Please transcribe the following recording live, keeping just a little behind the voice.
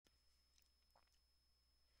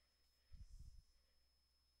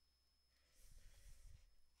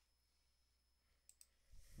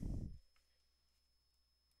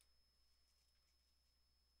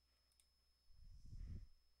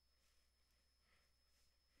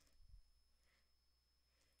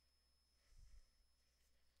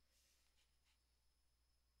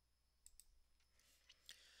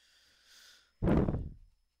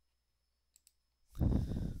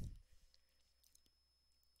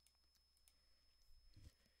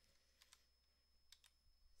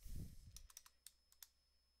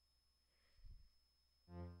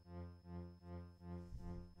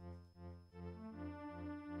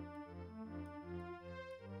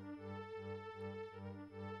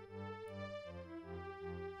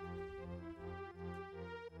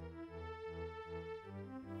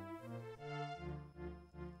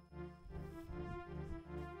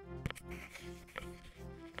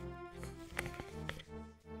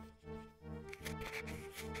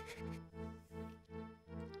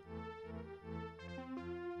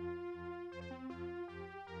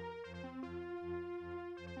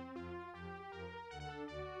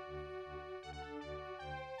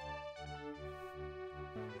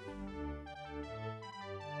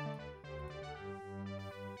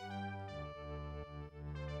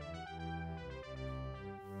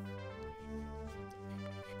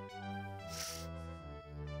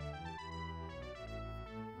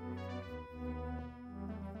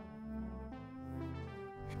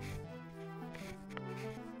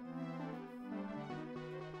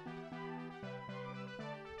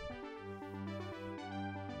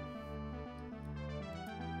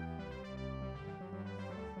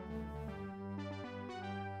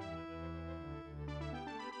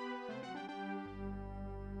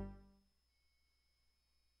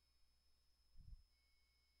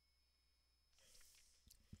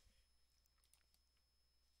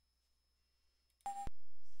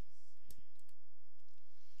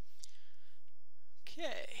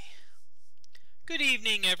Okay. Good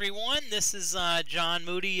evening, everyone. This is John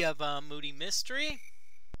Moody of Moody Mystery.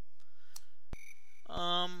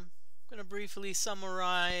 I'm going to briefly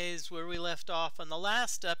summarize where we left off on the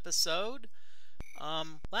last episode.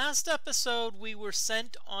 Last episode, we were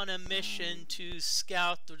sent on a mission to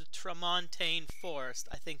scout the Tramontane Forest.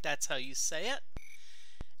 I think that's how you say it.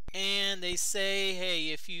 And they say, hey,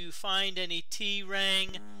 if you find any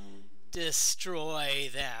T-Rang, destroy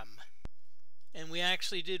them. And we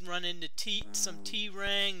actually did run into some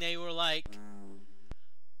T-Rang. They were like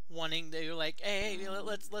hey,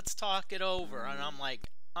 let's talk it over. And I'm like,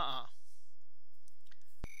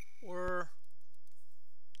 we're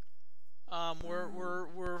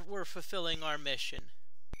fulfilling our mission.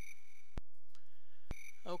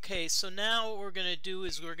 Okay, so now what we're going to do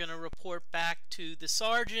is we're going to report back to the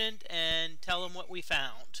sergeant and tell him what we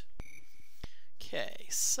found. Okay,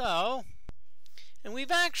 so, and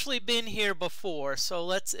we've actually been here before,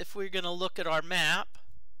 so if we're going to look at our map,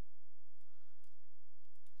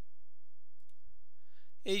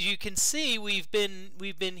 as you can see, we've been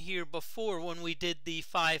here before when we did the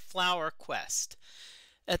 5-flower quest.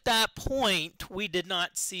 At that point, we did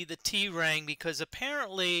not see the T-Rang because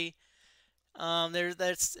apparently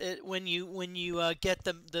when you get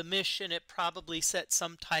the mission, it probably set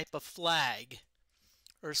some type of flag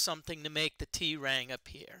or something to make the T-Rang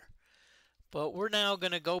appear. But we're now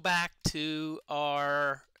going to go back to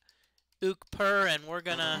our Ukpur and we're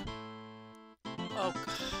going to... Oh,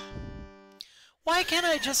 why can't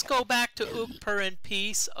I just go back to Ukpur in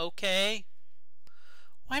peace, okay?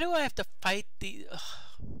 Why do I have to fight the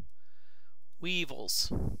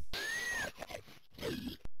weevils?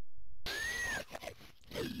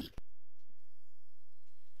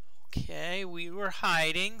 Okay, we were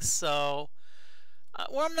hiding, so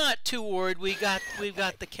well, I'm not too worried. We've got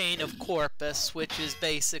the Cane of Corpus, which is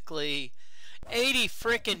basically 80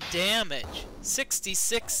 frickin' damage,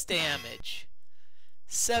 66 damage,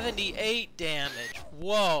 78 damage.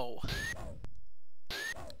 Whoa.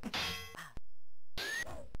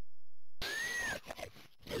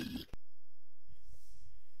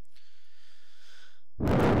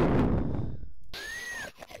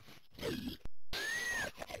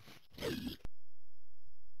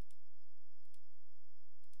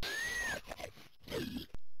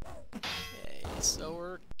 Okay, so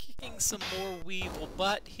we're kicking some more weevil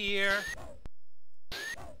butt here.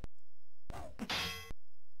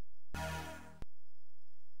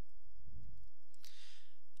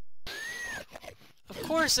 Of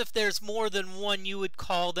course, if there's more than one, you would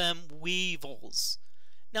call them weevils.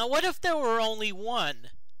 Now, what if there were only one?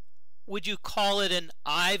 Would you call it an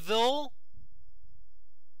Ivil?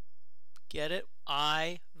 Get it?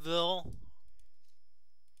 Ivil.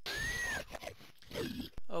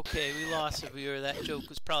 Okay, we lost a viewer. That joke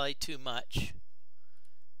was probably too much.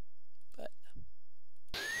 But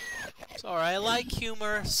it's alright. I like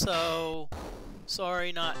humor, so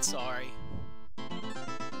sorry, not sorry.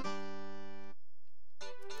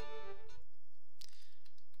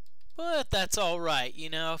 But that's alright, you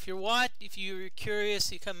know, if you're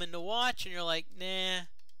curious, you come in to watch and you're like, nah,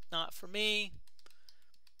 not for me.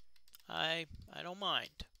 I don't mind.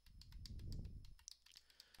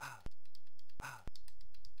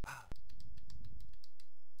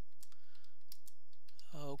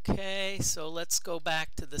 Okay, so let's go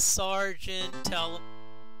back to the sergeant. Tell him.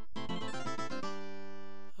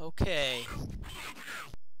 Okay.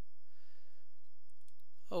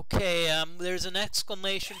 Okay, there's an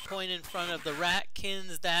exclamation point in front of the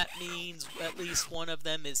ratkins. That means at least one of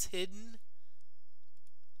them is hidden.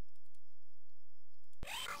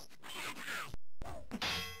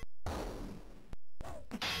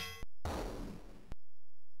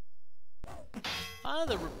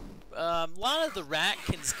 A lot of the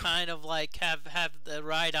ratkins kind of like have the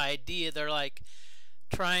right idea. They're like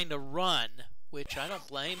trying to run, which I don't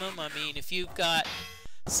blame them. I mean, if you've got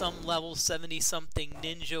some level 70 something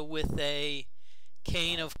ninja with a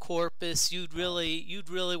cane of corpus, you'd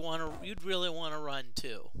really want to run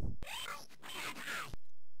too.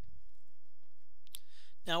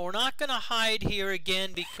 Now we're not going to hide here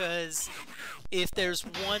again, because if there's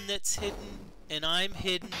one that's hidden and I'm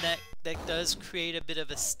hidden, that does create a bit of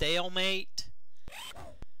a stalemate.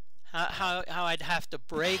 How I'd have to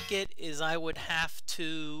break it is I would have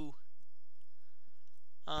to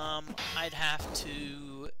I'd have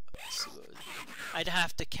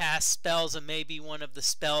to cast spells, and maybe one of the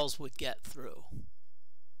spells would get through.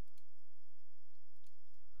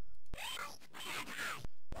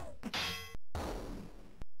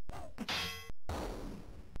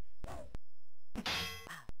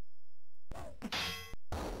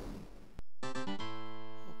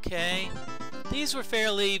 Okay, these were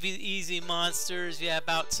fairly easy monsters. Yeah,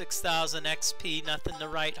 about 6,000 XP, nothing to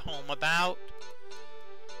write home about.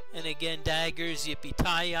 And again, daggers,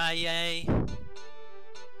 yippee-ki-yay.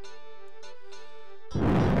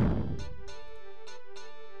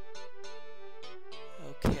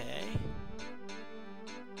 Okay.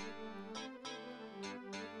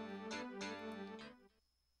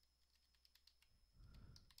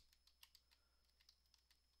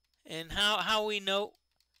 And how we know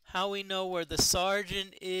where the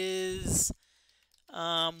sergeant is?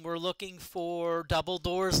 We're looking for double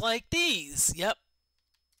doors like these. Yep.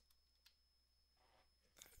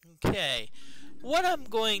 Okay, what I'm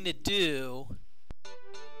going to do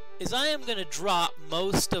is I am going to drop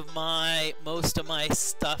most of my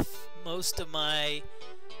stuff, most of my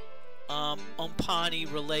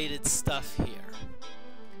Umpani related stuff here.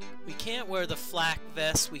 We can't wear the flak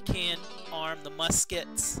vest. We can't arm the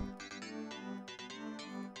muskets.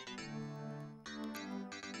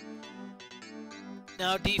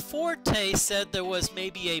 Now, DFortae said there was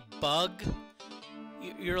maybe a bug.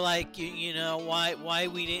 You're like, you know, why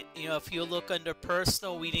we didn't, you know, if you look under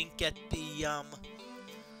personal, we didn't get the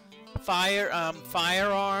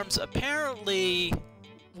firearms. Apparently,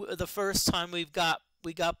 the first time we got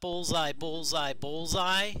bullseye.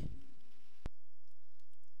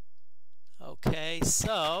 Okay,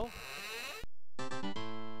 so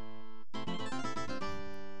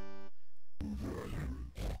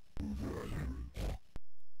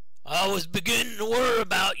I was beginning to worry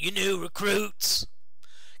about you new recruits.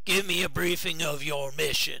 Give me a briefing of your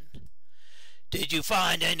mission. Did you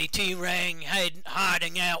find any T-Rang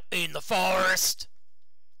hiding out in the forest?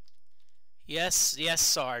 Yes,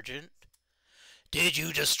 Sergeant. Did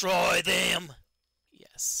you destroy them?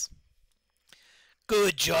 Yes.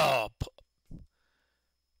 Good job.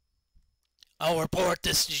 I'll report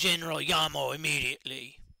this to General Yamo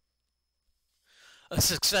immediately. A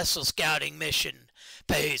successful scouting mission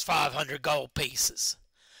pays 500 gold pieces.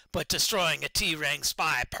 But destroying a T-Rang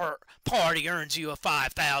spy party earns you a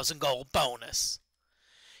 5,000 gold bonus.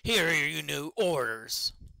 Here are your new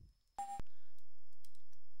orders.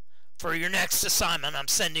 For your next assignment, I'm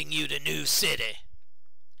sending you to New City.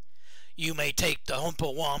 You may take the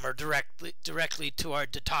Umpani directly to our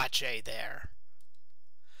DFortae there.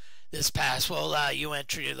 This pass will allow you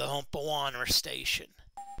entry to the Umpani station.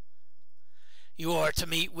 You are to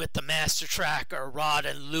meet with the Master Tracker, Rod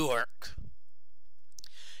and Lurk.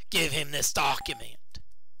 Give him this document.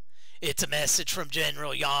 It's a message from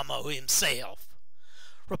General Yamo himself.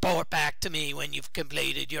 Report back to me when you've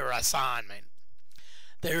completed your assignment.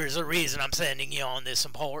 There is a reason I'm sending you on this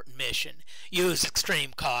important mission. Use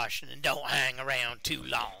extreme caution and don't hang around too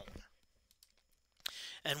long.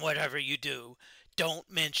 And whatever you do,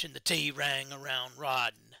 don't mention the T-Rang around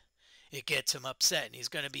Rodden. It gets him upset, and he's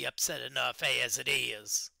going to be upset enough as it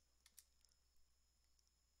is.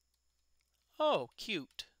 Oh,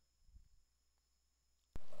 cute.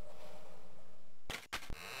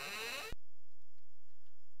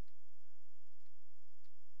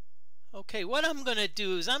 Okay, what I'm gonna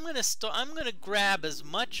do is I'm gonna grab as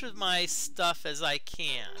much of my stuff as I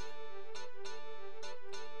can.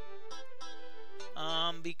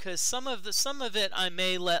 Because some of it I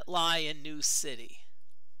may let lie in New City.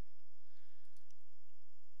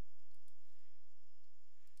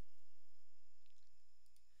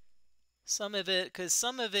 Some of it, because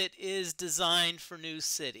some of it is designed for New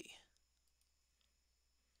City.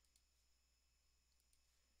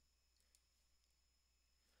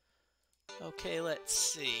 Okay, let's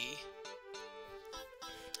see.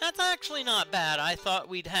 That's actually not bad. I thought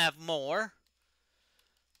we'd have more.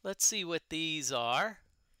 Let's see what these are.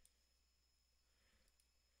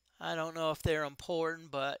 I don't know if they're important,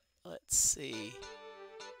 but let's see.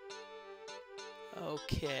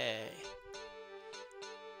 Okay.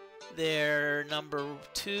 They're number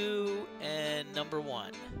 2 and number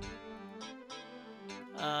 1.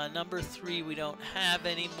 Number 3 we don't have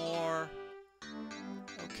anymore.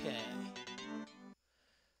 Okay.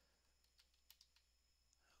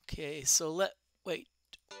 Okay, so wait.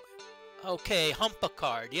 Okay, hump a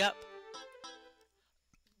card, yep.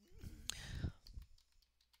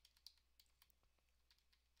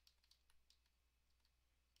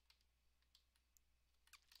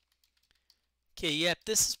 Okay, yep,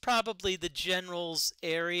 this is probably the general's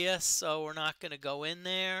area, so we're not going to go in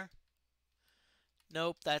there.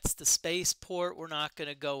 Nope, that's the spaceport. We're not going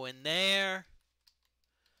to go in there.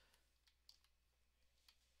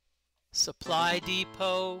 Supply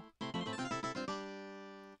depot.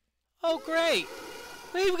 Oh, great.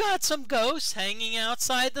 We've got some ghosts hanging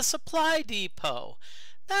outside the supply depot.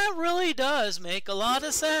 That really does make a lot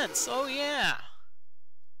of sense. Oh, yeah.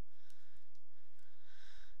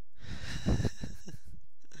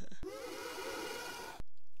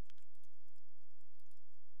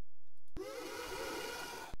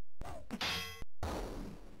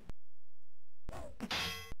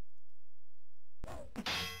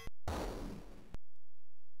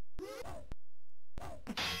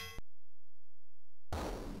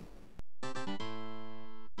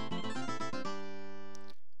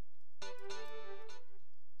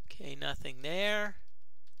 Okay, nothing there.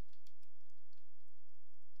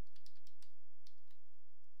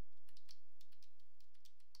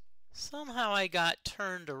 Somehow I got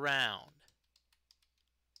turned around.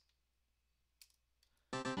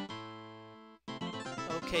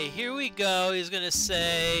 Okay, here we go. He's going to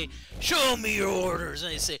say, show me your orders.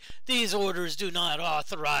 And he say, these orders do not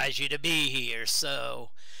authorize you to be here.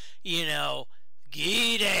 So, you know,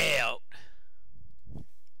 get out.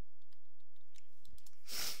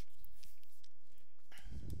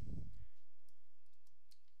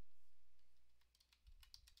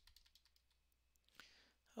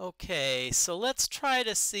 Okay, so let's try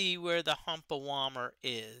to see where the Humpawammer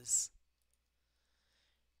is.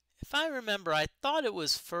 If I remember, I thought it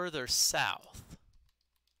was further south.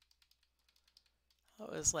 It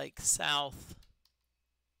was like south.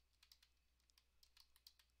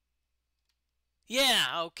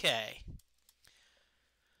 Yeah, okay.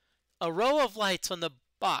 A row of lights on the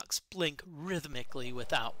box blink rhythmically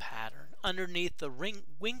without pattern. Underneath the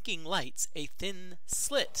winking lights, a thin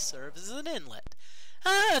slit serves as an inlet.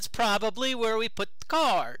 That's probably where we put the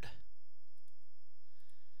card.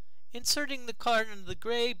 Inserting the card into the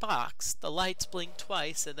gray box, the lights blink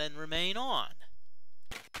twice and then remain on.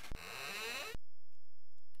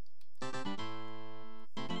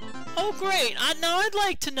 Oh great, now I'd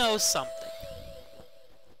like to know something.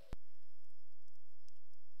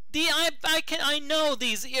 I know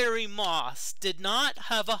these eerie moths did not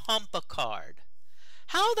have a Humpa card.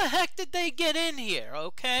 How the heck did they get in here,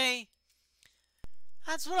 okay?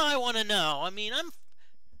 That's what I want to know. I mean,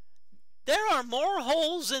 there are more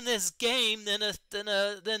holes in this game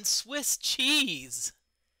than Swiss cheese.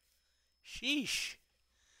 Sheesh.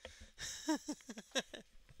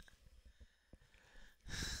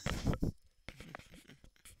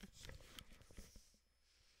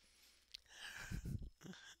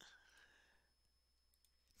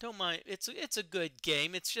 Don't mind. It's a good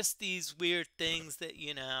game. It's just these weird things that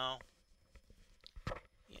okay.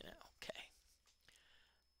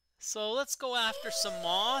 So let's go after some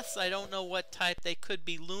moths. I don't know what type they could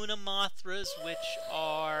be. Luna Mothras, which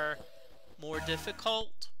are more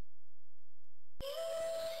difficult.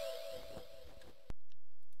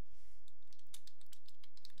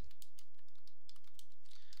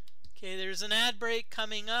 Okay, there's an ad break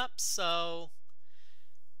coming up, so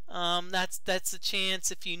that's a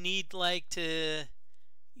chance if you need like to,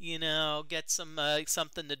 get some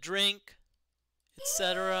something to drink,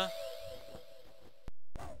 etc.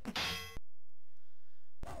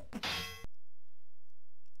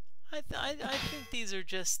 I think these are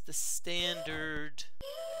just the standard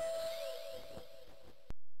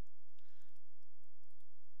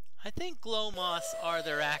I think glow moths are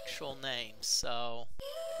their actual names, so...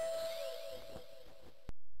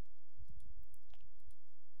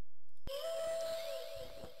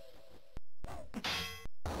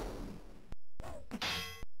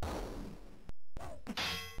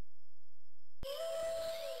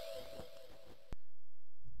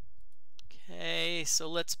 Okay, so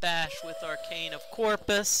let's bash with Arcane of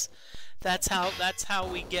Corpus. That's how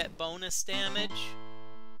we get bonus damage.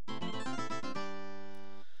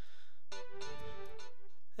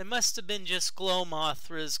 It must have been just glow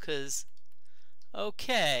mothras, cause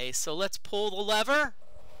okay, so let's pull the lever.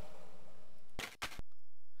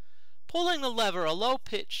 Pulling the lever, a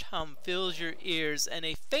low-pitched hum fills your ears and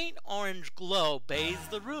a faint orange glow bathes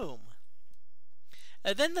the room.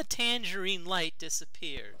 And then the tangerine light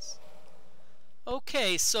disappears.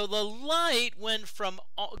 Okay, so the light went from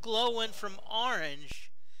glow went from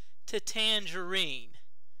orange to tangerine.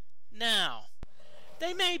 Now,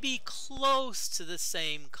 they may be close to the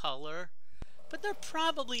same color, but they're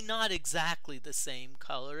probably not exactly the same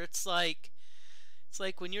color. It's like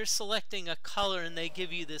when you're selecting a color and they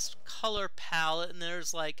give you this color palette, and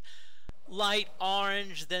there's like light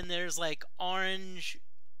orange, then there's like orange,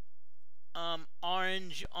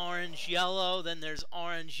 orange, yellow, then there's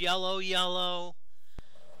orange, yellow, yellow.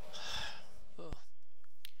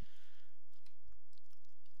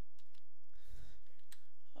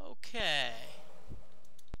 Okay.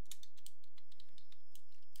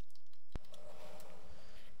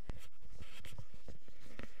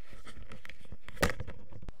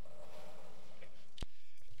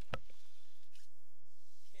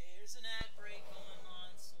 Here's an ad break going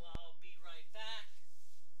on, so I'll be right back.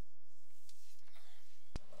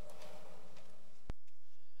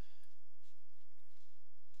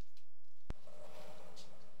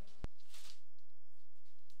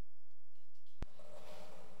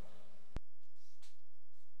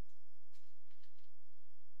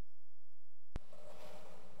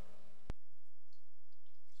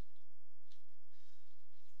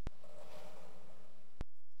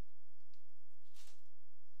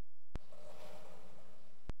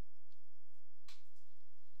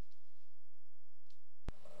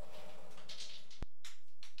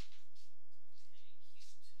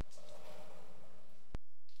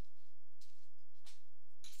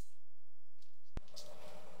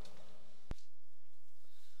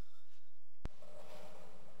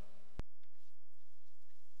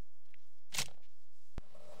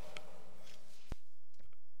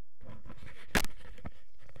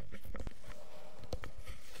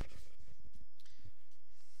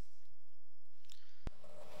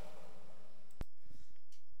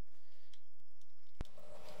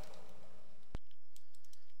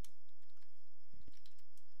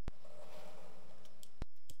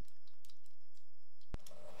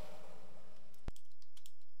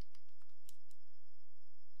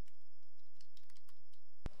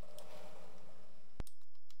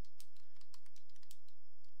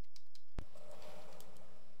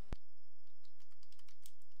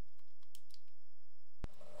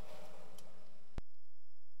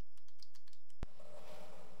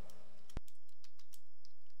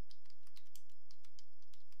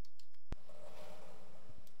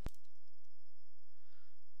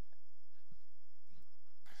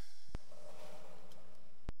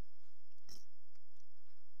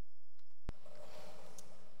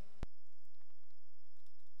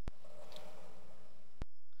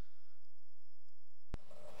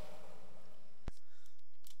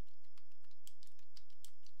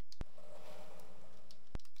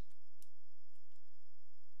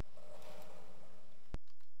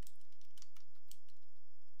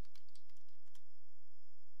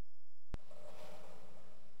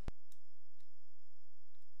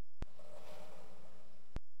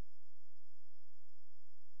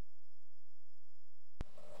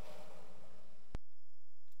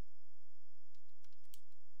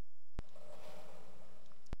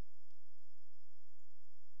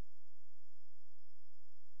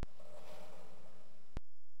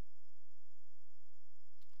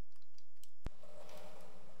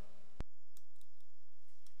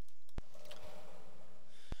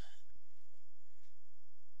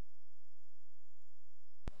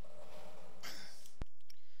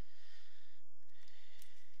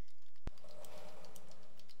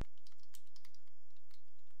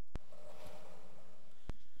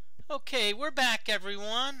 Okay, we're back,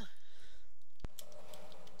 everyone.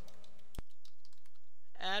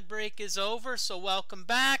 Ad break is over, so welcome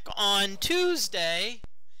back on Tuesday.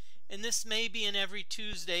 And this may be an every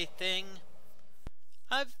Tuesday thing.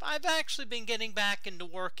 I've actually been getting back into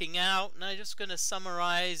working out, and I'm just going to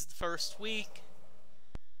summarize the first week.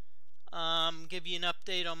 give you an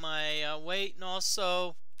update on my weight, and also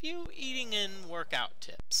a few eating and workout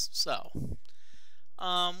tips. So,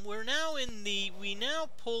 we now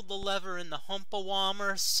pulled the lever in the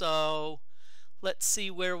Humpawammer, so let's see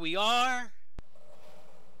where we are.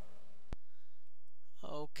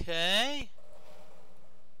 Okay.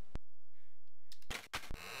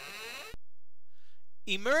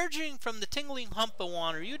 Emerging from the tingling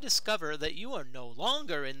Humpawammer, you discover that you are no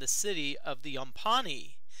longer in the city of the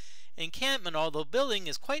Umpani. Encampment, although building,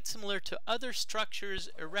 is quite similar to other structures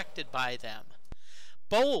erected by them.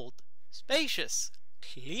 Bold, spacious,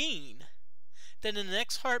 clean. Then in the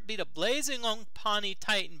next heartbeat, a blazing Umpani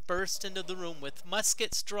Titan burst into the room with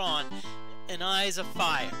muskets drawn and eyes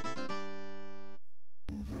afire.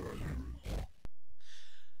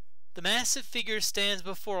 The massive figure stands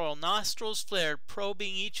before all, nostrils flared,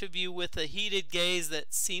 probing each of you with a heated gaze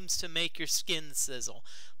that seems to make your skin sizzle.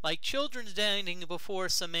 Like children standing before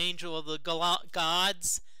some angel of the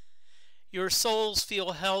gods, your souls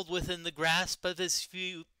feel held within the grasp of his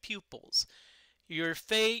pupils, your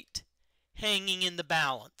fate hanging in the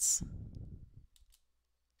balance.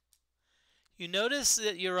 You notice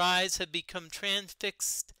that your eyes have become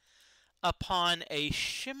transfixed upon a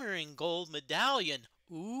shimmering gold medallion,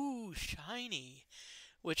 ooh, shiny,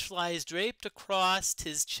 which lies draped across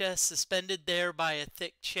his chest, suspended there by a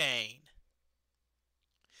thick chain.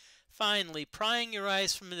 Finally, prying your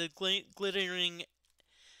eyes from the glittering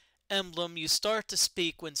emblem, you start to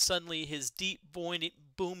speak when suddenly his deep,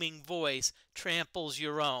 booming voice tramples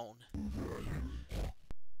your own.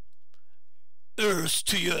 There's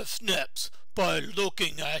TF Neps by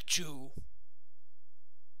looking at you.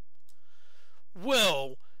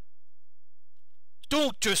 Well,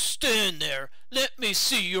 don't just stand there. Let me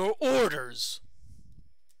see your orders.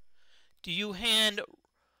 Do you hand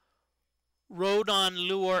Rodon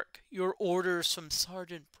Luark your orders from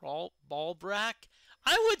Sergeant Balbrack?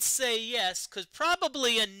 I would say yes, because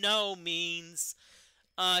probably a no means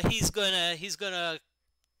he's gonna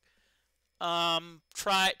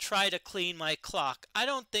try to clean my clock. I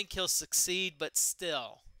don't think he'll succeed, but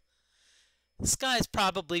still, this guy's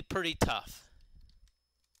probably pretty tough.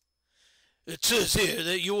 It says here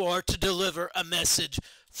that you are to deliver a message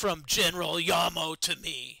from General Yamo to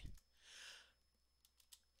me.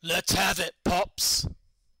 Let's have it, pups.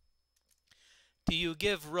 Do you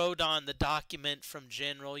give Rodon the document from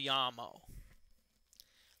General Yamo?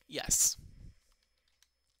 Yes.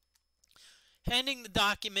 Handing the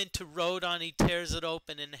document to Rodon, he tears it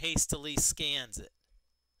open and hastily scans it.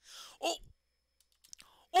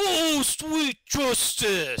 Oh, sweet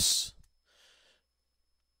justice!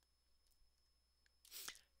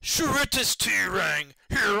 Shuritus T-Rang,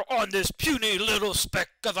 here on this puny little speck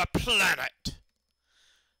of a planet.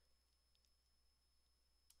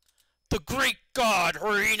 The great god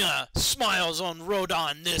Harina smiles on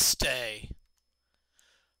Rodon this day.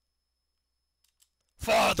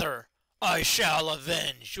 Father, I shall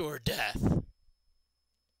avenge your death.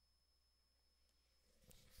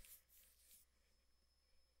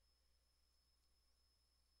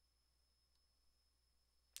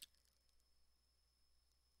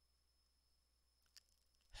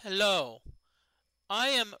 Hello, I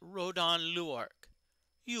am Rodon Luark.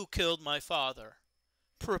 You killed my father.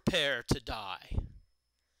 Prepare to die.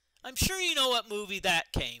 I'm sure you know what movie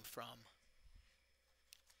that came from.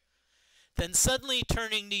 Then suddenly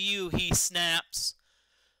turning to you, he snaps,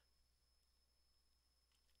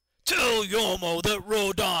 Tell Yomo that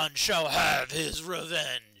Rodon shall have his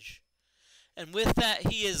revenge. And with that,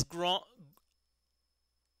 he is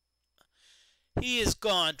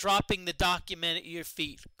gone, dropping the document at your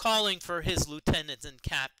feet, calling for his lieutenants and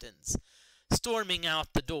captains, storming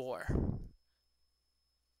out the door.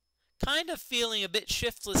 Kind of feeling a bit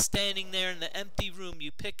shiftless standing there in the empty room,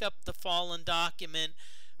 you pick up the fallen document,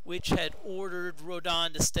 which had ordered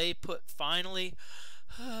Rodon to stay put finally,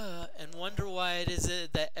 and wonder why it is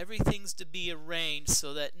that everything's to be arranged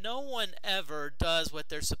so that no one ever does what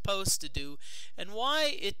they're supposed to do, and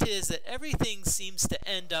why it is that everything seems to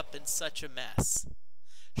end up in such a mess.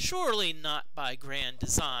 Surely not by grand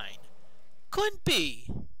design. Couldn't be.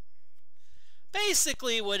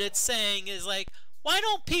 Basically what it's saying is like, why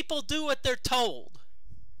don't people do what they're told?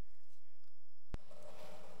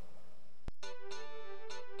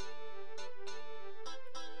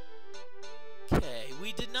 Okay,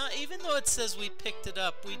 we did not, even though it says we picked it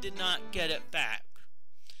up, we did not get it back.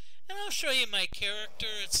 And I'll show you my character.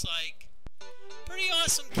 It's like, pretty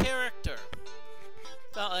awesome character.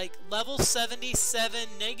 Got like level 77,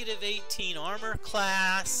 negative 18 armor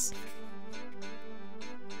class.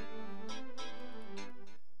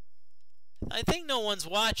 I think no one's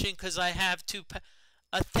watching because I have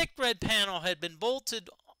A thick red panel had been bolted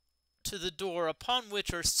to the door, upon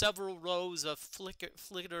which are several rows of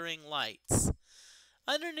flickering lights.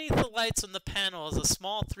 Underneath the lights on the panel is a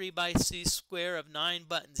small 3x6 square of 9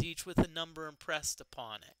 buttons, each with a number impressed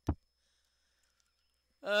upon it.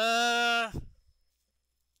 I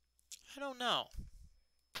don't know.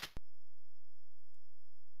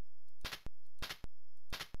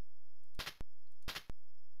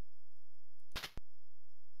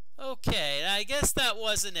 Okay, I guess that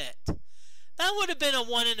wasn't it. That would have been a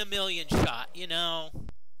 1 in a million shot, you know.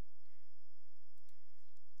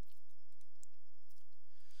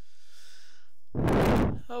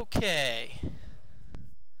 Okay.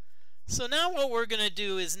 So now what we're going to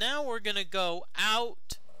do is now we're going to go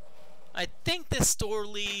out. I think this door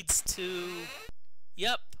leads to...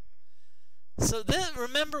 Yep. So this,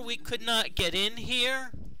 remember we could not get in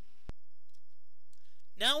here.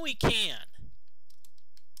 Now we can.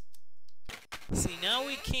 See, now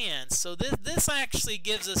we can. So this actually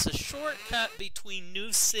gives us a shortcut between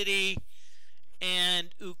New City and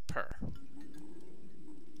Umpani.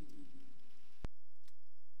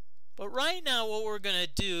 But right now what we're going to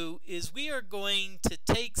do is we are going to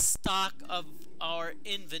take stock of our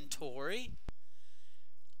inventory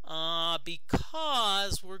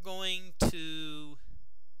because we're going to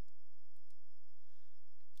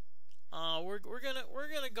we're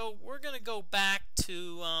gonna go back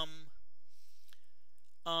to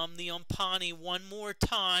the Umpani one more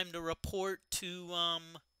time to report to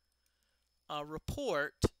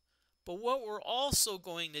report. But what we're also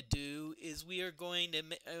going to do is we're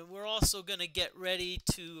also going to get ready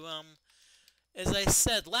to as I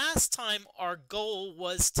said last time, our goal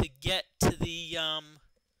was to get to the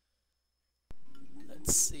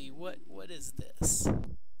let's see, what is this?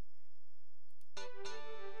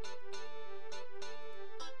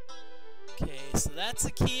 Okay, so that's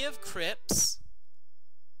a key of crypts.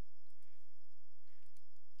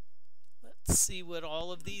 Let's see what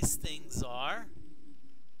all of these things are.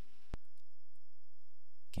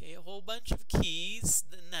 Okay, a whole bunch of keys.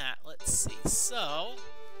 Then that. Let's see. So,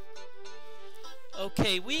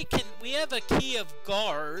 okay, we have a key of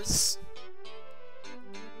GARs.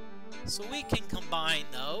 So we can combine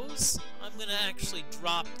those. I'm going to actually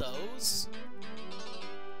drop those.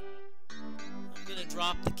 I'm going to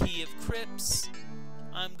drop the key of crypts.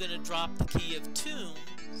 I'm going to drop the key of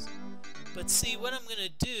tombs. But see what I'm going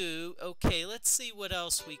to do. Okay, let's see what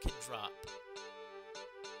else we can drop.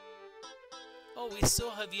 Oh, we still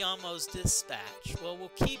have Yamo's dispatch. Well, we'll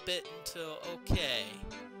keep it until... Okay.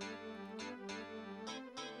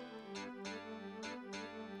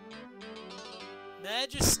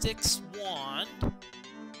 Magistic's wand.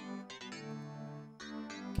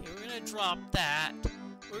 Okay, we're going to drop that.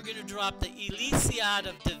 We're going to drop the Elysiad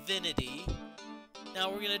of Divinity. Now,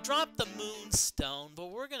 we're going to drop the Moonstone, but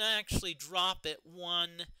we're going to actually drop it we're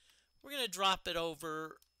going to drop it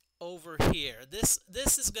over here. This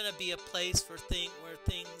is going to be a place for where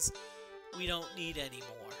things we don't need anymore.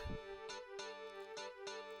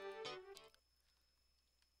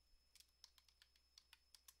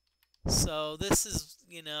 So this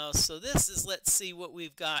is, let's see what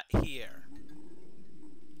we've got here.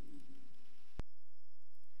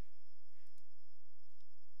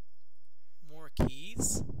 More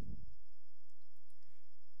keys.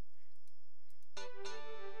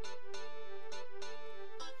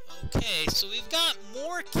 Okay, so we've got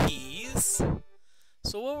more keys.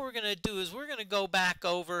 So what we're going to do is we're going to go back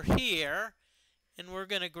over here and we're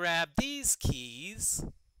going to grab these keys.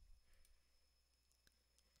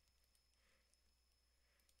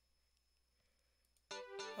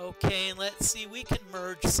 Okay, and let's see, we can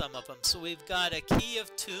merge some of them. So we've got a key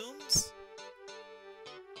of tombs.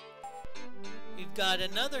 We've got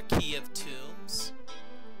another key of tombs.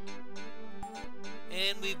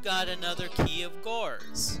 And we've got another key of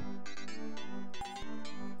GARs.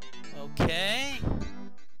 Okay.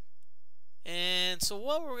 And so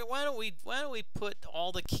why don't we put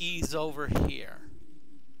all the keys over here?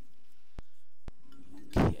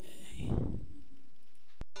 Okay.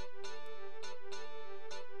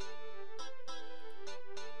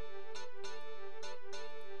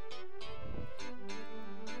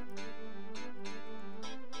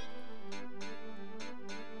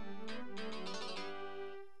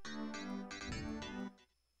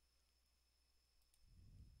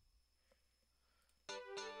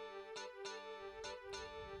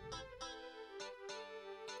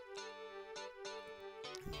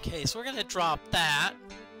 Okay, so we're going to drop that.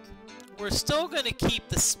 We're still going to keep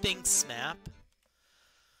the Sphinx map.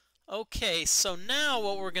 Okay, so now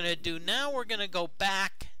what we're going to do, now we're going to go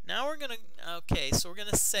back. Now we're going to, okay, so we're going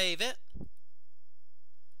to save it.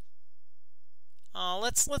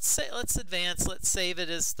 Let's advance. Let's save it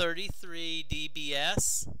as 33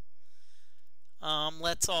 dBs.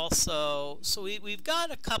 Let's also, so we've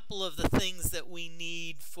got a couple of the things that we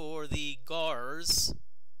need for the GARs.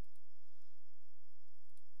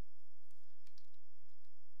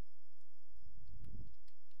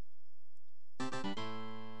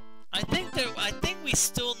 I think we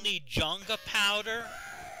still need Jenga powder,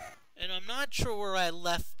 and I'm not sure where I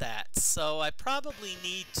left that. So I probably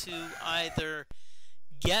need to either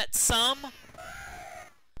get some,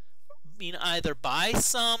 either buy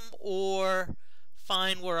some or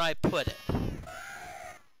find where I put it.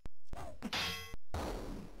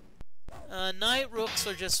 Night rooks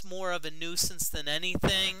are just more of a nuisance than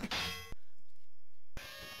anything.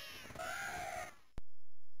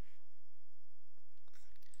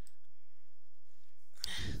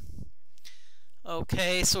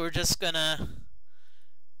 Okay, so we're just gonna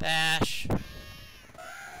bash.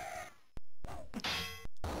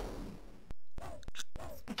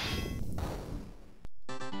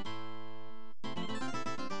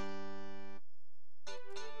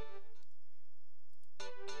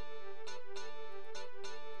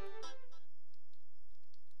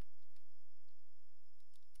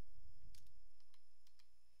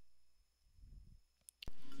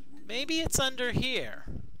 Maybe it's under here.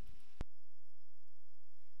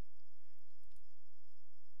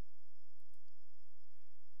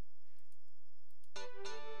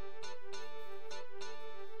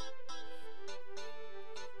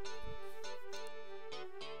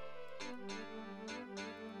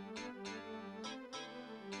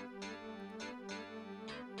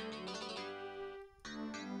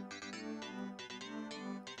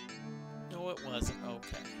 No, it wasn't.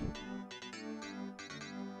 Okay.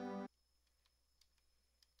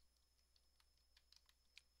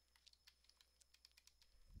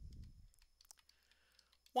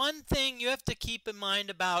 One thing you have to keep in mind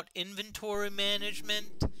about inventory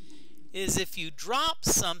management is if you drop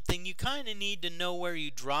something, you kind of need to know where you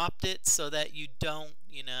dropped it so that you don't,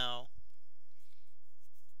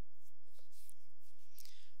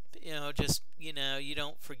 just, you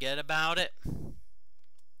don't forget about it.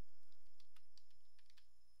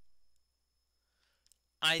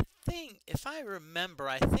 I think, if I remember,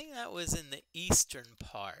 I think that was in the eastern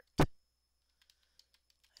part.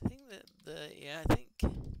 I think that I think.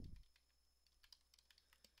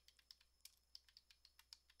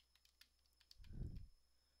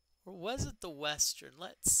 Or was it the western?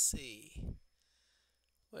 Let's see.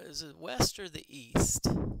 Was it west or the east?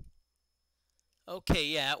 Okay,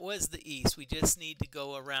 yeah, it was the east. We just need to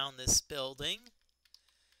go around this building.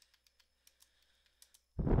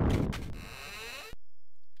 We're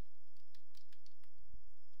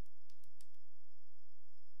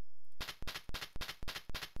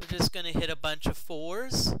just going to hit a bunch of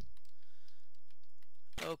 4s.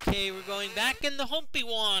 Okay, we're going back in the Humpy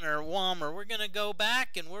Wommer. We're going to go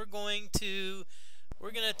back and we're going to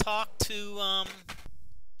talk to,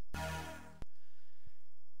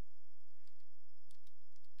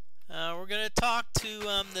 we're going to talk to,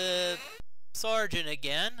 the sergeant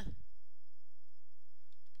again.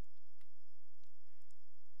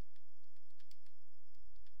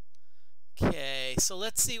 Okay, so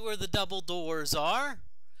let's see where the double doors are.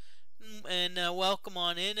 And welcome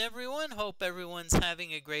on in, everyone. Hope everyone's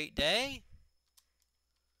having a great day.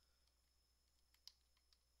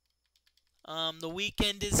 The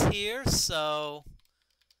weekend is here, so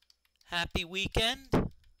happy weekend.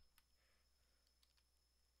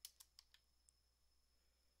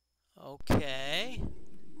 Okay.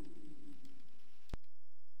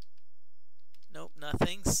 Nope,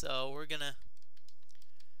 nothing. So we're gonna...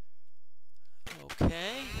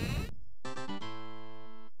 Okay.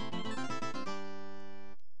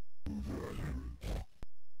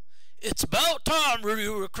 It's about time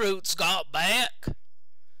you recruits got back.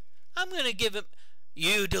 I'm going to give him...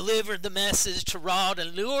 You delivered the message to Rod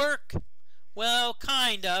and Lurk? Well,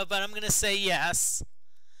 kind of, but I'm going to say yes.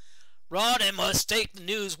 Roddy must take the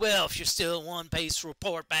news well if you still one piece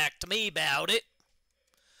report back to me about it.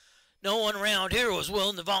 No one around here was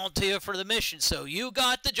willing to volunteer for the mission, so you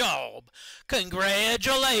got the job.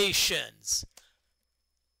 Congratulations.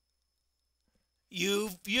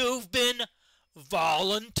 You've been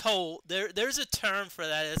voluntold. There's a term for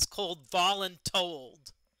that. It's called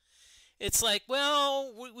voluntold. It's like,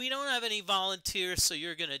 well, we don't have any volunteers, so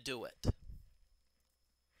you're going to do it.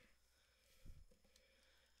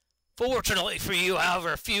 Fortunately for you,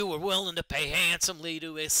 however, few were willing to pay handsomely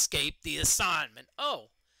to escape the assignment. Oh.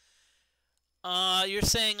 You're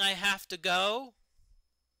saying I have to go?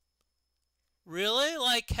 Really?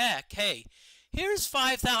 Like heck. Hey, here's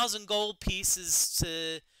 5,000 gold pieces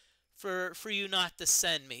for you not to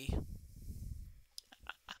send me.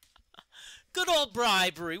 Good old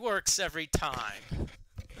bribery works every time.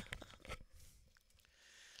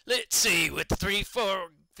 Let's see, with the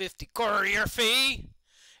 $3,450 courier fee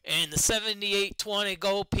and the 78.20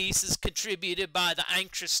 gold pieces contributed by the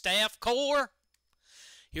anxious staff corps,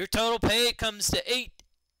 your total pay comes to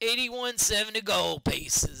 $81.70 gold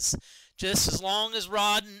pieces, just as long as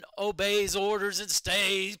Rodden obeys orders and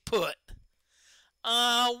stays put.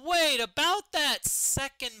 Wait, about that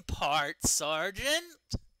second part, Sergeant.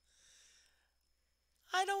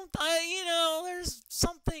 There's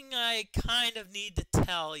something I kind of need to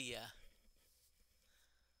tell you.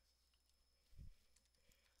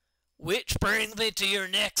 Which brings me to your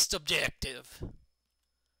next objective.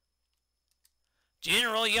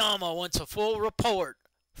 General Yama wants a full report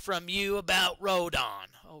from you about Rodon.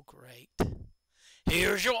 Oh, great.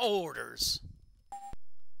 Here's your orders.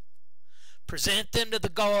 Present them to the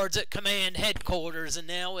guards at command headquarters and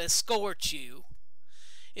they'll escort you.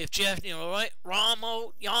 If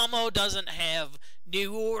Yamo doesn't have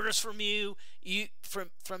new orders from you, you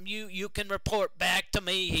can report back to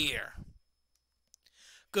me here.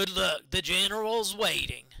 Good luck. The general's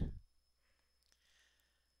waiting.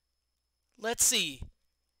 Let's see.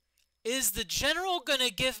 Is the general going to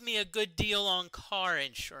give me a good deal on car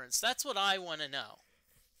insurance? That's what I want to know.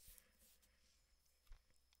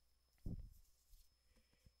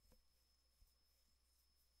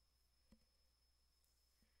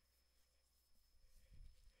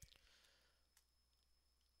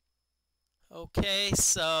 Okay,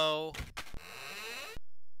 so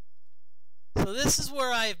this is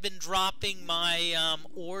where I've been dropping my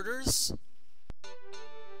orders.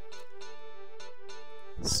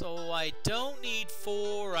 So I don't need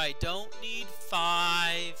 4, I don't need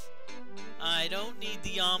 5, I don't need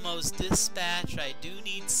the Yamo's dispatch, I do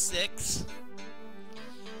need 6.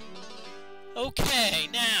 Okay,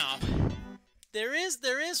 now there is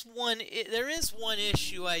one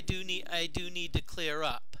issue I do need to clear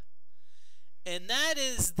up. And that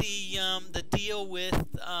is the deal with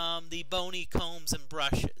the bony combs and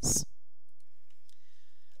brushes.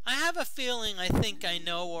 I have a feeling I think I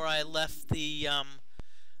know where I left the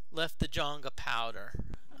Jonga powder.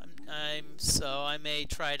 So I may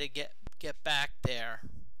try to get back there.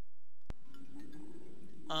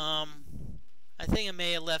 I think I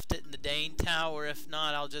may have left it in the Dane Tower. If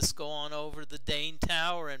not, I'll just go on over to the Dane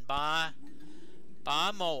Tower and buy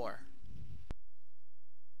more.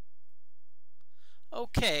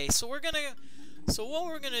 Okay, so what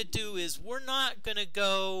we're gonna do is we're not gonna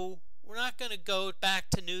go back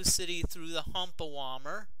to New City through the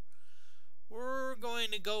Humpawammer. We're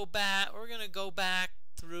going to go back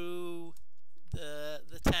through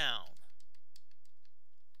the town.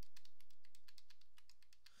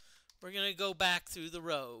 We're gonna go back through the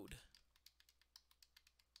road.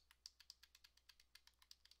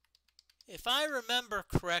 If I remember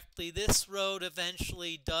correctly, this road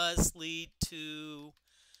eventually does lead to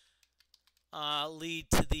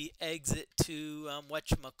the exit to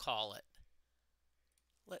whatchamacallit.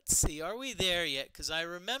 Let's see, are we there yet? Because I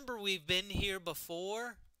remember we've been here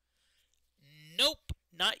before. Nope,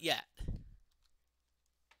 not yet.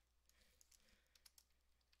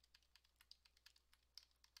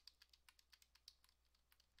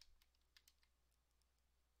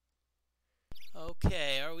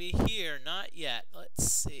 Okay, are we here? Not yet. Let's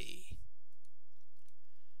see.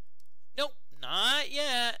 Nope, not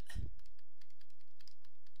yet.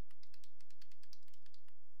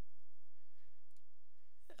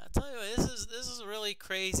 I'll tell you what, this is a really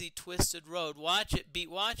crazy twisted road. Watch it be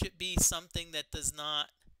something that does not.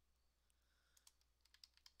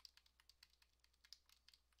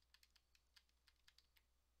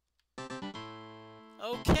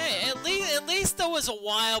 Okay, at least there was a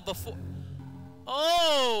while before.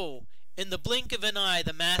 Oh! In the blink of an eye,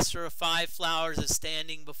 the Master of 5 Flowers is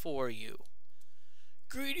standing before you.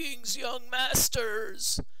 Greetings, young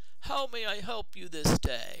masters! How may I help you this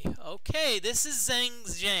day? Okay, this is Zhang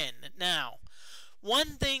Zhen. Now,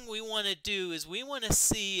 one thing we want to do is we want to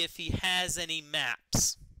see if he has any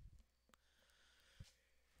maps.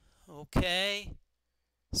 Okay?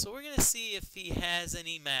 So we're going to see if he has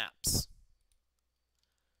any maps.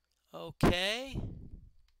 Okay?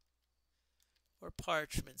 Or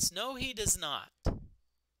parchments. No, he does not.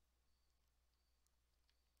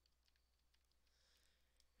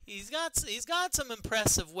 He's got some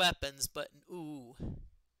impressive weapons, but ooh.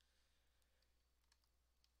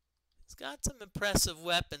 He's got some impressive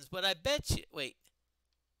weapons, but I bet you wait.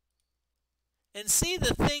 And see,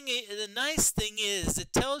 the nice thing is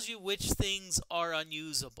it tells you which things are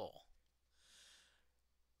unusable.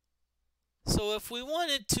 So So if we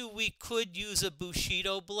wanted to, we could use a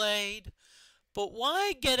Bushido blade. But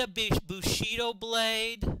why get a Bushido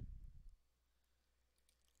blade?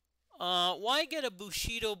 Why get a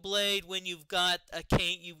Bushido blade when you've got a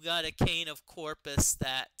cane? You've got a cane of Corpus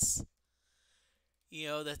that's, you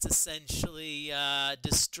know, that's essentially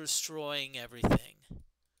destroying everything.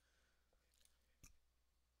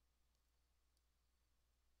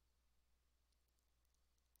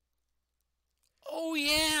 Oh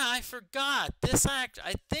yeah, I forgot. This I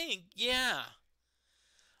think, yeah.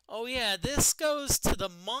 Oh yeah, this goes to the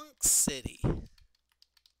monk city.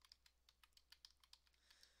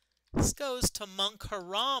 This goes to Monk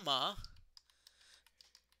Harama.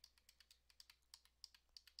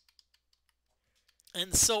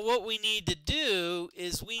 And so what we need to do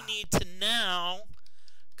is we need to now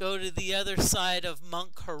go to the other side of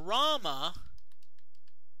Monk Harama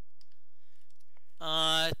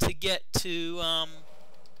to get to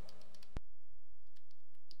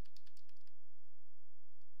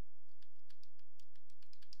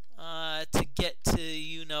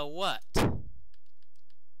you know what, to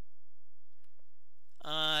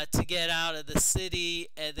get out of the city,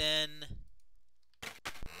 and then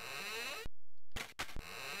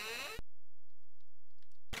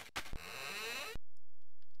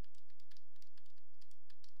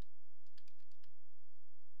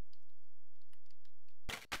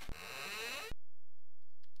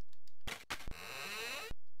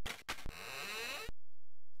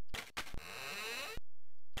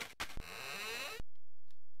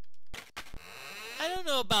I don't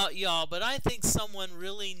know about y'all, but I think someone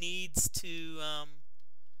really needs to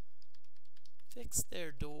fix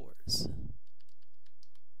their doors.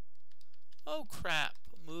 Oh crap,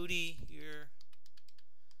 Moody, you're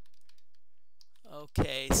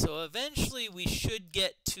okay. So eventually we should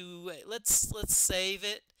get to, let's save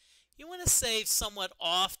it. You want to save somewhat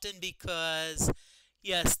often because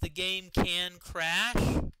yes, the game can crash.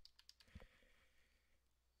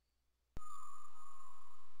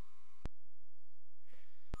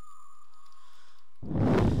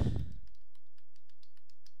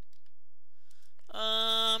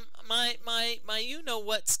 My you know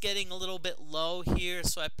what's getting a little bit low here,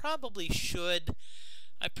 so I probably should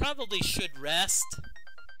rest.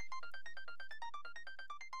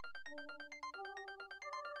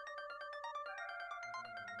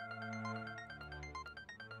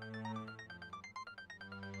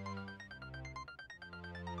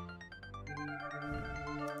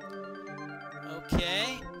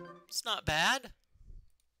 Okay, it's not bad.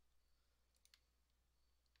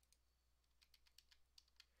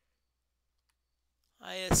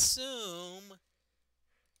 I assume,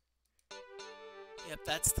 yep,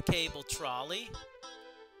 that's the cable trolley.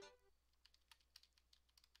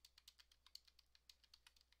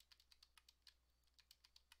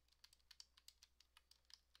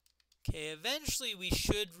 Okay, eventually we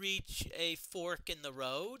should reach a fork in the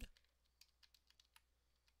road.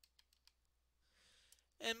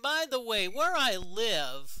 And by the way, where I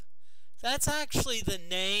live, that's actually the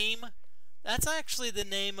name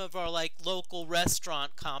of our like local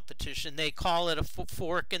restaurant competition. They call it a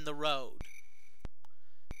fork in the road.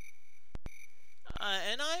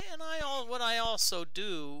 What I also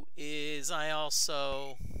do is I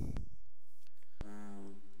also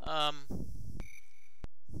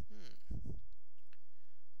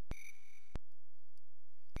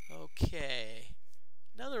okay,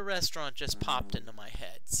 another restaurant just popped into my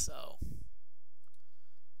head, so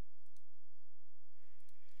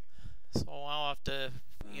I'll have to,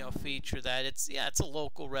 you know, feature that. It's a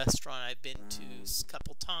local restaurant I've been to a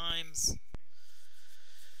couple times.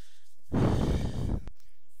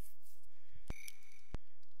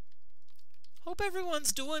 Hope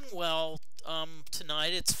everyone's doing well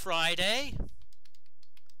tonight. It's Friday.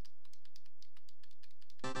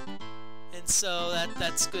 And so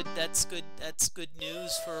that's good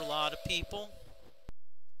news for a lot of people.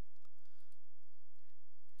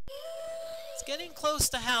 It's getting close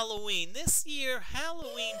to Halloween. This year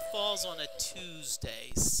Halloween falls on a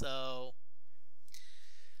Tuesday, so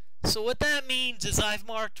what that means is I've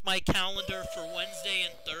marked my calendar for Wednesday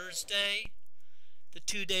and Thursday, the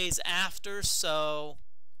 2 days after, so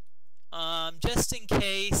just in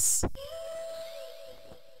case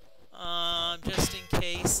I just in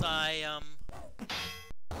case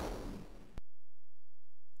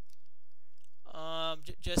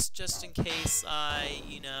I,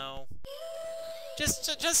 you know,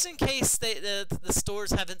 just in case the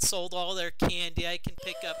stores haven't sold all their candy, I can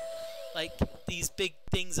pick up like these big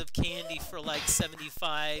things of candy for like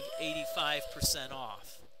 75, 85%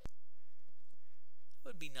 off. That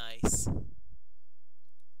would be nice. You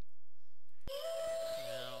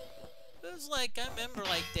know, was like, I remember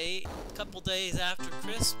like a couple days after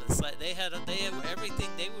Christmas, like they had everything.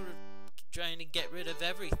 They were trying to get rid of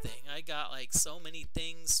everything. I got like so many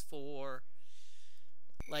things for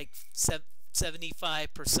like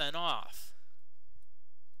 75% off.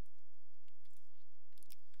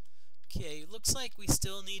 Okay, looks like we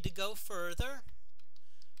still need to go further.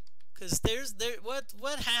 Because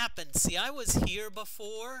what happened? See, I was here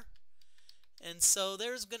before, and so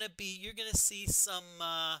there's gonna be, you're gonna see some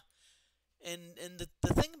and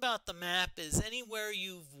the thing about the map is anywhere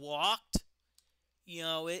you've walked, you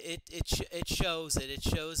know, it shows it. It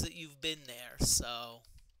shows that you've been there. So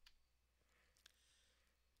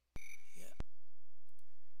yeah.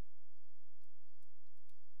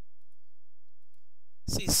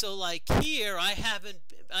 See, so like here, I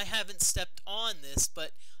haven't stepped on this,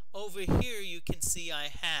 but over here you can see I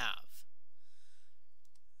have.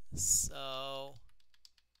 So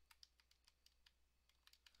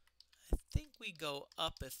I think we go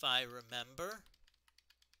up if I remember.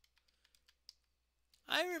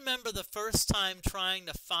 I remember the first time trying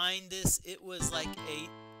to find this, it was like it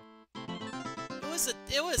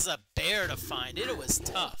was a bear to find it. It was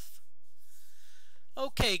tough.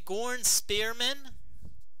 Okay, Gorn Spearman.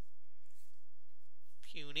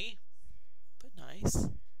 Puny, but nice.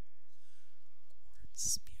 Gorn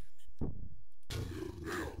Spearman.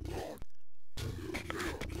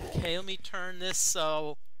 Okay, let me turn this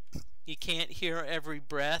so you can't hear every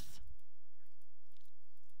breath.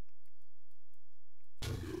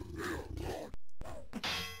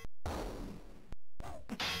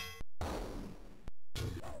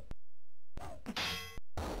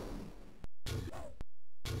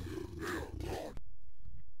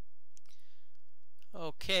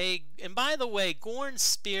 Okay, and by the way, Gorn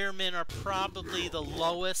Spearmen are probably the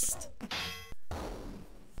lowest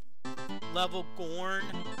level Gorn.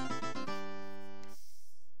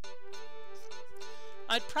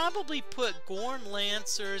 I'd probably put Gorn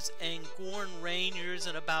Lancers and Gorn Rangers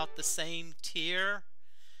in about the same tier.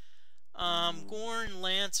 Gorn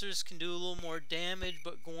Lancers can do a little more damage,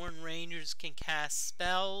 but Gorn Rangers can cast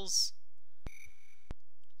spells.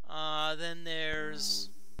 Then there's,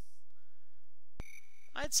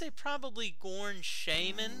 I'd say probably Gorn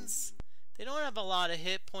Shamans. They don't have a lot of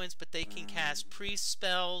hit points, but they can cast priest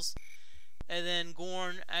spells. And then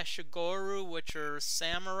Gorn Ashigoru, which are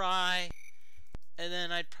samurai. And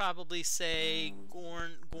then I'd probably say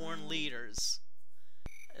Gorn Leaders.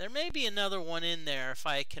 There may be another one in there if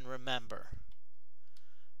I can remember.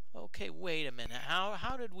 Okay, wait a minute.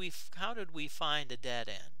 How did we find a dead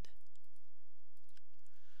end?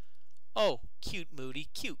 Oh, cute, Moody,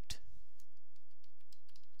 cute.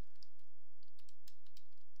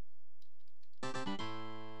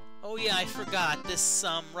 Oh yeah, I forgot this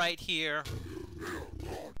right here.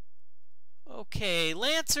 Okay,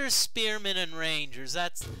 Lancers, Spearmen, and Rangers. I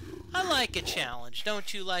like a challenge.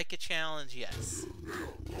 Don't you like a challenge? Yes.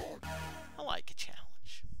 I like a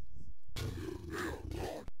challenge.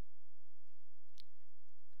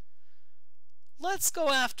 Let's go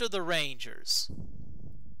after the Rangers.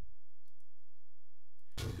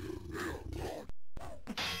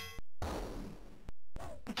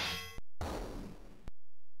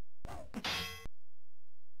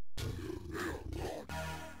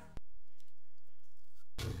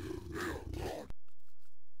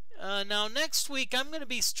 Now next week I'm going to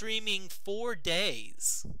be streaming 4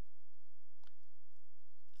 days.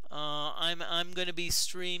 I'm going to be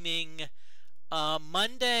streaming.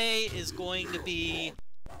 Monday is going to be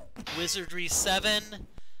Wizardry 7.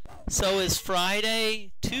 So is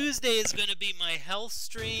Friday. Tuesday is going to be my health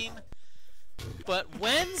stream. But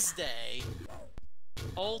Wednesday,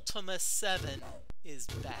 Ultima 7 is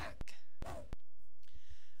back.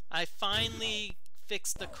 I finally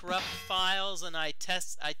fixed the corrupt files, and I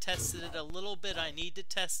tested it a little bit. I need to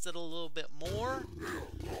test it a little bit more,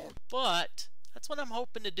 but that's what I'm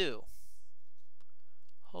hoping to do.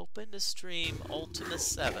 Hoping to stream Ultima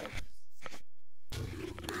 7.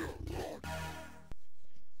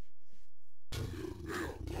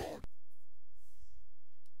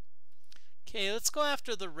 Okay, let's go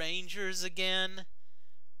after the Rangers again.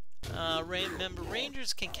 Remember,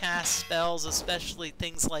 Rangers can cast spells, especially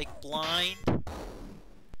things like Blind.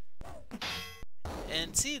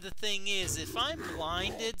 And see, the thing is, if I'm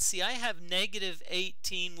blinded, see, I have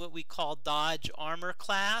 -18, what we call dodge armor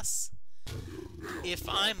class. If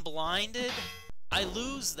I'm blinded, I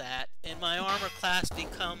lose that, and my armor class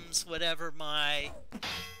becomes whatever my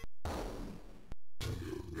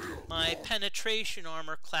penetration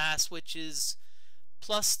armor class, which is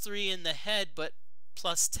 +3 in the head, but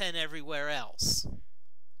 +10 everywhere else.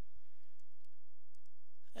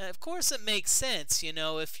 And of course, it makes sense, you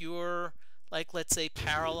know, if you're like let's say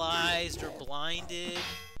paralyzed or blinded,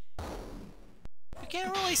 you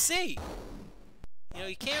can't really see. You know,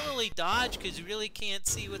 you can't really dodge because you really can't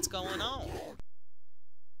see what's going on.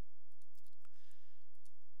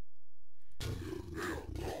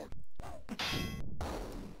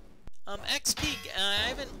 XP, I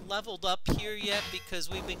haven't leveled up here yet because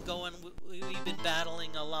we've been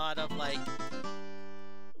battling a lot of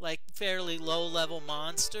like fairly low level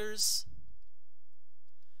monsters.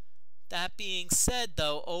 That being said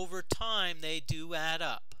though, over time they do add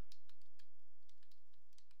up.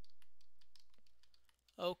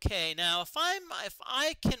 Okay, now if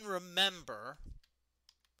I can remember,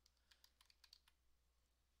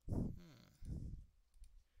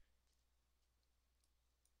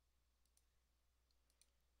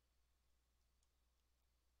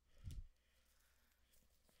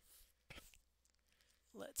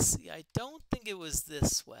 let's see, I don't think it was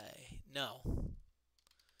this way. No,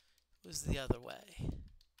 it was the other way.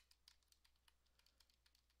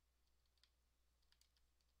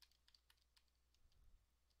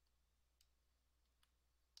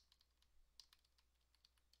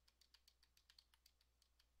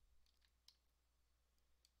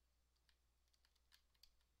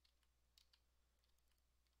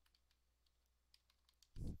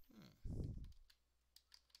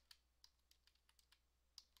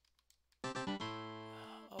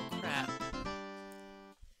 Oh crap.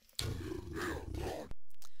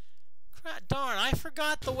 Darn, I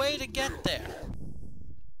forgot the way to get there.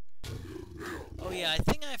 Oh yeah, I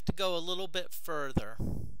think I have to go a little bit further.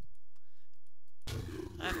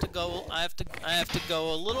 I have to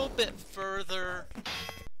go a little bit further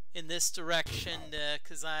in this direction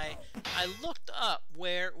because I looked up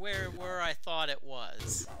where I thought it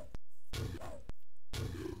was.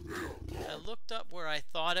 I looked up where I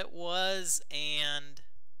thought it was, and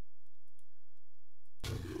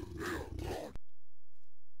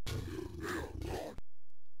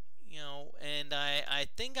you know, and I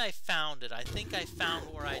think I found it. I think I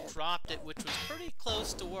found where I dropped it, which was pretty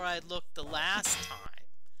close to where I looked the last time.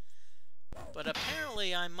 But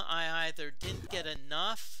apparently I either didn't get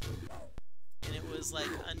enough, and it was like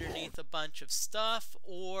underneath a bunch of stuff,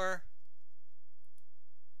 or...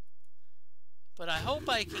 But I hope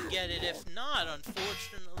I can get it. If not,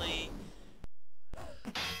 unfortunately,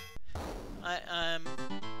 I'd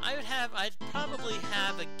probably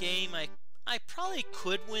have a game. I probably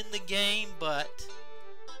could win the game, but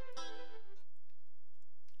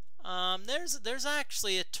there's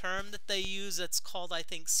actually a term that they use that's called, I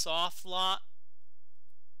think, soft lock.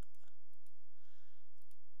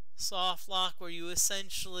 Soft lock, where you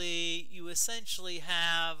essentially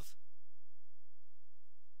have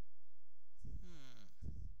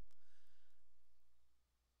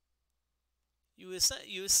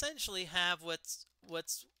you essentially have what's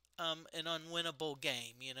an unwinnable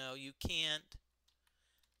game. You know, you can't.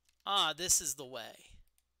 Ah, this is the way.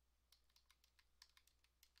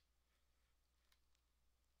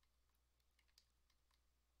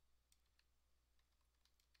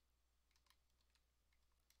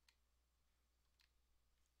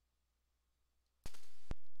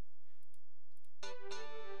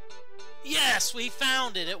 Yes, we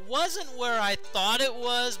found it. It wasn't where I thought it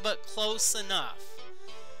was, but close enough.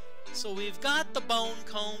 So we've got the bone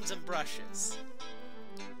combs and brushes.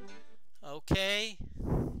 Okay.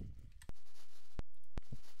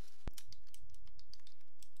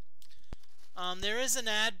 There is an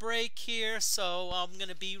ad break here, so I'm going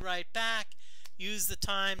to be right back. Use the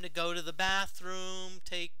time to go to the bathroom,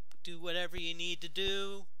 do whatever you need to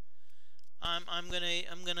do. I'm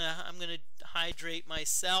gonna hydrate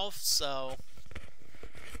myself, so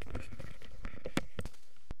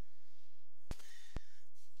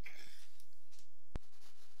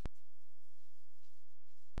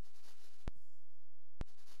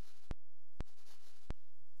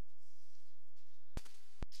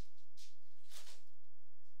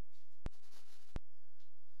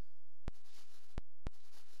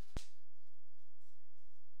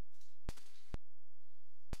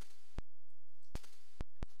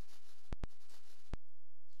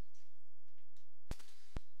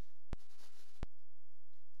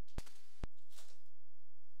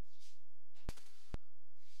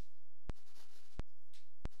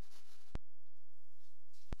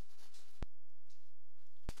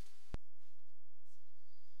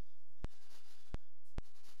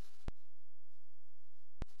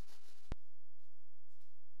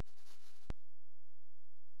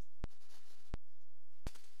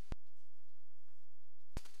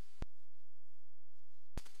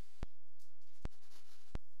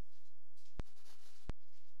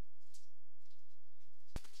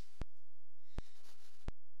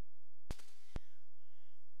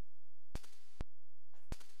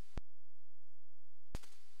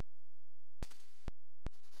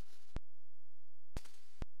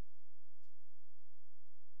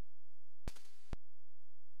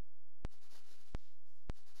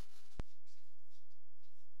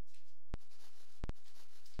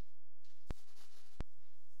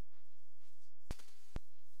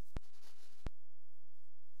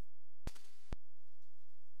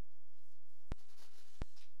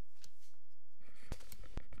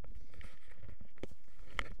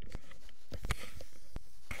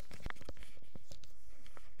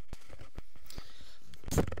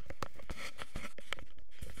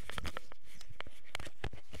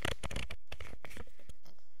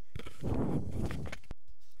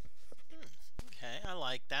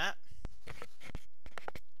like that.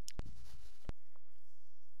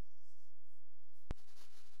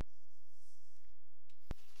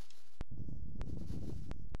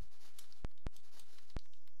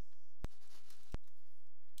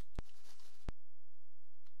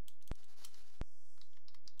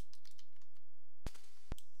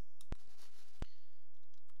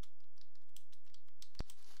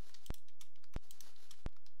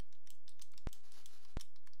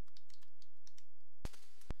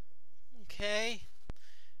 Okay,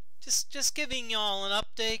 just giving y'all an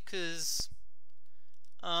update because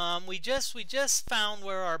we just found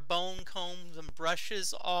where our bone combs and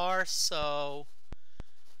brushes are, so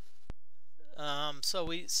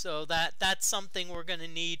that's something we're going to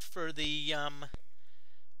need for the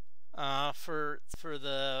for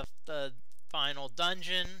the final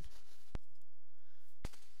dungeon.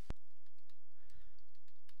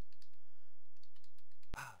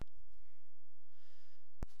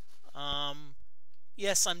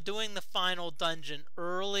 Yes, I'm doing the final dungeon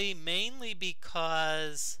early, mainly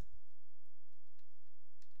because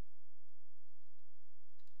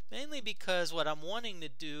what I'm wanting to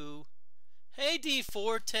do. Hey,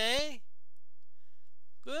 DFortae.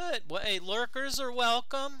 Good. Well, hey, lurkers are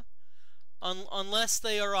welcome, unless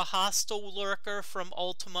they are a hostile lurker from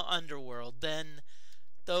Ultima Underworld. Then,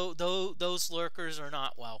 those lurkers are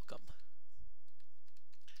not welcome.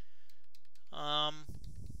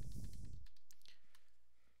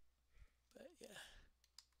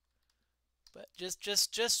 But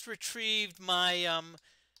just retrieved my I'm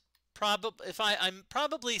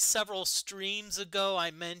probably several streams ago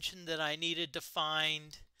I mentioned that I needed to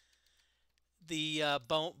find the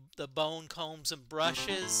bone combs and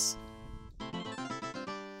brushes.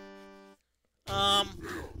 And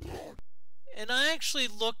I actually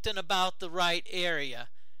looked in about the right area.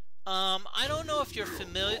 I don't know if you're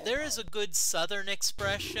familiar. There is a good Southern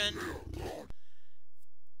expression,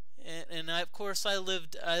 and of course I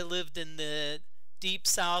lived in the deep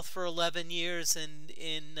South for 11 years and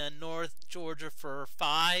in North Georgia for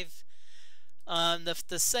 5.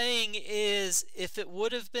 The saying is, if it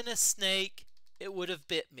would have been a snake, it would have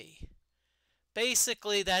bit me.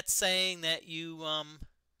 Basically, that's saying that you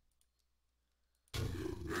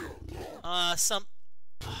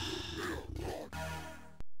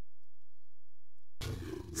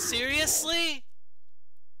seriously?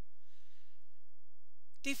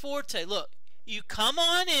 DFortae, look, you come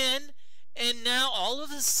on in, and now all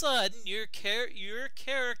of a sudden your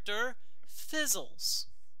character fizzles.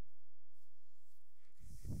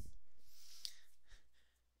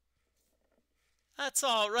 That's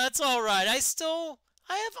all right. I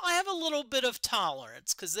have a little bit of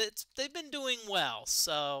tolerance because they've been doing well,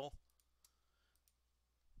 so.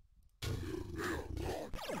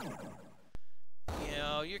 You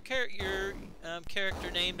know, your character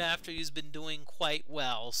named after you's been doing quite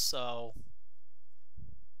well, so.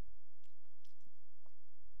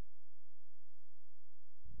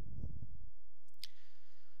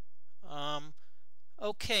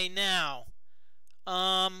 Okay, now,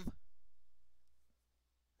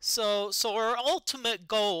 so our ultimate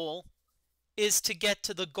goal is to get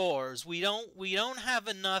to the gores. We don't have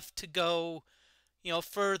enough to go, you know,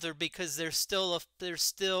 further because there's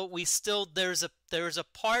a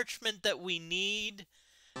parchment that we need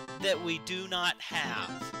that we do not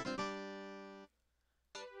have.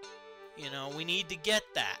 You know, we need to get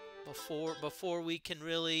that before we can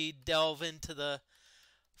really delve into the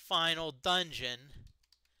final dungeon.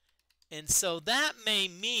 And so that may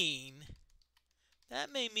mean I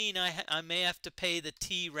may have to pay the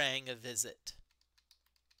T-Rang a visit.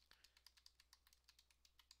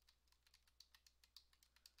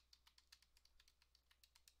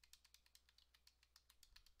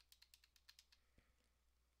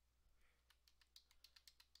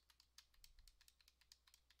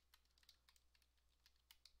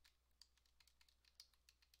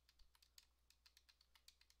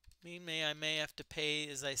 I may have to pay,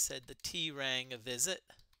 as I said, the T-Rang a visit.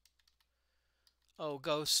 Oh,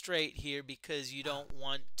 go straight here because you don't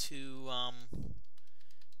want to,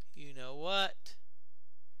 you know what?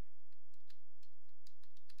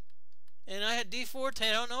 And I had DFortae.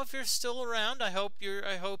 I don't know if you're still around. I hope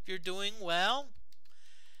you're doing well.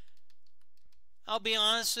 I'll be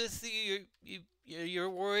honest with you. You're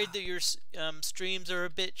worried that your streams are a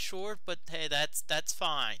bit short, but hey, that's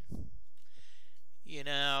fine. You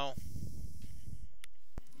know,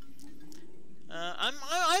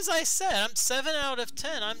 as I said, I'm 7 out of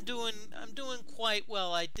 10. I'm doing quite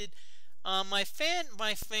well. I did my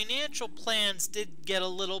financial plans did get a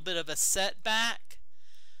little bit of a setback,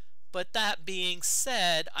 but that being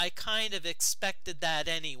said, I kind of expected that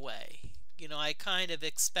anyway. you know, I kind of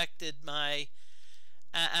expected my,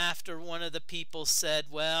 after one of the people said,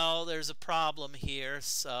 well, there's a problem here,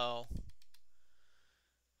 so,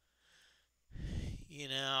 you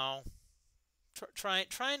know, trying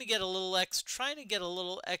to get a little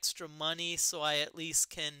extra money so I at least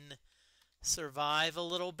can survive a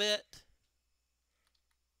little bit.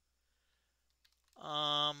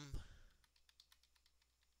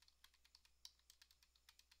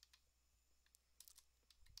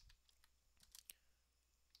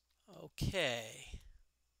 Okay.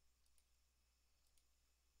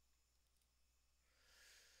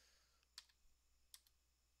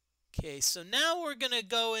 Okay, so now we're going to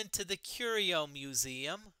go into the Curio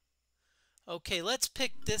Museum. Okay, let's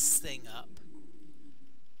pick this thing up.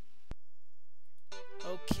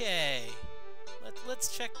 Okay.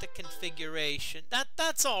 Let's check the configuration.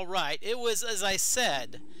 That's all right. It was, as I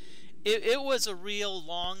said, it was a real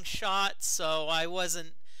long shot, so I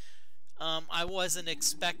wasn't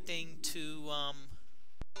expecting to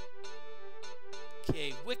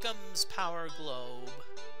okay, Wickham's Power Globe.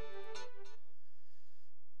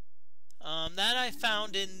 That I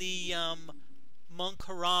found in the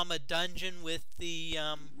Monkarama dungeon with the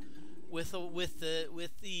where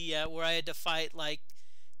I had to fight like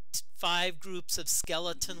 5 groups of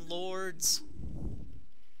skeleton lords.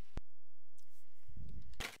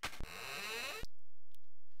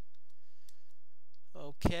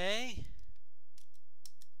 Okay.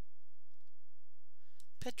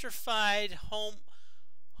 Petrified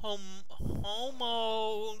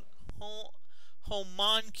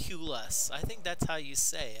homunculus. I think that's how you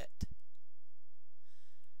say it.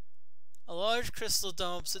 A large crystal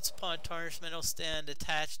dome sits upon a tarnished metal stand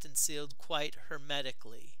attached and sealed quite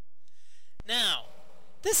hermetically. Now,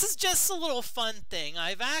 this is just a little fun thing.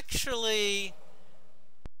 I actually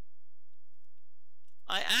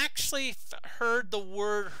heard the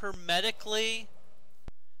word hermetically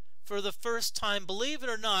for the first time, believe it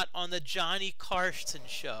or not, on the Johnny Carson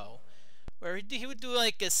show, where he would do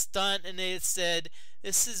like a stunt and it said,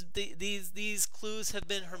 "This is these clues have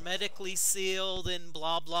been hermetically sealed and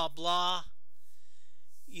blah blah blah,"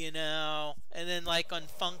 you know. And then like on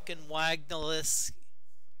Funk and Wagnalus,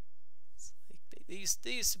 like they used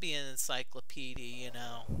to be an encyclopedia, you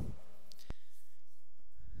know.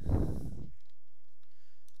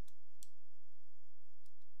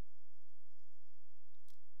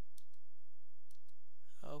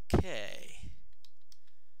 Okay.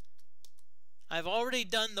 I've already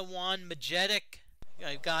done the wand magetic.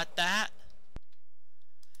 I've got that.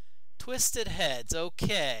 Twisted heads.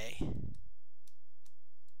 Okay.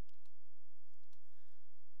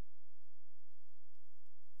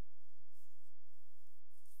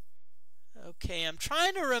 Okay, I'm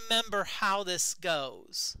trying to remember how this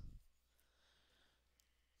goes.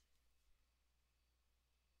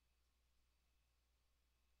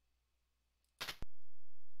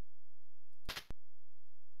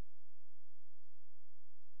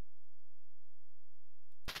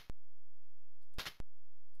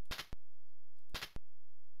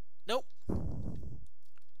 Nope.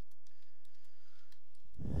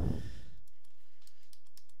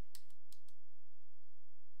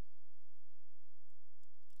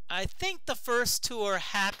 I think the first 2 are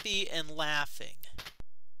happy and laughing.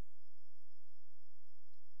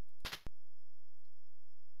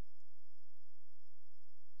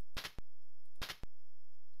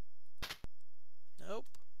 Nope.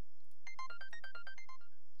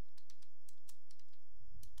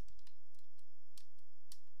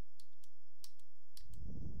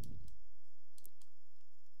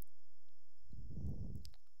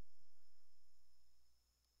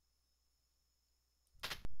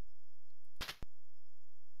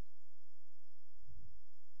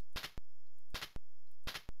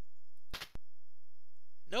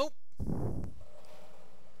 Nope.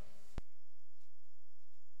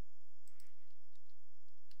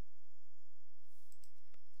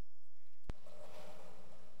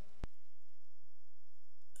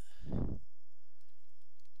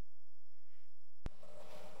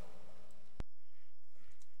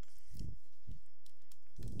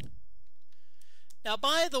 Now,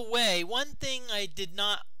 by the way, one thing I did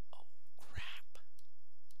not... Oh, crap.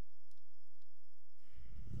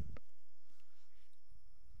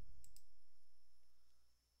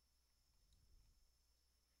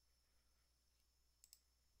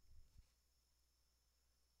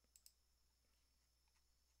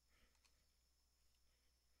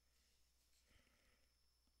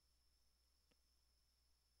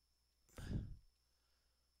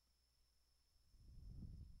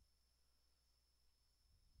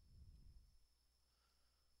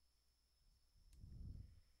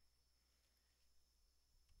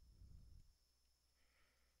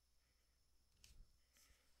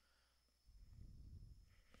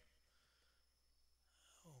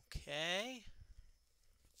 Okay.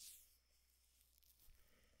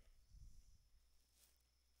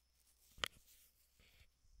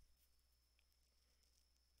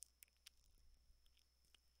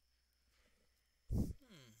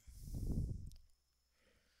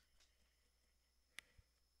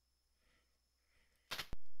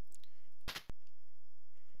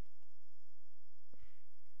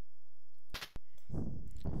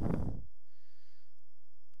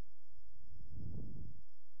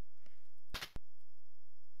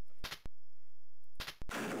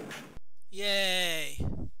 Yay!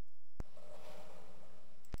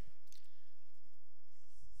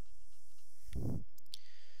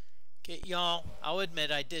 Okay, y'all. I'll admit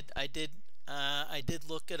I did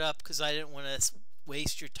look it up because I didn't want to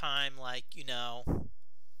waste your time. Like, you know,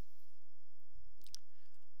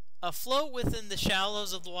 afloat within the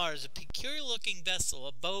shallows of the water is a peculiar-looking vessel,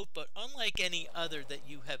 a boat, but unlike any other that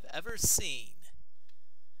you have ever seen.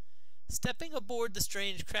 Stepping aboard the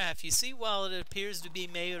strange craft, you see while it appears to be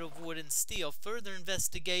made of wood and steel, further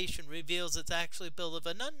investigation reveals it's actually built of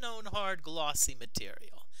an unknown hard, glossy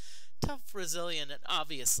material. Tough, resilient, and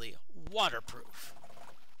obviously waterproof.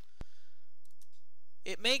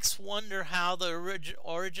 It makes wonder how the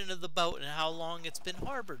origin of the boat and how long it's been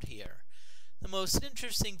harbored here. The most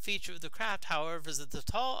interesting feature of the craft, however, is the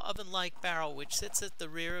tall oven-like barrel which sits at the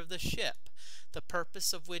rear of the ship, the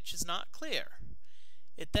purpose of which is not clear.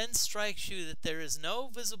 It then strikes you that there is no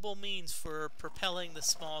visible means for propelling the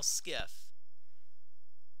small skiff.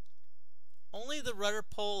 Only the rudder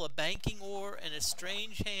pole, a banking oar, and a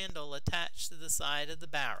strange handle attached to the side of the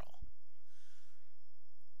barrel.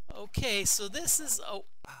 Okay, so this is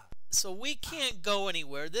so we can't go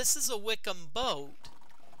anywhere. This is a Wickham boat.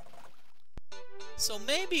 So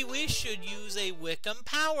maybe we should use a Wickham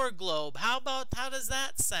power globe. How does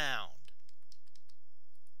that sound?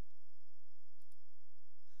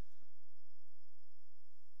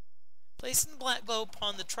 Placing the black globe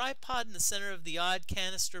upon the tripod in the center of the odd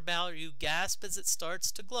canister barrel, you gasp as it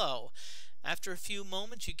starts to glow. After a few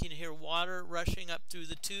moments, you can hear water rushing up through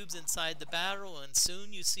the tubes inside the barrel, and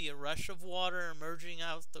soon you see a rush of water emerging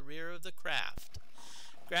out the rear of the craft.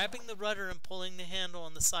 Grabbing the rudder and pulling the handle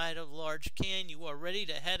on the side of a large can, you are ready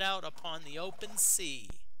to head out upon the open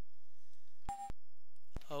sea.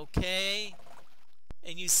 Okay.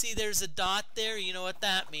 And you see there's a dot there. You know what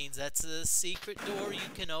that means. That's a secret door you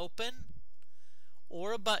can open,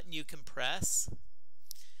 or a button you can press.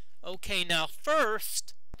 Okay, now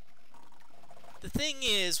first, the thing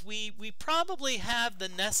is, we probably have the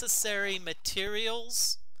necessary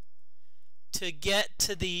materials to get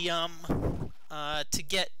to the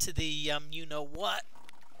you know what.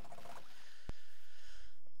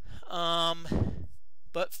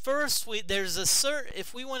 But first, there's a certain,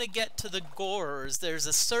 if we want to get to the gorers, there's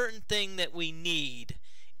a certain thing that we need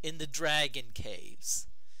in the dragon caves.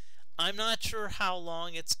 I'm not sure how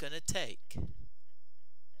long it's going to take.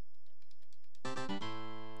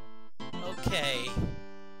 Okay.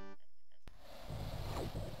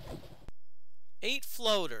 8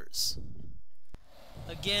 floaters.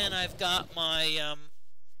 Again, I've got my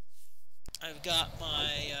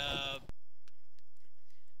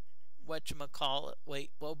whatchamacallit.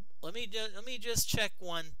 Wait, well, let me just check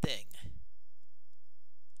one thing.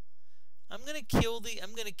 I'm gonna kill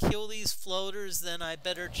these floaters, then I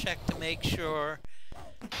better check to make sure,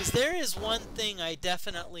 because there is one thing I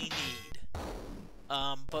definitely need,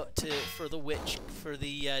 for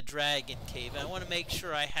the dragon cave. I want to make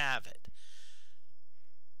sure I have it,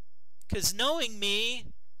 because knowing me,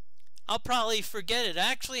 I'll probably forget it. It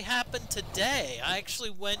actually happened today. I actually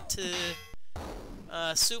went to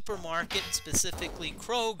supermarket, specifically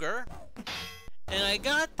Kroger, and I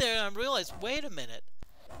got there and I realized, wait a minute,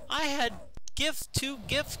 I had 2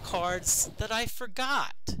 gift cards that I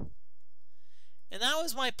forgot. And that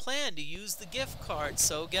was my plan, to use the gift card.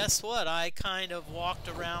 So guess what? I kind of walked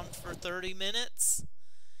around for 30 minutes,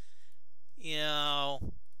 you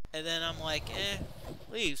know, and then I'm like,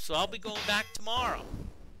 leave. So I'll be going back tomorrow.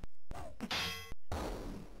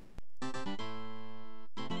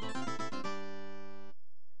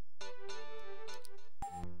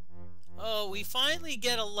 Oh, we finally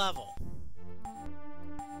get a level.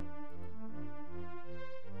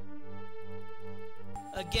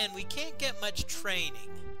 Again, we can't get much training.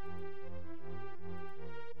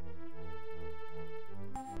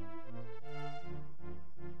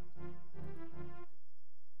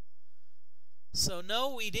 So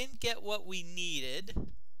no, we didn't get what we needed.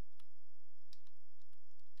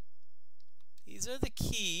 These are the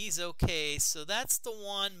keys. Okay, so that's the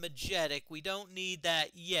one, Magetic. We don't need that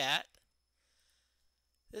yet.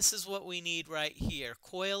 This is what we need right here.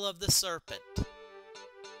 Coil of the Serpent.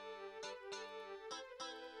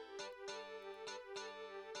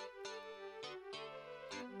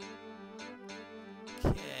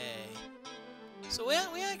 So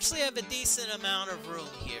we actually have a decent amount of room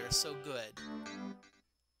here, so good.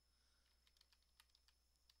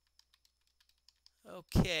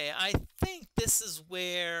 Okay, I think this is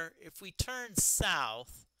where, if we turn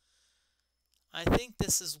south, I think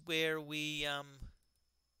this is where we,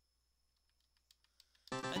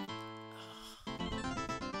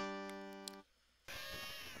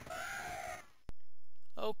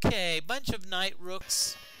 okay, bunch of knight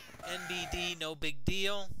rooks, NBD, no big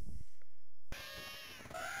deal.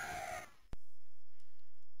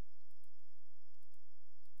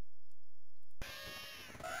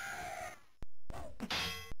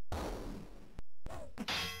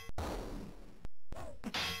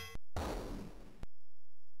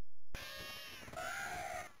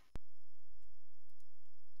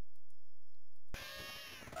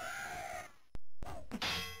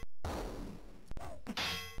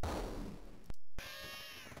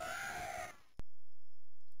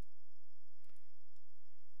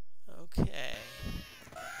 Okay.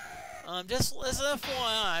 Just as an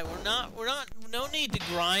FYI, no need to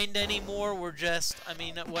grind anymore. We're just, I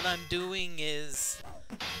mean, what I'm doing is,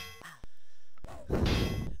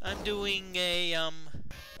 I'm doing a,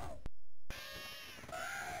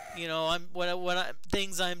 you know,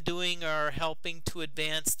 things I'm doing are helping to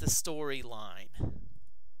advance the storyline.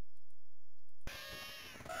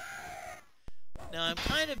 Now I'm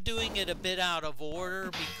kind of doing it a bit out of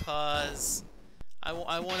order because I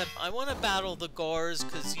want to battle the Gors,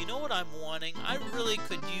 because you know what I'm wanting? I really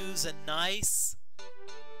could use a nice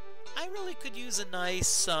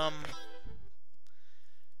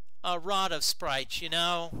rod of sprites, you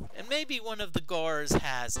know? And maybe one of the Gors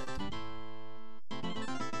has it.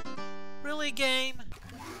 Really, game?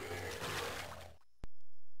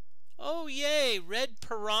 Oh yay, red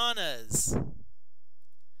piranhas.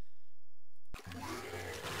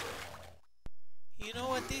 You know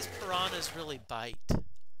what? These piranhas really bite. Ha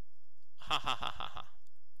ha ha ha ha.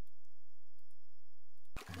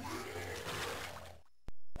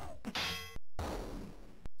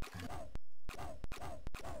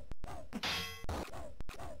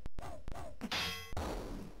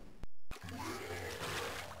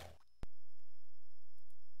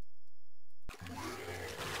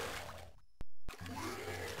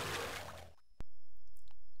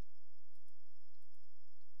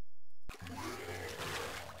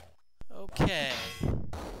 Okay.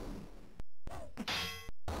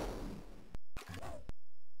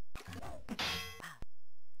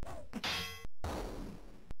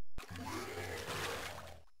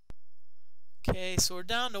 Okay, so we're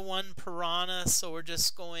down to one piranha, so we're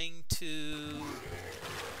just going to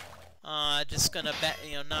bet,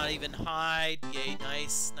 you know, not even hide. Yay,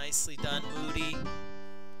 nicely done, Moody.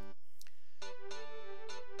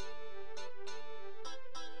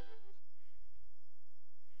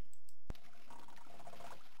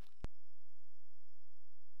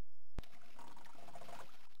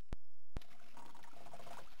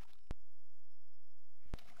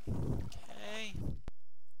 Okay.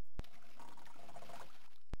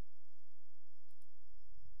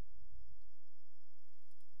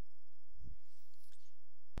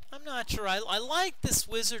 I'm not sure. I like this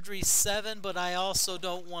Wizardry 7, but I also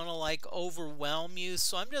don't want to like overwhelm you.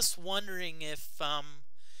 So I'm just wondering if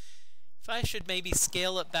I should maybe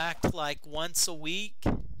scale it back to like once a week.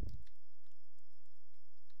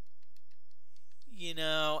 You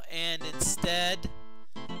know, and instead,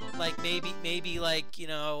 like maybe like, you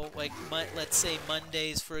know, like let's say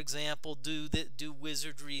Mondays, for example, do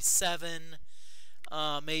Wizardry 7.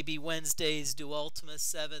 Maybe Wednesdays do Ultima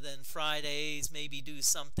 7, then Fridays maybe do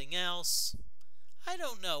something else. I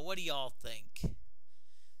don't know. What do y'all think?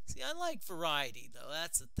 See, I like variety, though.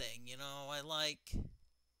 That's the thing, you know. I like,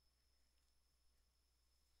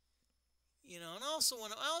 you know, and I also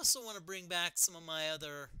want to bring back some of my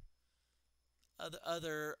other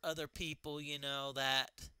people, you know,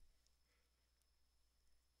 that,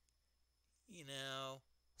 you know,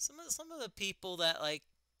 some of the people that like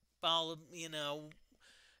followed, you know,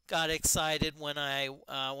 got excited when I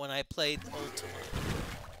played Ultima.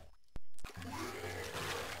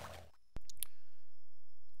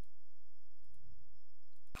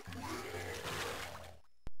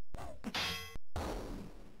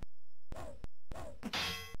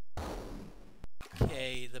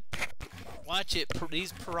 Okay, watch it.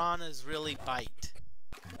 These piranhas really bite.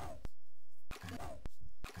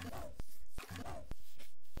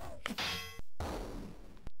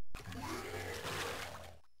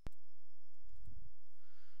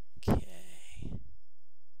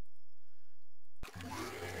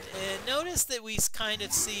 Notice that we kind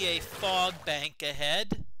of see a fog bank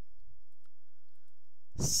ahead.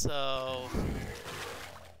 So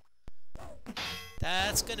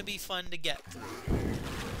That's going to be fun to get through.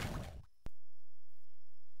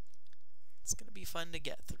 It's going to be fun to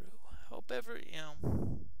get through. Hope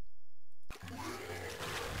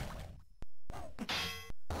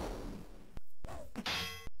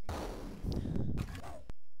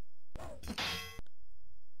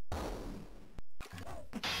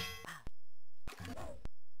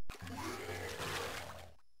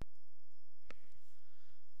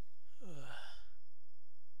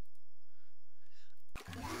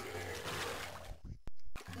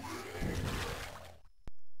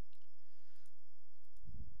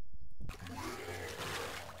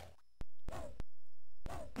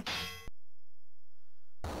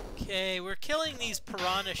Okay, we're killing these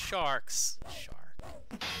piranha sharks.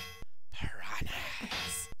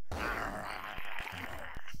 Piranhas.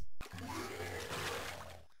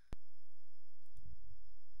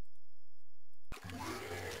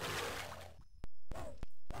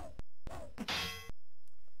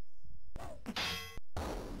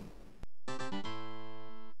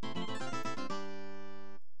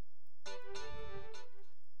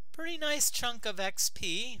 Pretty nice chunk of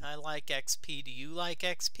XP. I like XP. Do you like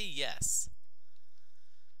XP? Yes.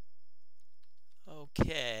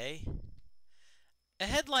 Okay.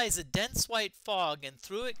 Ahead lies a dense white fog, and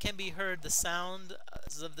through it can be heard the sounds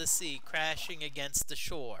of the sea crashing against the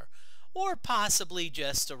shore. Or possibly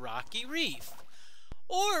just a rocky reef.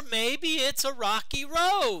 Or maybe it's a rocky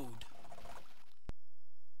road.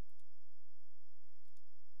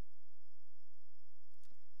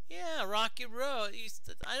 Yeah, Rocky Road.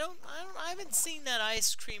 I haven't seen that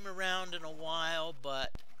ice cream around in a while,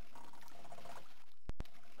 but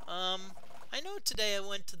I know today I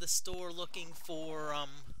went to the store looking for I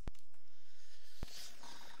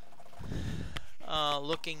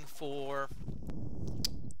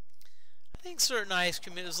think certain ice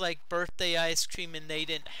cream. It was like birthday ice cream, and they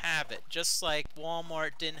didn't have it. Just like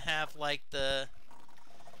Walmart didn't have like the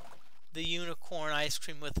unicorn ice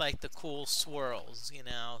cream with like the cool swirls, you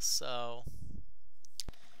know. So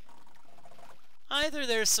either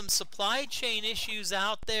there's some supply chain issues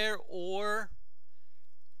out there, or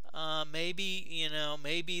maybe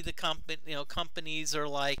maybe the companies are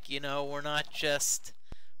like,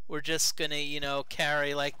 we're just gonna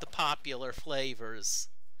carry like the popular flavors.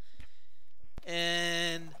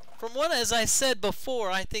 And from what, as I said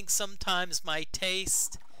before, I think sometimes my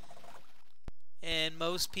taste and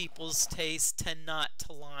most people's tastes tend not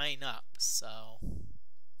to line up, so.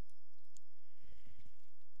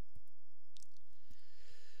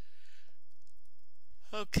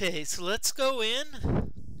 Okay, so let's go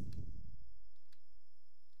in.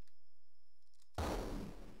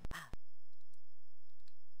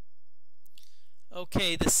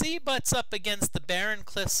 Okay, the sea butts up against the barren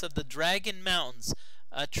cliffs of the Dragon Mountains,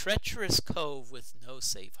 a treacherous cove with no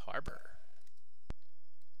safe harbor.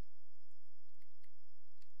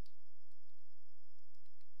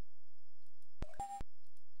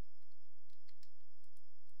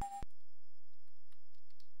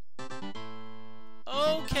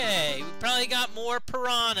 Okay, we probably got more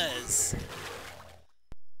piranhas.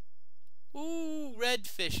 Ooh,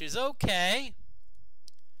 redfishes, okay.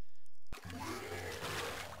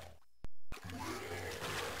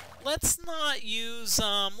 Let's not use,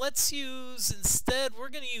 let's use, instead, we're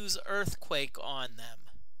gonna use Earthquake on them.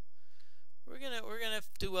 We're gonna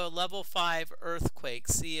do a level 5 Earthquake,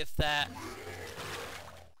 see if that...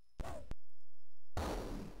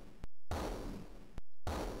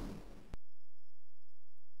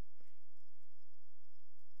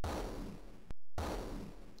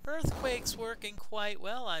 Earthquake's working quite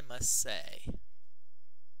well, I must say.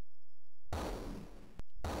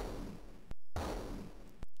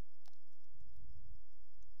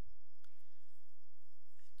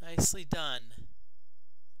 Nicely done.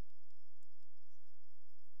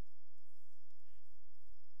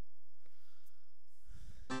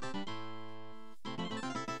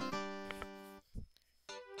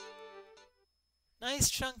 Nice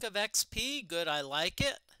chunk of XP, good, I like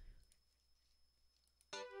it.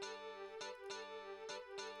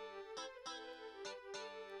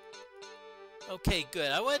 Okay,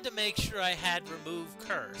 good. I wanted to make sure I had Remove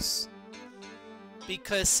Curse.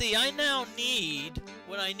 Because, see, I now need,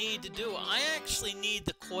 what I need to do, I actually need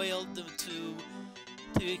the coil to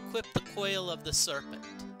equip the coil of the serpent.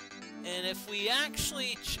 And if we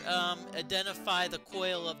actually identify the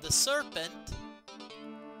coil of the serpent,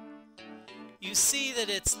 you see that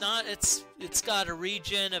it's got a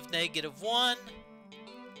regen of -1.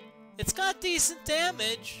 It's got decent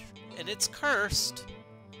damage, and it's cursed.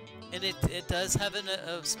 And it does have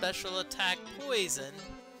a special attack poison.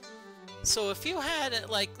 So if you had it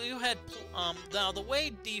like you had now the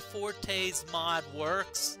way DFortae's mod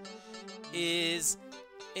works is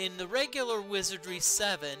in the regular Wizardry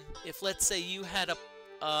 7, if let's say you had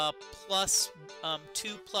a plus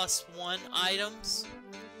 2+1 items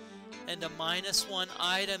and a -1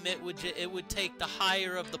 item, it would take the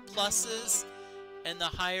higher of the pluses and the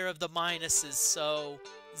higher of the minuses, so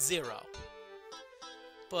 0.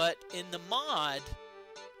 But in the mod,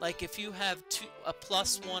 like if you have a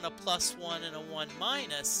 +1, a +1, and a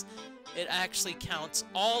 1-, it actually counts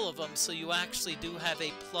all of them, so you actually do have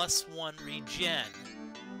a +1 regen.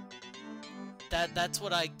 That's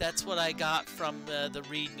what I got from the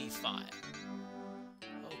README file.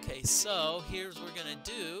 Okay, so here's what we're gonna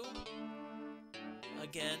do.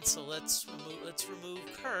 Again, so let's remove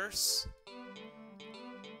curse.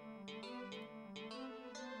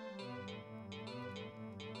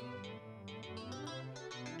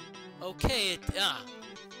 Okay,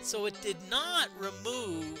 so it did not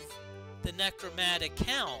remove the necromantic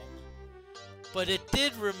helm, but it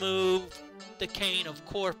did remove the cane of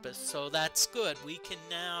corpus, so that's good. We can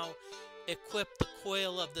now equip the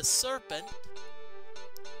coil of the serpent.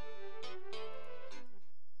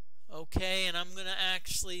 Okay, and I'm gonna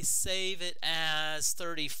actually save it as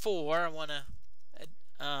 34. I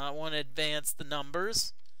wanna advance the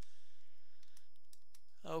numbers.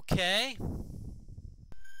 Okay.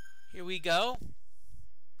 Here we go.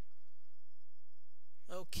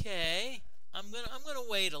 Okay, I'm gonna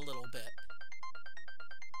wait a little bit.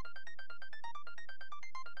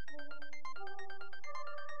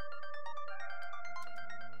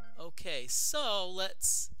 Okay, so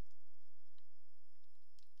let's.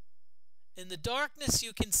 In the darkness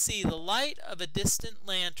you can see the light of a distant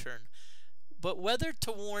lantern, but whether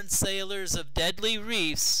to warn sailors of deadly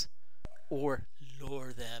reefs or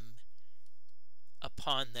lure them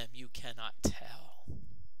upon them you cannot tell.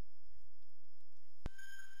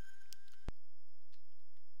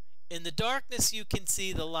 In the darkness you can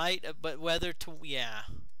see the light, but whether to, yeah.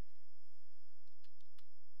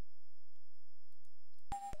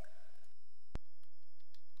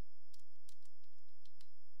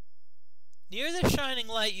 Near the shining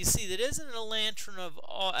light you see that isn't a lantern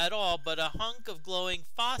at all, but a hunk of glowing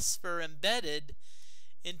phosphor embedded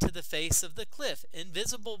into the face of the cliff.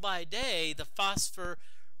 Invisible by day, the phosphor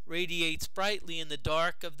radiates brightly in the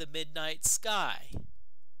dark of the midnight sky.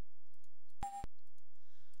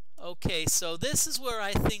 Okay, so this is where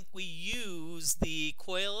I think we use the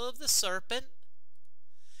coil of the serpent.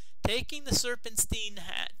 Taking the serpentine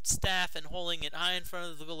staff and holding it high in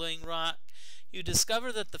front of the glowing rock, you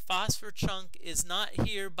discover that the phosphor chunk is not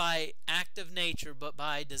here by act of nature, but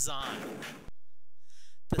by design.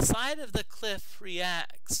 The side of the cliff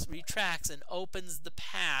retracts and opens the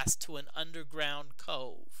pass to an underground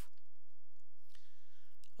cove.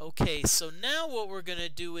 Okay, so now what we're going to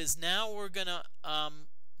do is now we're going to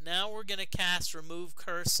cast Remove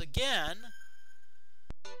Curse again.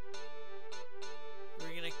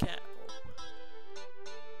 We're going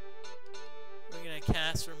to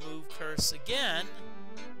cast Remove Curse again.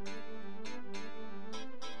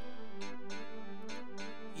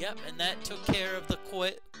 Yep, and that took care of the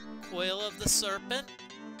coil of the serpent.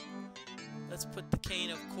 Let's put the cane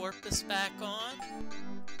of corpus back on.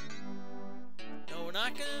 No, we're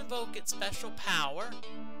not going to invoke its special power.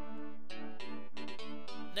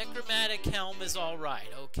 Necromantic helm is alright,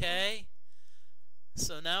 okay?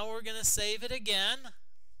 So now we're going to save it again.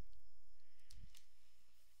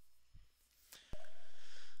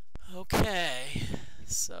 Okay,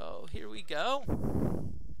 so here we go.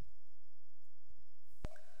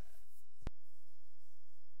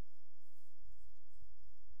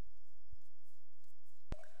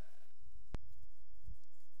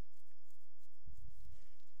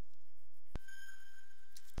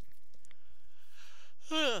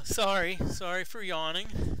 Sorry for yawning.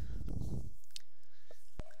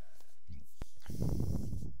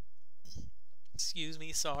 Excuse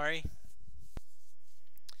me, sorry.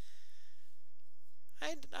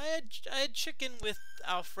 I had chicken with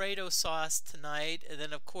Alfredo sauce tonight, and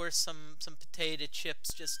then of course some potato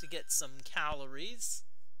chips just to get some calories.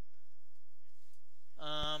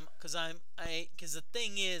 Because the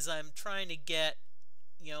thing is, I'm trying to get,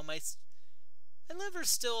 you know, my liver's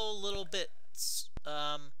still a little bit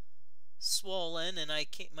swollen, and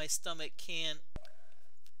my stomach can't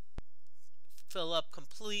fill up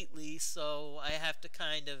completely, so I have to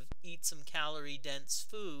kind of eat some calorie dense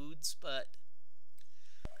foods, but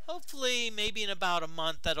hopefully maybe in about a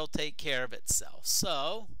month that'll take care of itself.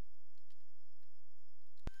 So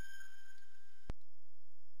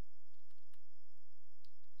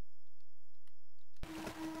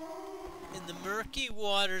in the murky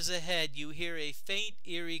waters ahead, you hear a faint,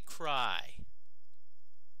 eerie cry.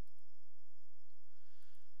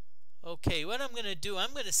 Okay, what I'm going to do,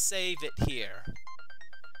 I'm going to save it here.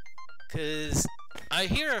 Because I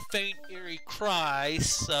hear a faint, eerie cry,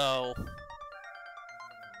 so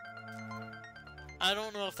I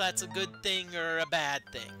don't know if that's a good thing or a bad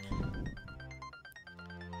thing.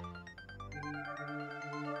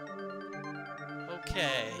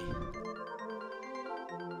 Okay.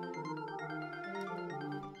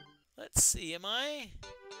 Let's see, am I?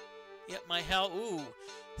 Yep, my health, ooh,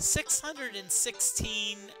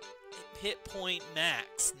 616 hit point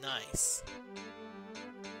max, nice.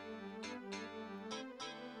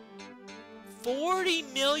 40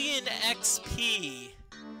 million XP.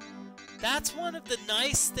 That's one of the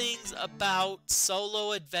nice things about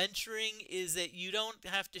solo adventuring, is that you don't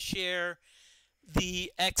have to share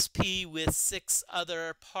the XP with 6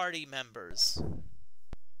 other party members.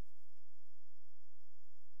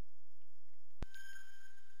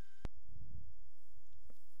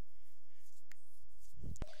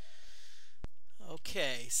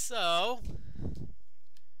 Okay, so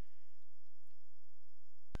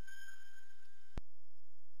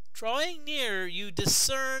drawing near, you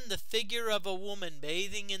discern the figure of a woman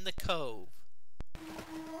bathing in the cove.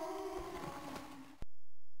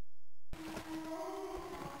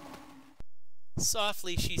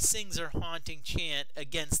 Softly she sings her haunting chant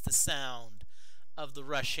against the sound of the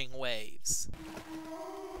rushing waves.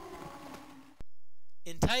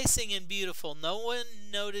 Enticing and beautiful, no one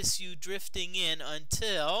noticed you drifting in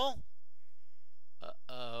until...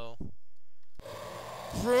 Uh-oh.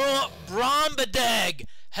 Brombadeg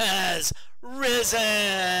has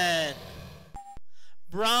risen!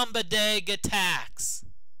 Brombadeg attacks.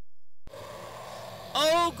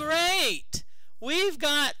 Oh, great! We've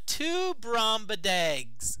got 2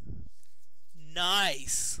 Brombadegs.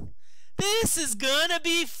 Nice. This is gonna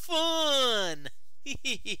be fun!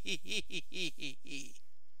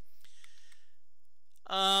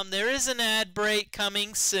 There is an ad break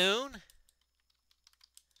coming soon.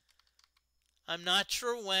 I'm not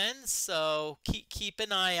sure when, so keep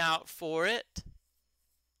an eye out for it.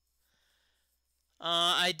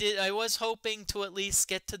 I was hoping to at least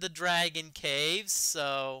get to the Dragon Caves,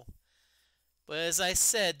 so, but as I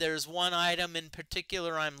said, there's one item in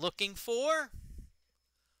particular I'm looking for.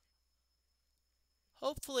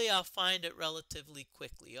 Hopefully I'll find it relatively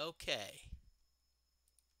quickly. Okay.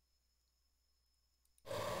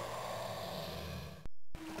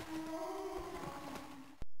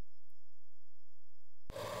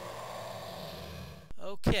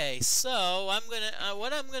 Okay, so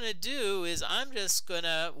what I'm gonna do is I'm just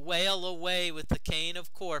gonna wail away with the cane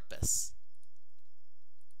of Corpus.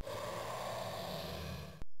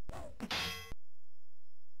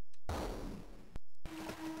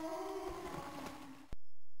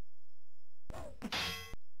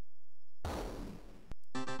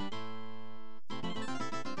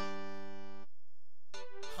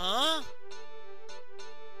 Huh?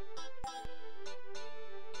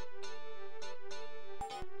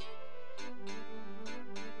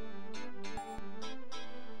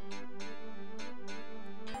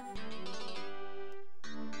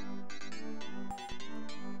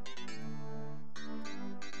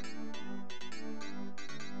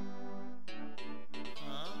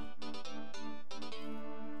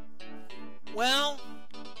 Well,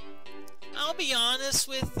 I'll be honest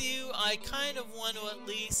with you, I kind of want to at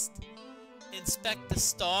least inspect the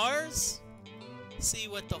stars, see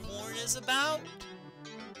what the horn is about,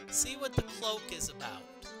 see what the cloak is about.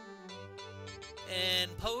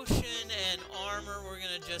 And potion and armor we're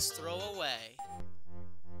going to just throw away.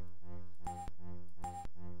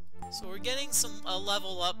 So we're getting a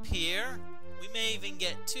level up here. We may even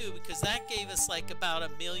get 2 because that gave us like about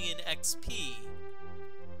 1,000,000 XP.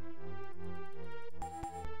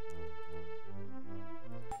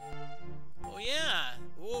 Oh yeah,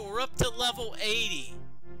 ooh, we're up to level 80.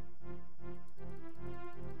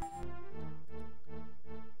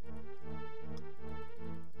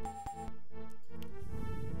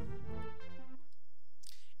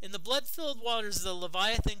 In the blood-filled waters, the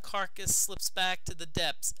Leviathan carcass slips back to the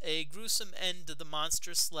depths, a gruesome end to the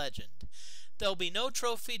monstrous legend. There'll be no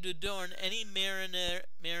trophy to adorn any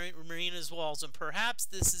marina's walls, and perhaps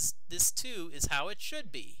this too is how it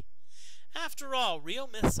should be. After all, real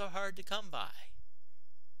myths are hard to come by.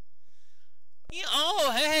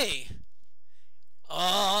 Oh, hey!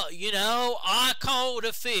 You know, I caught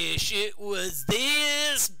a fish. It was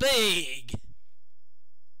this big.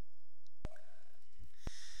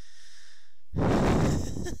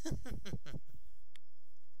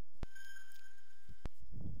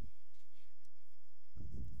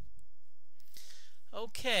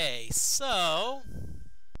 Okay, so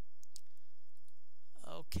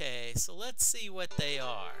let's see what they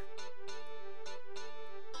are.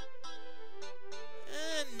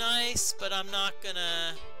 Nice, but I'm not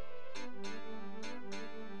gonna...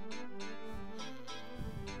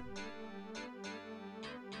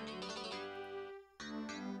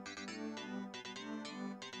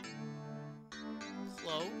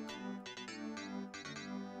 Cloak.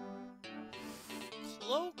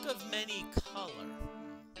 Cloak of many color.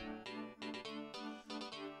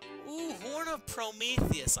 Ooh, Horn of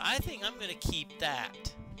Prometheus. I think I'm gonna keep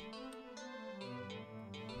that.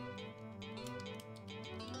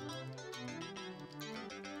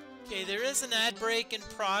 Okay, there is an ad break in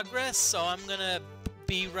progress, so I'm gonna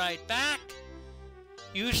be right back.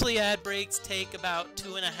 Usually ad breaks take about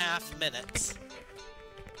 2.5 minutes.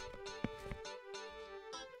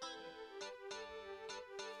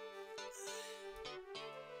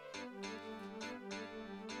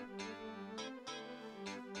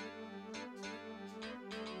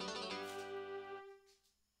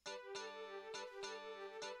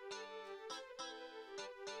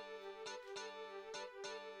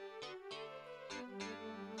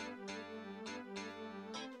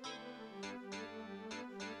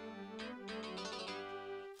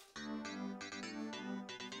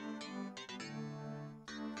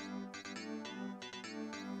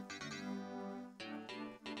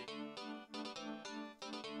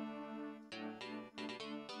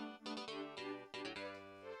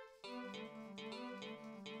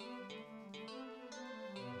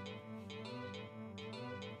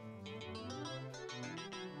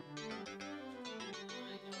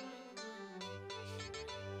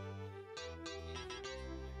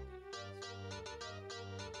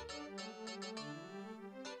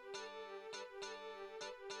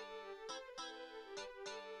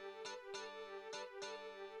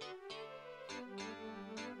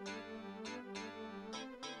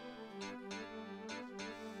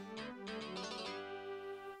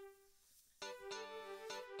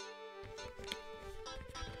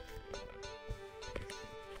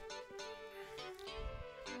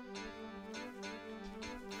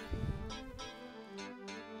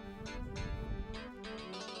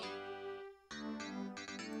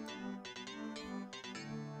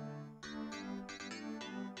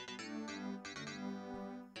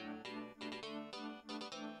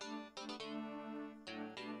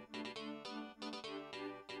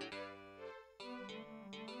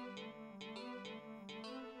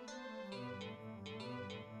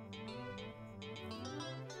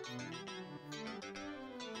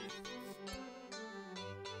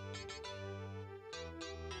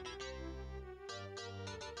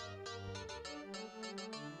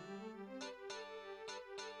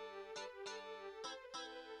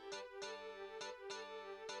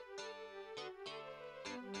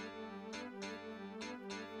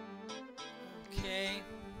 Okay.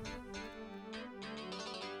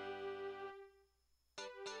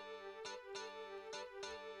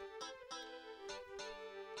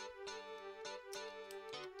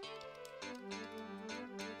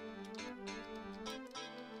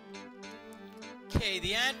 Okay,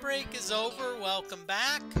 the ad break is over. Welcome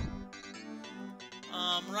back.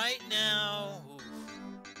 Right now,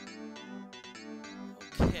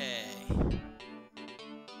 okay.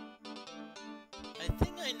 I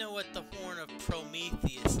think I know what the Horn of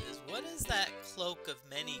Prometheus is. What is that cloak of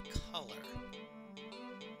many color?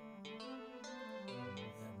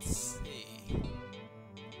 Let's see.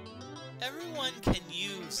 Everyone can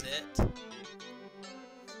use it.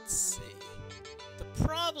 Let's see. The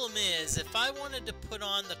problem is, if I wanted to put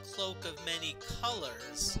on the cloak of many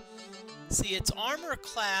colors, see, its armor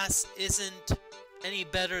class isn't any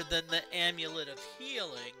better than the Amulet of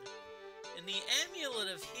Healing. And the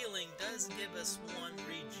Amulet of Healing does give us 1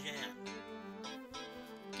 regen.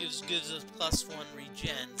 Gives us +1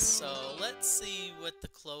 regen. So let's see what the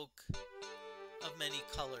Cloak of Many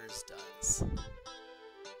Colors does.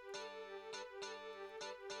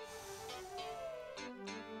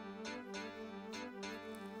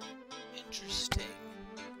 Interesting.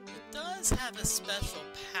 It does have a special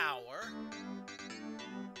power.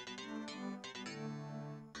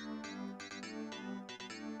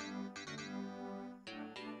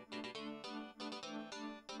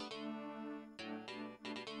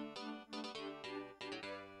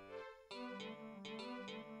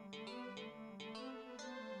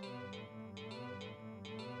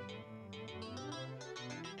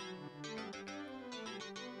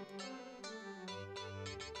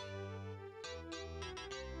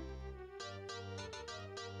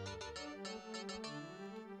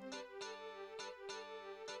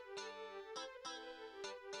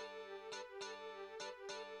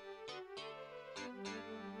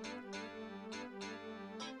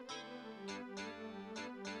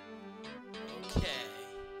 Okay.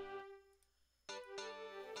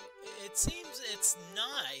 It seems it's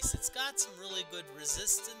nice. It's got some really good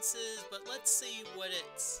resistances, but let's see what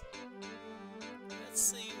it's... Let's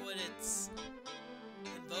see what it's...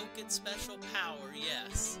 Invoke its special power,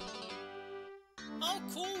 yes. Oh,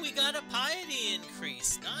 cool, we got a piety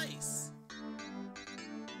increase. Nice.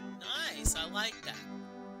 Nice, I like that.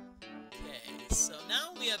 Okay, so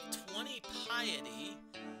now we have 20 piety.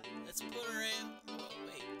 Let's put her in... Oh,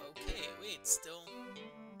 wait, okay, wait, still...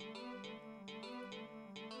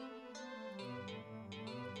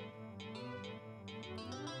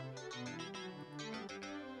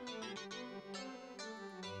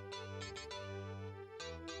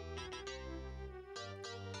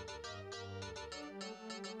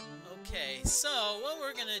 Okay, so what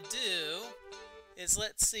we're gonna do is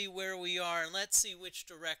let's see where we are and let's see which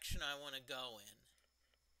direction I want to go in.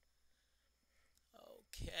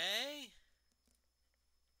 Okay.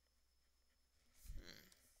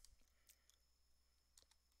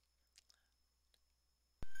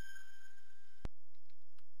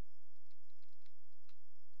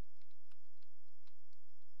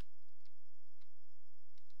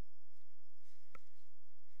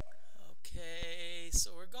 Okay,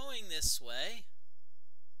 so we're going this way.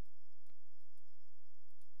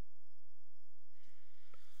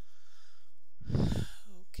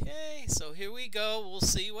 Okay, so here we go. We'll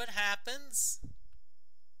see what happens.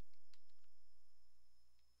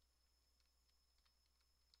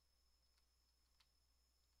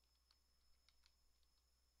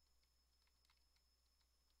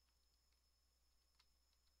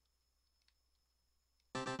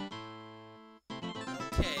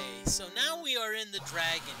 Okay, so now we are in the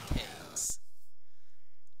Dragon Caves.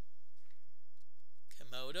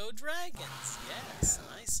 Komodo dragons, yes,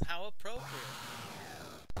 nice, how appropriate.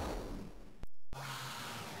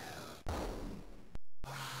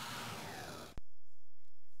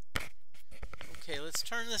 Okay, let's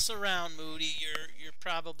turn this around, Moody. You're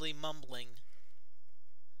probably mumbling.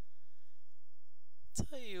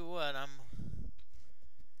 Tell you what,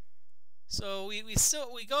 So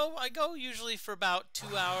I go usually for about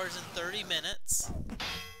 2 hours and 30 minutes.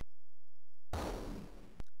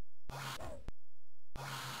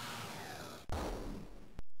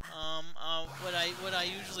 What I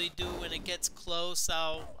usually do when it gets close,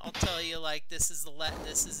 I'll tell you, like, this is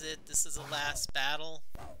it, this is the last battle.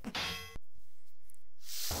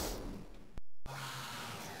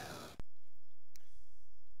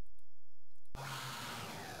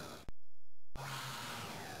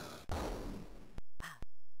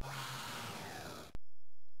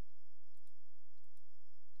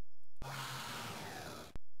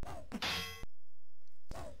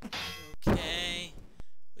 Okay,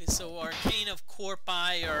 so Arcane of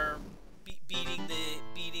Corpi are beating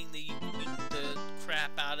the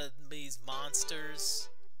crap out of these monsters.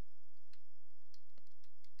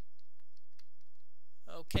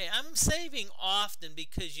 Okay, I'm saving often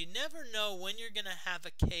because you never know when you're gonna have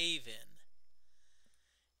a cave-in.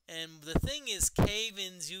 And the thing is,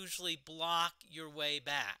 cave-ins usually block your way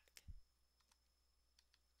back.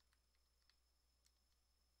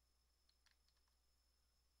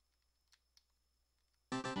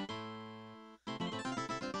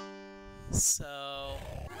 So,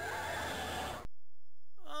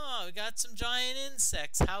 oh, we got some giant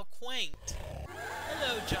insects. How quaint.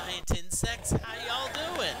 Hello, giant insects. How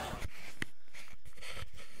y'all doing?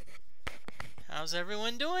 How's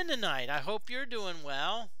everyone doing tonight? I hope you're doing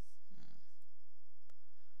well.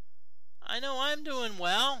 I know I'm doing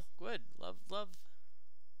well. Good. Love, love.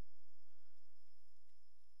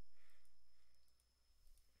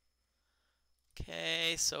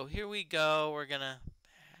 Okay, so here we go. We're gonna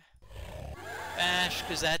bash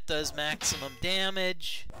because that does maximum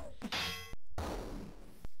damage.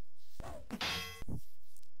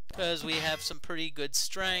 Because we have some pretty good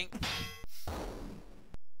strength.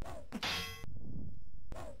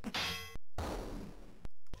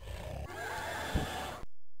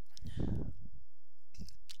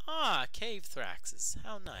 Ah, cave thraxes.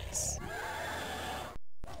 How nice.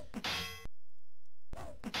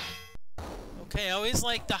 Okay, I always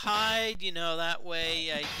like to hide, you know, that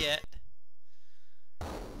way I get...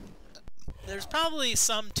 There's probably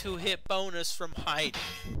some 2-hit bonus from hiding.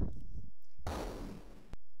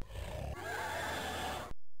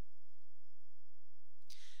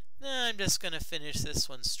 Nah, I'm just gonna finish this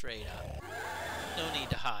one straight up. No need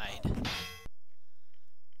to hide.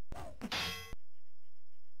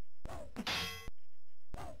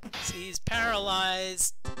 See, he's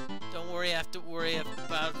paralyzed. Don't worry, have to worry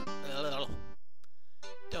about...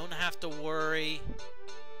 Don't have to worry.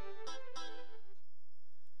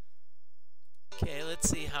 Okay, let's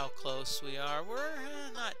see how close we are. We're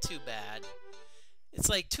not too bad. It's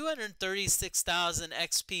like 236,000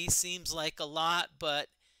 XP seems like a lot, but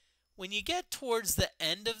when you get towards the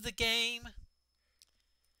end of the game,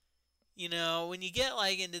 you know, when you get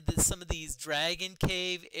like into some of these dragon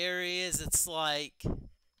cave areas, it's like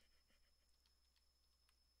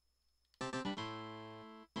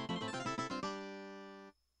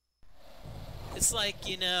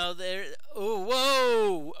you know, there. Oh,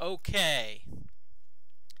 whoa. Okay.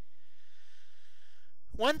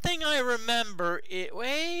 One thing I remember,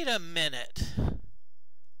 wait a minute.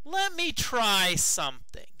 Let me try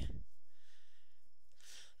something.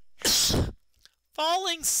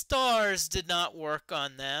 Falling stars did not work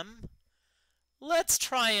on them. Let's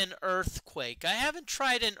try an earthquake. I haven't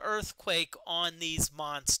tried an earthquake on these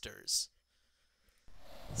monsters.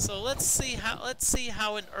 So let's see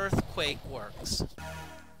how an earthquake works.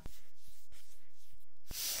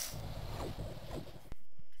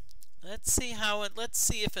 Let's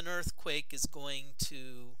see if an earthquake is going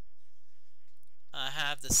to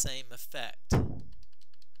have the same effect.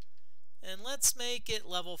 And let's make it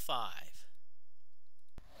level 5.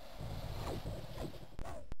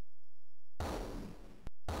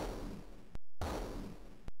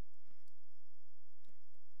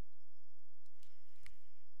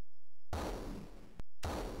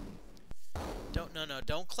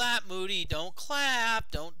 Don't clap, Moody. Don't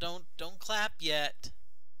clap. Don't clap yet.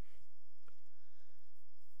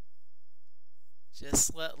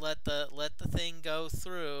 Just let the thing go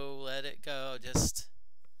through. Let it go. Just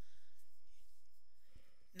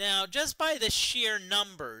now, just by the sheer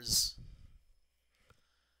numbers,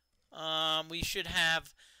 we should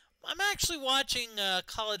have. I'm actually watching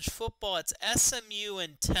college football. It's SMU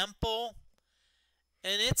and Temple,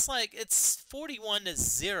 and it's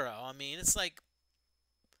 41-0. I mean, it's like,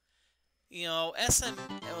 you know,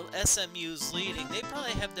 SMU's leading. They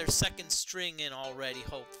probably have their second string in already,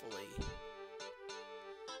 hopefully.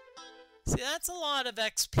 See, that's a lot of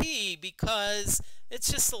XP because it's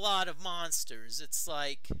just a lot of monsters. It's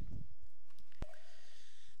like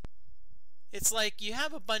you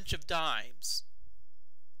have a bunch of dimes.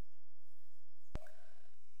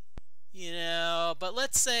 You know, but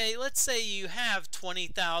let's say you have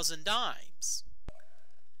 20,000 dimes.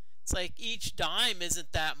 It's like each dime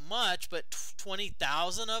isn't that much, but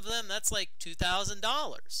 20,000 of them, that's like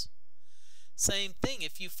 $2,000. Same thing,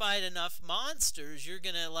 if you fight enough monsters, you're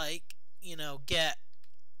gonna, like, you know, get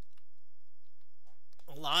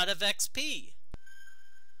a lot of XP.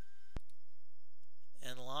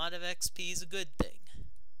 And a lot of XP is a good thing.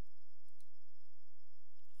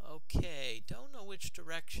 Okay, don't know which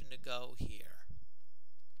direction to go here.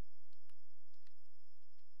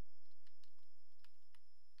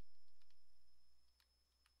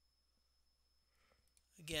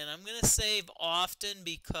 Again, I'm going to save often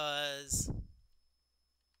because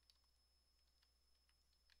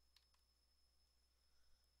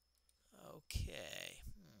okay.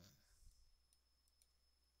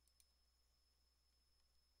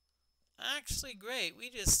 Actually, great.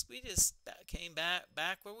 We just came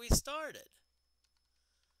back where we started.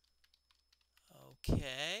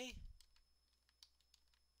 Okay.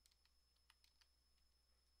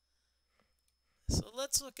 So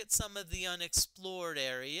let's look at some of the unexplored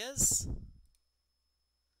areas.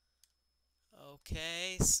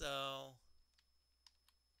 Okay, so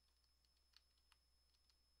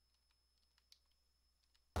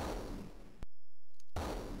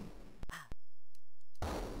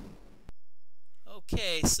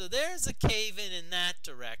okay, so there's a cave-in that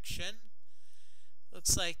direction.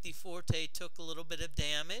 Looks like DFortae took a little bit of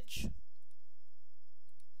damage.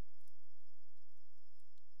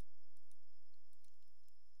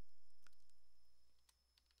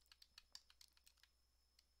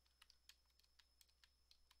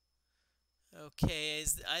 Okay,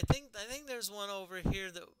 I think there's one over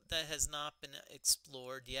here that has not been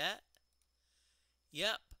explored yet.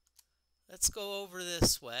 Yep. Let's go over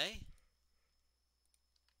this way.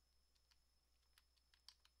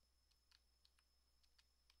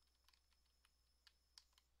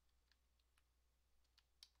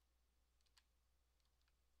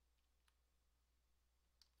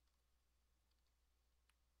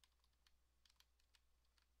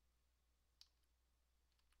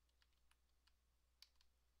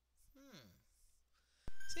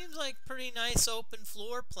 Seems like pretty nice open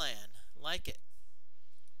floor plan. Like it.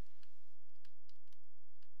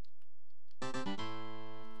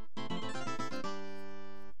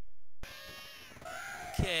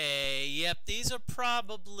 Okay, yep, these are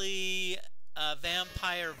probably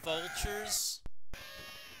vampire vultures.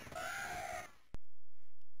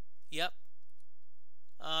 Yep.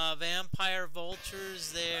 Vampire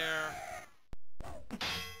vultures there.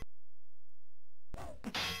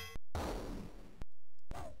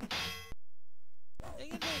 They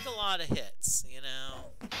can take a lot of hits, you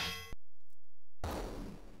know.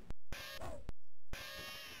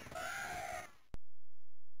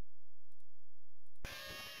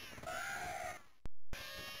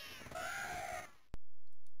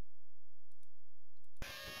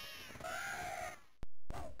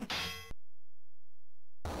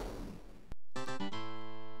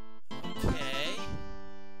 Okay.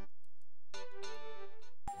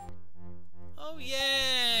 Oh,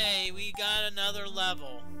 yay! We got another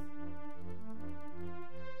level.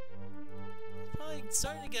 Probably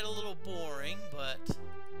starting to get a little boring, but...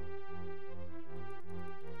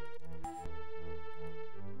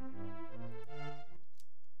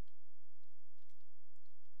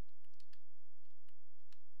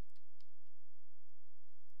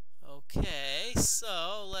 Okay,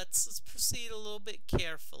 so let's proceed a little bit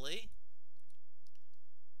carefully.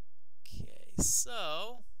 Okay,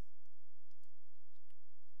 so...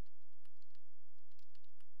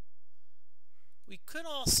 we could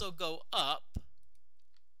also go up.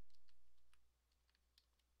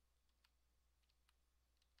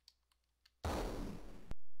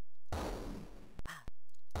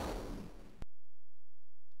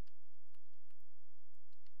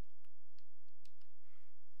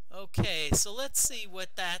 Okay, so let's see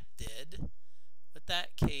what that did. What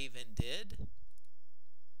that cave-in did.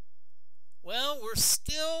 Well, we're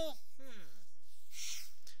still...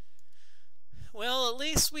 Well, at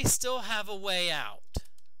least we still have a way out.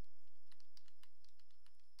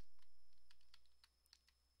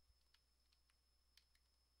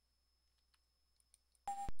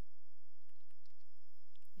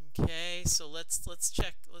 Okay, so let's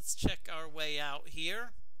check our way out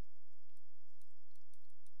here.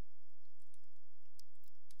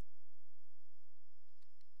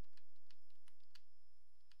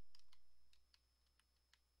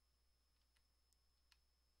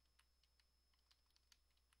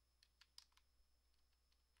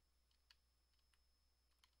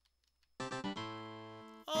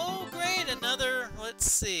 Oh, great, another, let's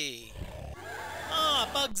see. Ah,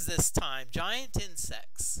 bugs this time, giant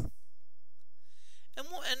insects. And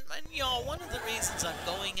y'all, one of the reasons I'm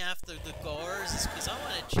going after the gores is because I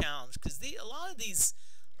want to challenge, because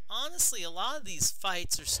honestly, a lot of these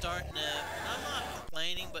fights are starting to, I'm not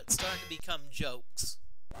complaining, but starting to become jokes.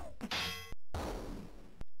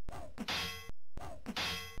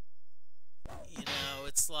 You know,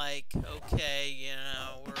 it's like, okay, you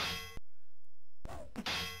know,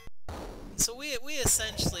 so we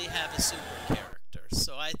essentially have a super character.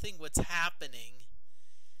 So I think what's happening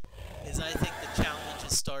is I think the challenge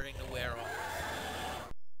is starting to wear off.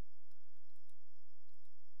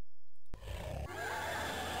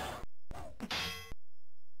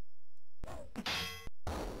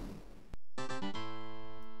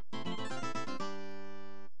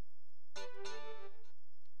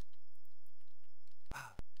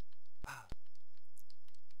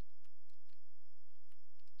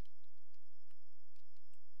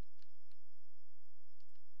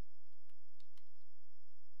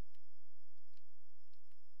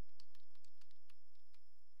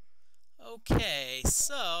 Okay,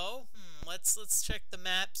 so let's check the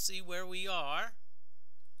map, see where we are.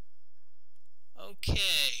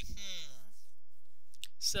 Okay,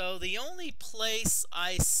 so the only place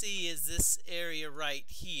I see is this area right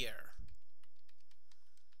here.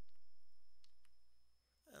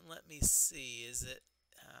 And let me see, is it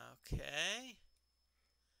okay?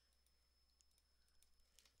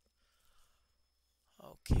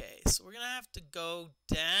 Okay, so we're gonna have to go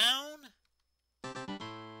down.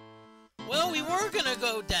 Well, we were gonna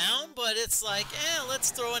go down, but it's like,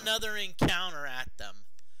 let's throw another encounter at them.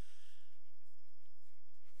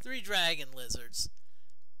 3 dragon lizards.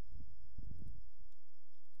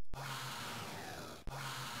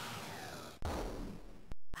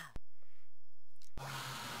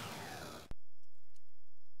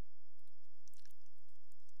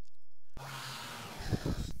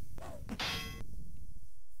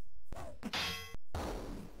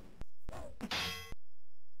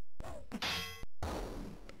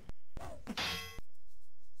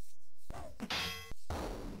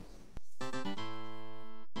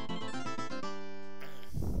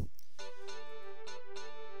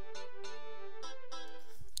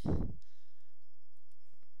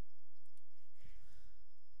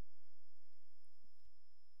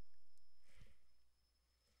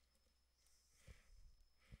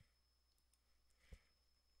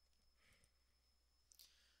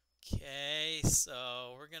 Okay,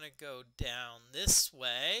 so we're gonna go down this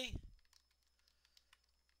way.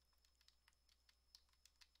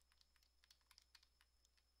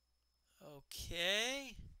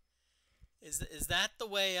 Okay. Is that the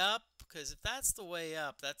way up? Because if that's the way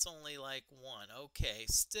up, that's only like 1. Okay,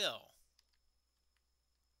 still.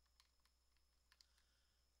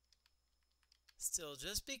 Still,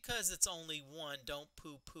 just because it's only 1, don't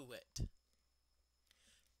poo-poo it.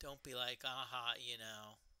 Don't be like, aha, you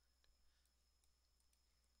know.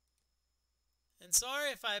 And sorry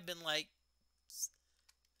if I've been like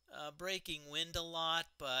breaking wind a lot,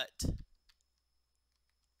 but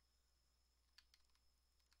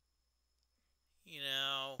you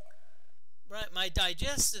know, right, my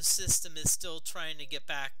digestive system is still trying to get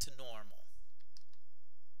back to normal.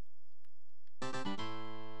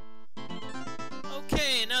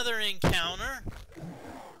 Okay, another encounter.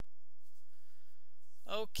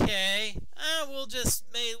 Okay, we'll just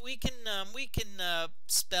we can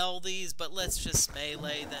spell these, but let's just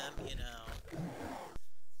melee them, you know.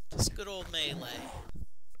 Just good old melee.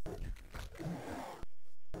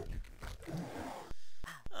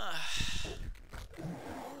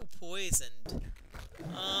 Ooh, poisoned.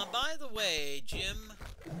 By the way, gym,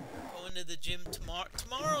 going to the gym tomorrow.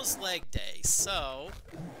 Tomorrow's leg day, so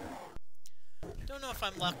don't know if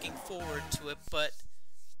I'm looking forward to it, but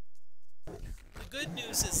the good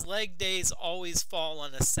news is leg days always fall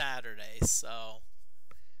on a Saturday, so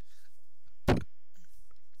it's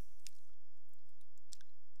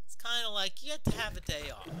kind of like you have to have a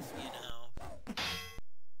day off, you know.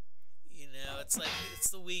 You know, it's like it's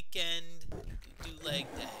the weekend, you do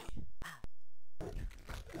leg day.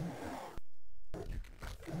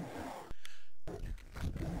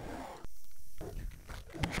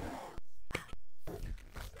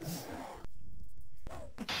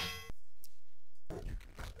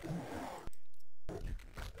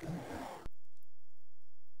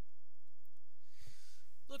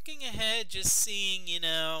 Looking ahead, just seeing, you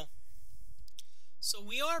know, so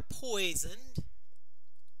we are poisoned.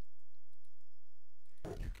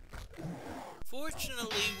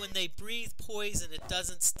 Fortunately, when they breathe poison, it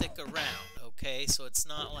doesn't stick around, okay? So it's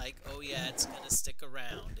not like, oh yeah, it's gonna stick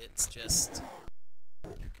around. It's just,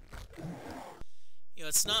 you know,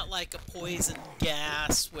 it's not like a poison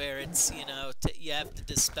gas where it's, you know, you have to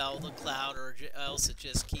dispel the cloud or else it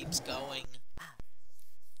just keeps going.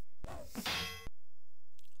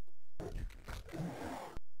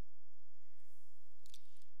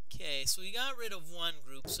 Okay, so we got rid of one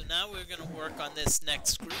group, so now we're going to work on this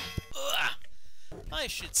next group. Ugh! I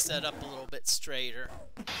should set up a little bit straighter.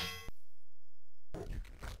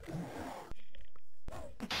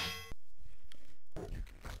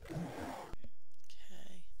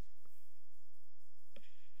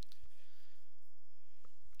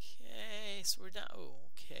 Okay, so we're down. Oh,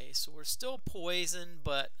 okay, so we're still poisoned,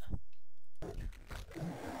 but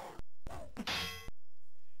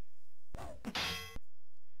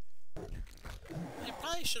I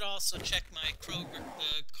probably should also check my Kroger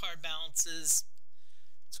card balances.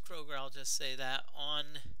 It's Kroger, I'll just say that on.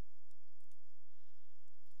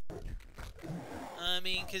 I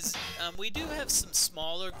mean, because we do have some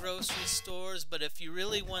smaller grocery stores, but if you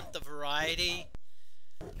really want the variety,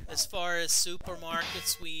 as far as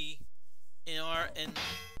supermarkets, in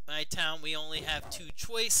my town we only have 2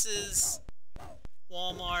 choices: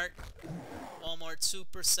 Walmart, Walmart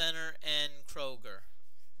Supercenter, and Kroger.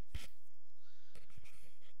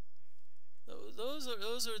 Those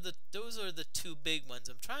are the 2 big ones.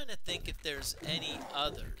 I'm trying to think if there's any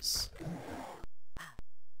others.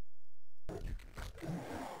 I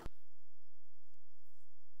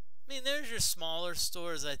mean, there's your smaller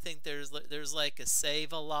stores. I think there's like a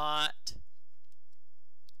Save-A-Lot.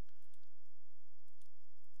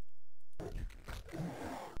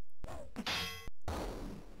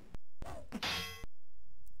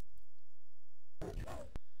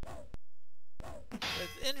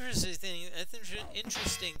 The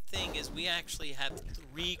interesting thing is we actually have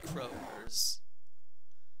 3 Krogers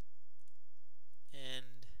and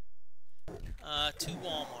 2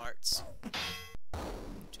 Walmarts.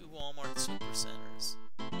 2 Walmart Supercenters.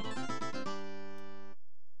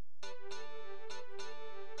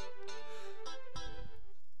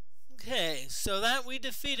 Okay, so that we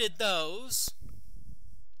defeated those.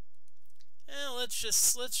 And let's just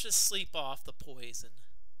sleep off the poison.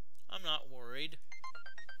 I'm not worried.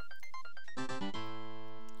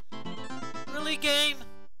 Really, game?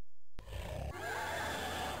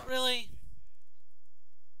 Really?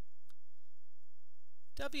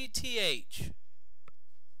 WTH.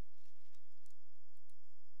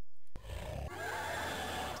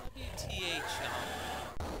 WTH, y'all.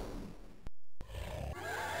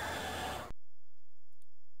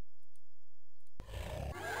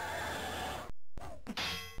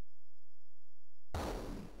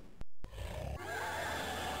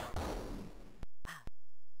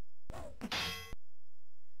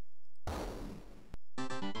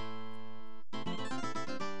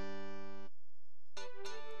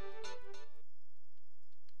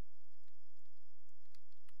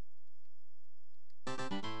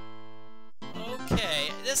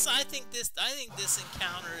 I think this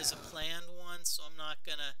encounter is a planned one, so I'm not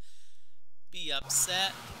gonna be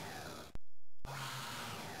upset.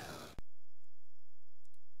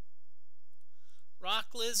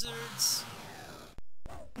 Rock lizards.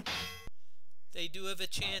 They do have a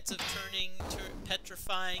chance of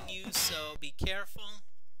petrifying you, so be careful.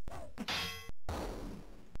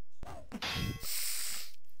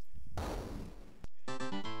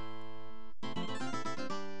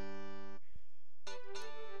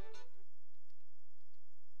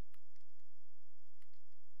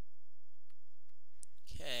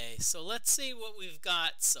 Okay, so let's see what we've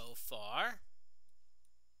got so far.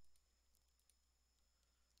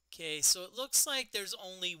 Okay, so it looks like there's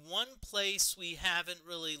only one place we haven't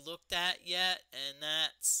really looked at yet, and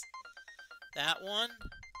that's that one.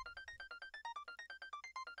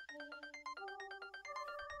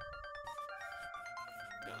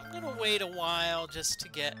 I'm gonna wait a while just to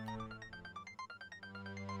get...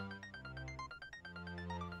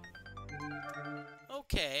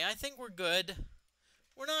 Okay, I think we're good.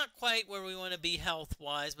 We're not quite where we want to be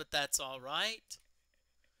health-wise, but that's all right.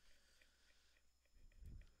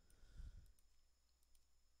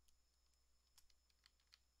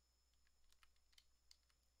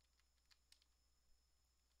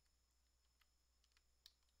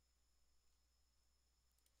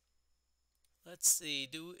 Let's see,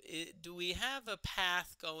 do we have a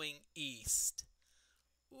path going east?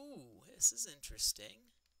 Ooh, this is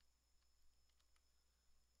interesting.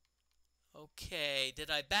 Okay, did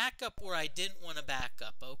I back up where I didn't want to back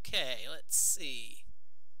up? Okay, let's see.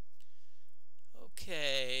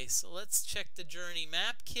 Okay, so let's check the journey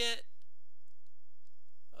map kit.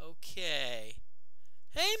 Okay.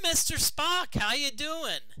 Hey, Mr. Spock, how you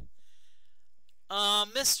doing?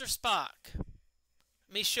 Mr. Spock.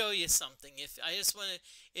 Let me show you something.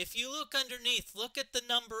 If you look underneath, look at the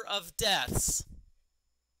number of deaths.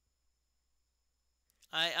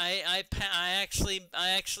 I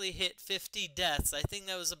actually hit 50 deaths. I think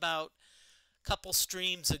that was about a couple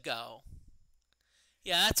streams ago.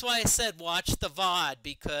 Yeah, that's why I said watch the VOD,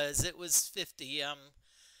 because it was 50.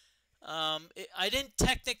 I didn't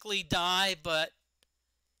technically die, but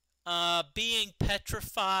being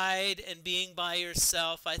petrified and being by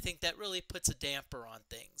yourself, I think that really puts a damper on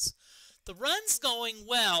things. The run's going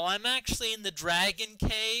well. I'm actually in the dragon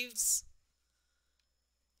caves.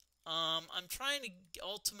 I'm trying to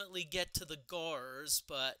ultimately get to the Gorrs,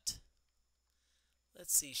 but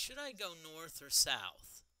let's see. Should I go north or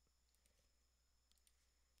south?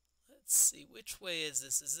 Let's see. Which way is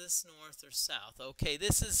this? Is this north or south? Okay,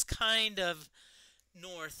 this is kind of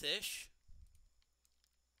northish.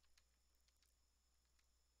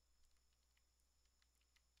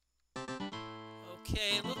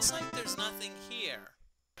 Okay, it looks like there's nothing here.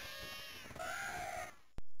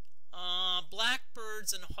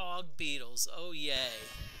 Blackbirds and hog beetles. Oh, yay.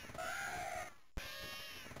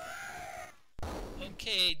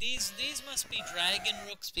 Okay, these must be dragon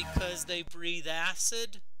rooks because they breathe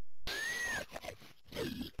acid.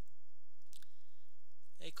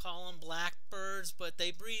 They call them blackbirds, but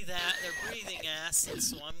they they're breathing acid,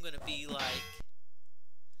 so I'm gonna be like...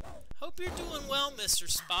 Hope you're doing well, Mr.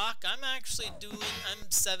 Spock. I'm actually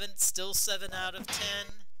still 7 out of 10.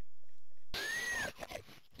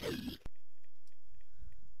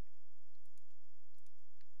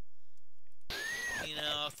 You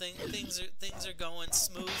know, things are going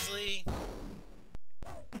smoothly.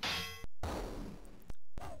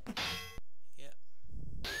 Yep.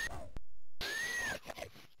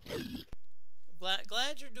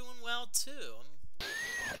 Glad you're doing well too.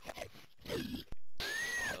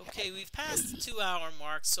 Okay, we've passed the 2-hour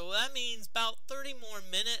mark, so that means about 30 more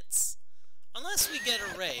minutes. Unless we get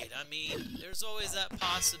a raid. I mean, there's always that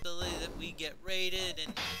possibility that we get raided,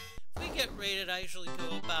 and if we get raided, I usually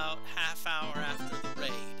go about half hour after the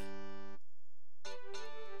raid.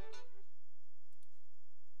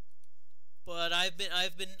 But I've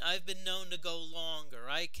been known to go longer.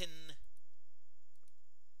 I can...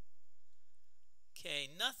 Okay,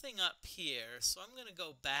 nothing up here, so I'm gonna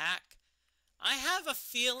go back. I have a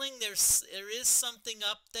feeling there is something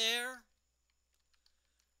up there.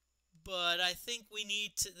 But I think we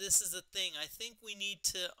need to, this is the thing, I think we need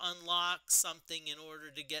to unlock something in order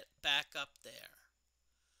to get back up there.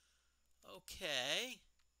 Okay.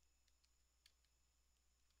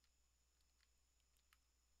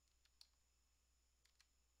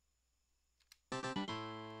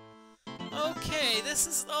 Okay, this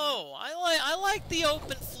is, oh, I like the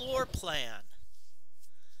open floor plan.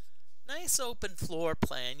 Nice open floor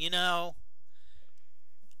plan, you know.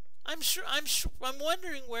 I'm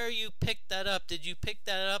wondering where you picked that up. Did you pick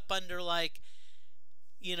that up under, like,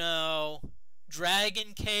 you know,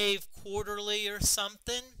 Dragon Cave Quarterly or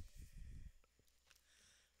something.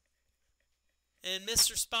 And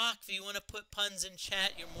Mr. Spock, if you want to put puns in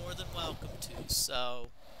chat, you're more than welcome to. So,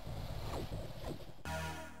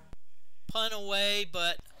 pun away,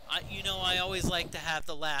 but you know I always like to have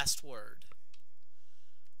the last word.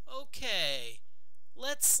 Okay,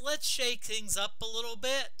 let's shake things up a little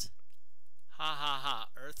bit. Ha ha ha!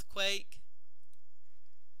 Earthquake.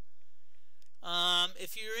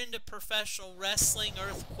 If you're into professional wrestling,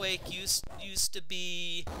 Earthquake used to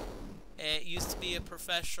be a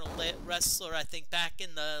professional wrestler. I think back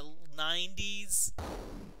in the 90s.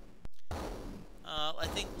 I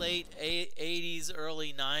think late 80s,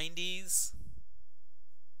 early 90s.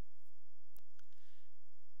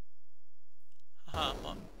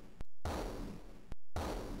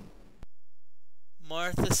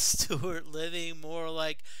 Martha Stewart living, more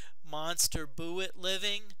like Monster Buick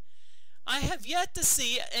living. I have yet to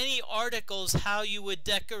see any articles how you would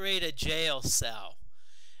decorate a jail cell.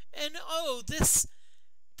 And oh, these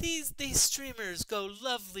streamers go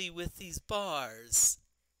lovely with these bars.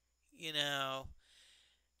 You know,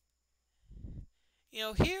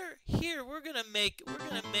 here we're gonna make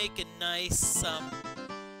a nice a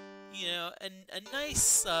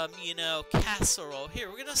nice casserole. Here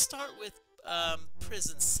we're gonna start with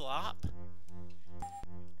prison slop.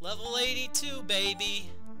 Level 82,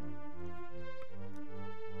 baby.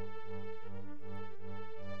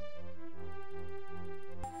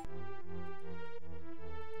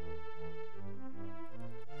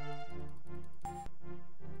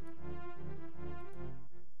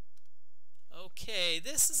 Okay,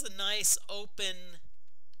 this is a nice open.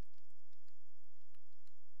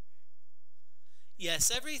 Yes,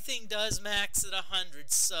 everything does max at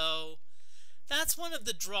 100, so that's one of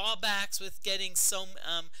the drawbacks with getting so.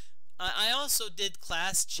 I also did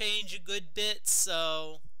class change a good bit,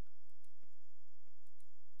 so.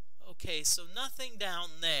 Okay, so nothing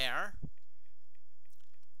down there.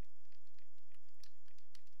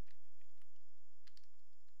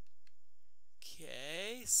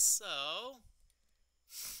 Okay, so.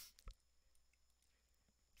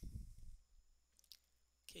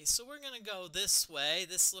 Okay, so we're gonna go this way.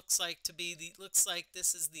 This looks like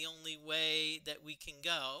this is the only way that we can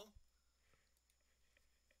go.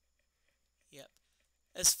 Yep.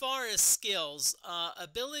 As far as skills,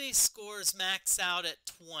 ability scores max out at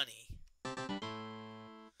 20.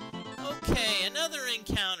 Okay, another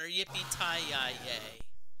encounter. Yippee-ki-yay.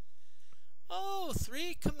 Oh,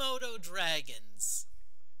 3 Komodo dragons.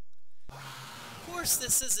 Of course,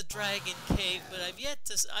 this is a dragon cave, but I've yet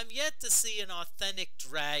to see an authentic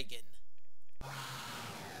dragon.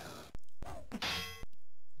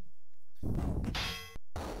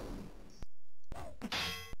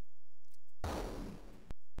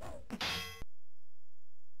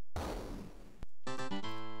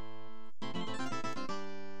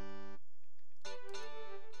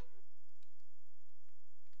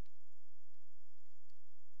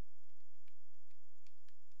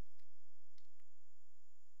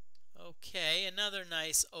 Okay, another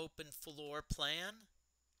nice open floor plan.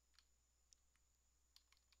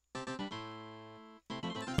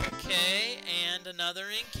 Okay, and another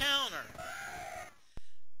encounter.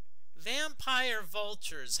 Vampire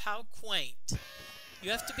vultures, how quaint.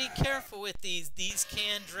 You have to be careful with these. These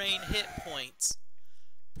can drain hit points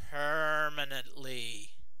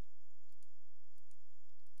permanently.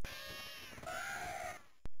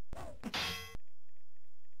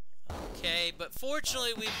 Okay, but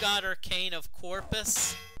fortunately we've got Arcane of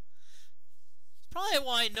Corpus. It's probably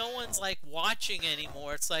why no one's like watching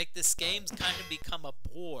anymore. It's like this game's kind of become a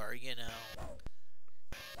bore, you know.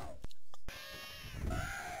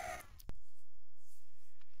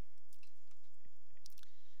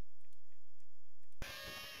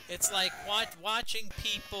 It's like watching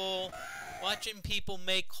people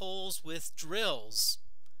make holes with drills.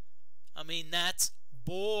 I mean, that's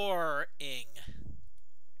boring.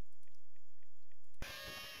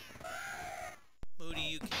 Moody,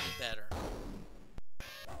 you can do better.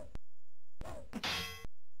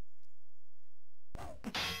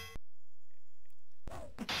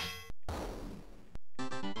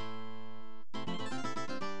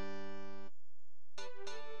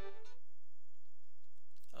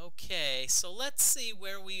 Okay, so let's see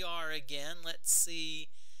where we are again. Let's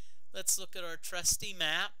look at our trusty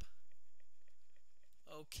map.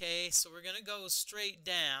 Okay, so we're going to go straight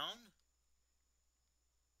down.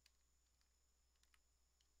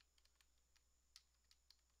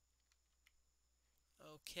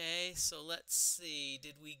 Okay, so let's see.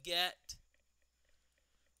 Did we get...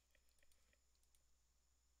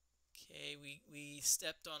 Okay, we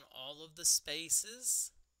stepped on all of the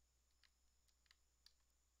spaces.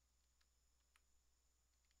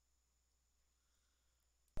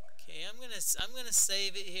 I'm gonna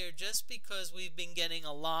save it here just because we've been getting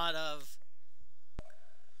a lot of.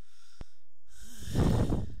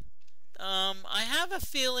 I have a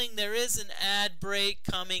feeling there is an ad break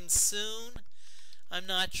coming soon. I'm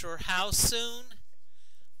not sure how soon.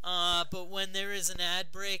 But when there is an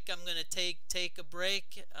ad break, I'm gonna take a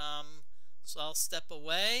break. So I'll step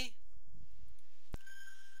away.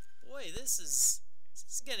 Boy, this is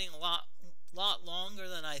getting a lot longer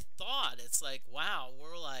than I thought. It's like, wow,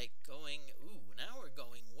 we're like going, ooh, now we're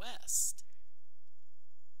going west.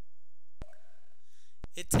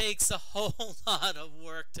 It takes a whole lot of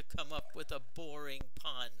work to come up with a boring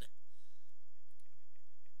pun.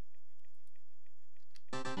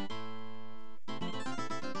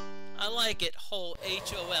 I like it, whole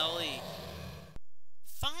H-O-L-E.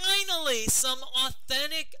 Finally, some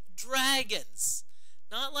authentic dragons.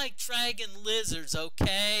 Not like dragon lizards,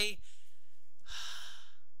 okay?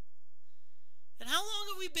 And how long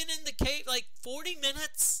have we been in the cave? Like 40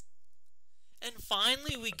 minutes? And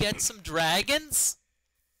finally we get some dragons?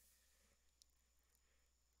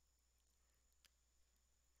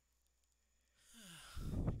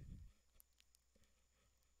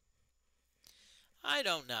 I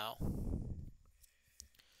don't know.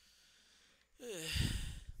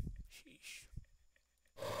 Sheesh.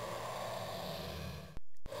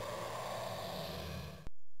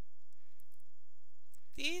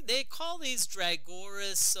 They call these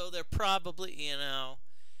Dragoras, so they're probably, you know,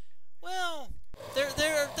 well,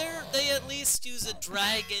 they at least use a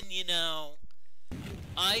dragon, you know,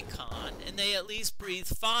 icon, and they at least breathe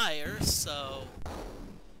fire, so.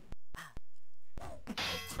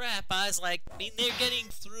 Oh crap, I was like, I mean, they're getting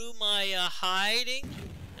through my hiding,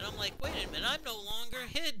 and I'm like, wait a minute, I'm no longer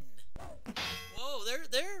hidden. Whoa,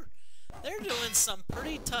 they're doing some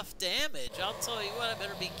pretty tough damage. I'll tell you what, I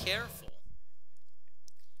better be careful.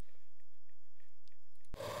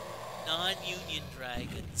 Non-union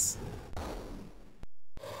dragons.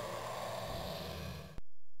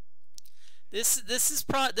 This is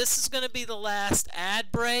going to be the last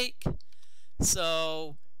ad break.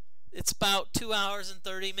 So it's about 2 hours and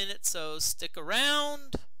 30 minutes, so stick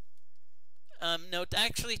around. No,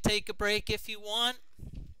 actually take a break if you want.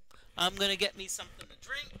 I'm going to get me something to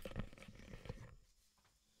drink.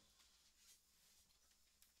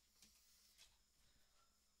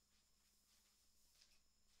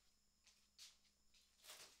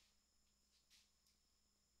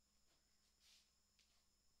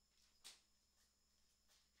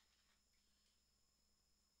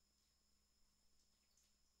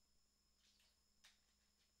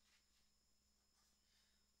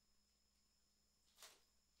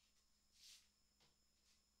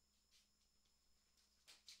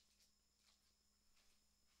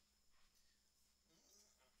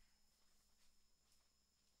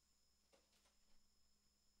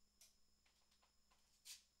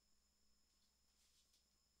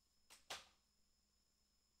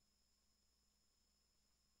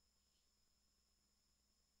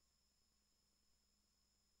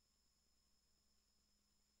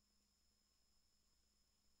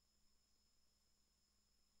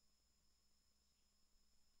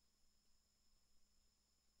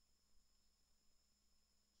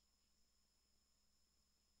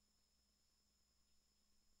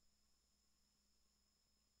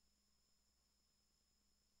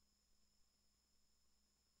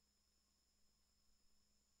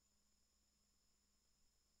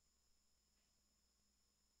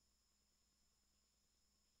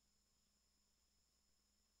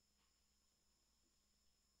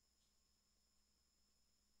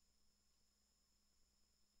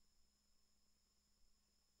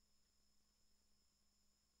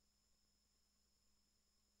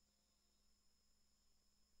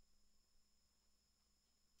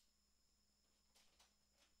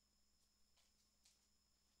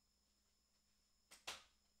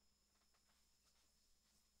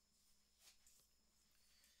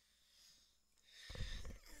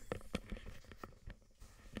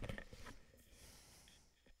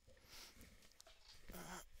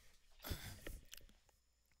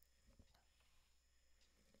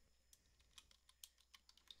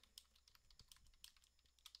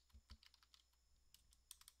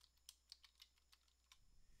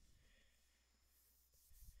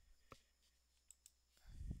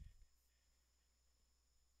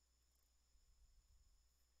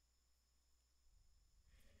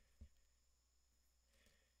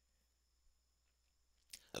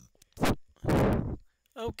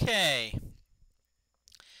 Okay.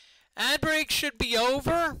 Ad break should be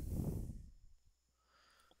over.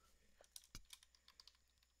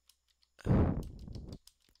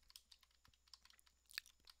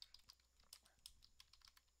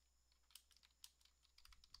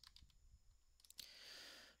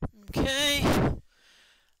 Okay.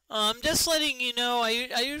 Just letting you know, I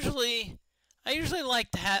usually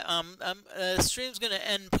like to have the stream's gonna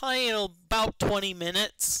end probably in about 20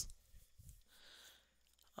 minutes.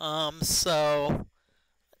 So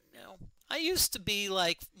you know, I used to be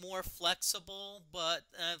like more flexible, but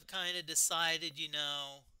I've kind of decided, you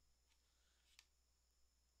know,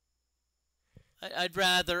 I'd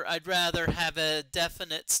rather have a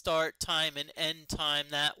definite start time and end time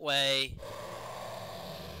that way.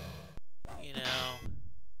 You know.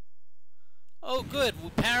 Oh, good. We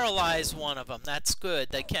paralyzed one of them. That's good.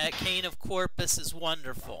 The Cane of Corpus is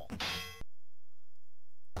wonderful.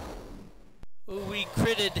 Ooh, we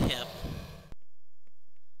critted him.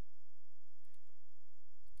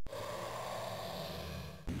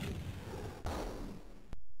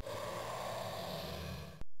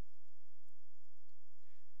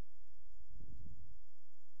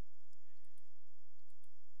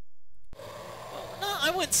 Well, no,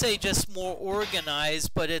 I wouldn't say just more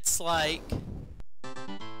organized, but it's like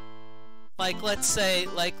let's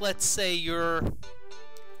say you're,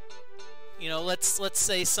 you know, let's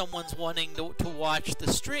say someone's wanting to watch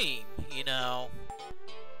the stream, you know,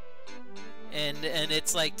 and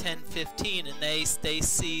it's like 10:15 and they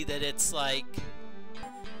see that it's like,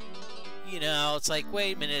 you know, it's like,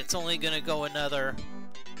 wait a minute, it's only gonna go another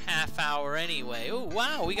half hour anyway. Oh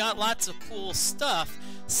wow, we got lots of cool stuff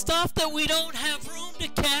that we don't have room to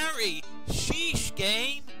carry. Sheesh,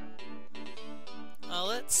 game.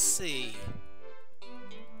 Let's see.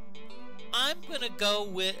 I'm gonna go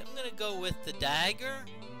with the dagger,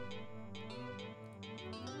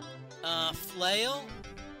 flail.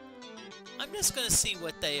 I'm just gonna see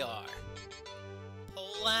what they are.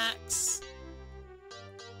 Poleaxe.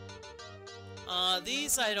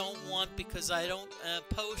 These I don't want because I don't.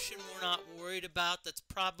 Potion we're not worried about. That's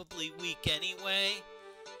probably weak anyway.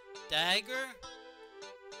 Dagger.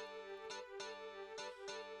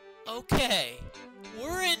 Okay.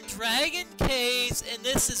 We're in Dragon Caves, and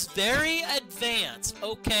this is very advanced,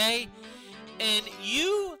 okay? And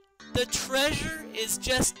the treasure is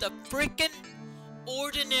just a frickin'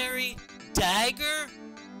 ordinary dagger?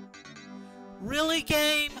 Really,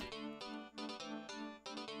 game?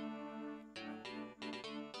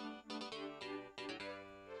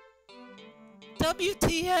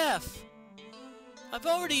 WTF? I've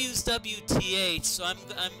already used WTH, so I'm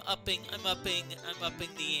upping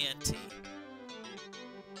the ante.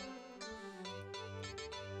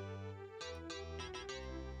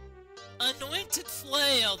 Anointed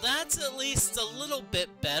flail, that's at least a little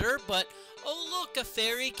bit better, but oh look, a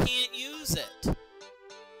fairy can't use it.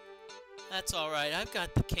 That's alright, I've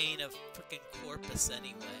got the Cane of frickin' Corpus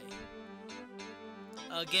anyway.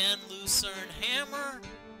 Again, Lucerne Hammer.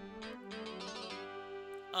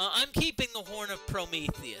 I'm keeping the Horn of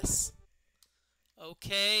Prometheus.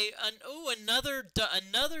 Okay, another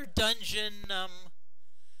dungeon,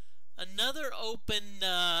 another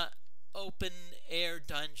open air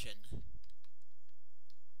dungeon.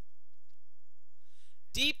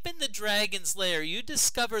 Deep in the dragon's lair, you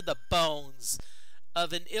discover the bones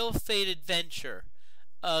of an ill-fated venture,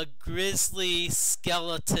 a grisly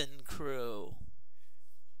skeleton crew.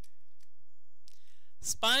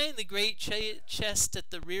 Spying the great chest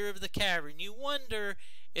at the rear of the cavern, you wonder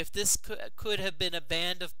if this could have been a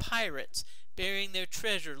band of pirates burying their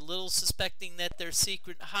treasure, little suspecting that their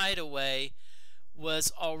secret hideaway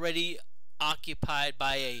was already occupied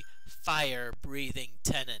by a fire-breathing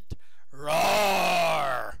tenant.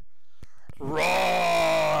 Roar!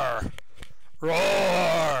 Roar!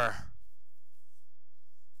 Roar!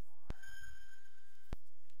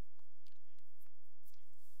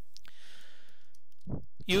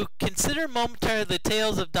 You consider momentarily the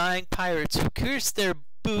tales of dying pirates who curse their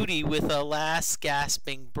booty with a last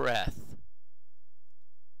gasping breath.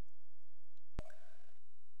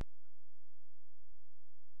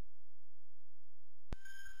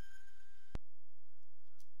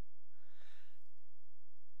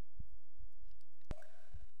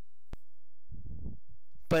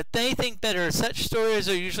 But they think better. Such stories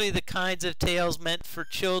are usually the kinds of tales meant for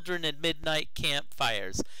children at midnight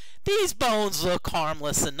campfires. These bones look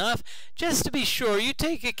harmless enough. Just to be sure, you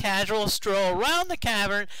take a casual stroll around the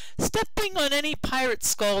cavern, stepping on any pirate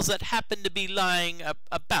skulls that happen to be lying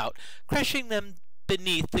about, crushing them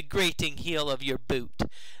beneath the grating heel of your boot.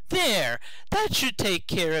 There! That should take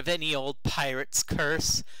care of any old pirate's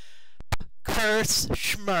curse. Curse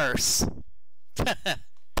schmurse.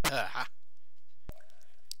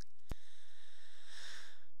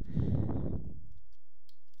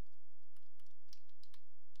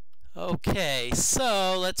 Okay,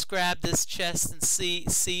 so let's grab this chest and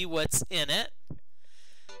see what's in it.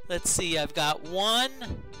 Let's see, I've got 1,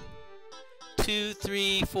 2,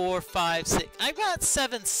 3, 4, 5, 6. I've got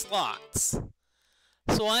 7 slots.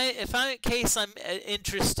 So in case I'm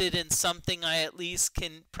interested in something, I at least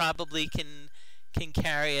can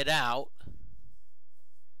carry it out.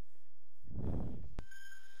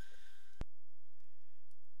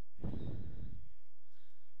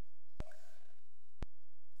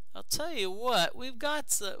 I'll tell you what, we've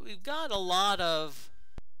got a lot of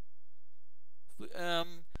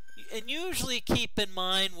and usually keep in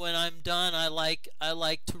mind when I'm done, I like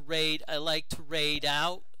to raid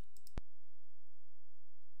out.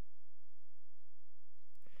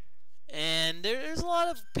 And there's a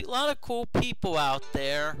lot of cool people out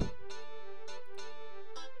there.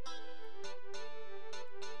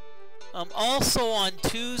 Also on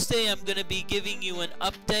Tuesday, I'm going to be giving you an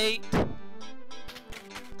update.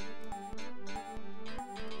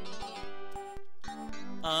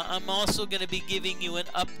 I'm also going to be giving you an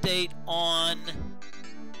update on...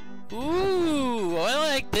 Ooh, I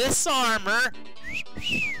like this armor.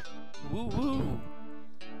 Woo woo.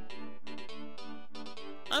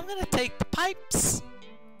 I'm going to take the pipes.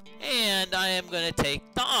 And I am going to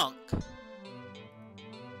take the Ankh.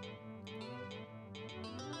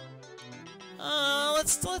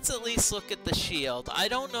 Let's at least look at the shield. I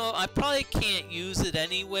don't know. I probably can't use it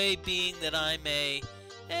anyway, being that I'm a...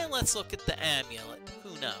 And let's look at the amulet.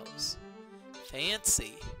 Who knows?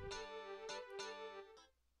 Fancy.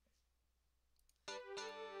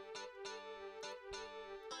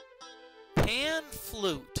 Pan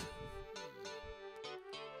flute.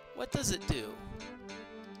 What does it do?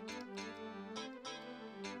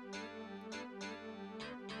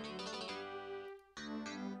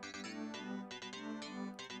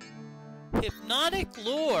 Hypnotic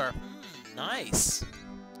lure. Nice.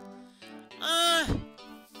 Nah.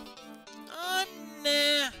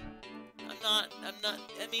 I'm not,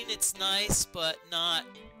 I mean, it's nice, but not.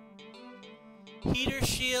 Heater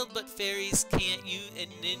shield, but fairies can't use, and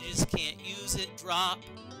ninjas can't use it. Drop.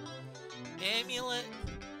 Amulet.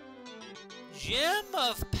 Gem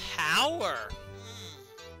of power.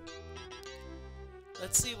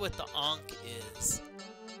 Let's see what the Ankh is.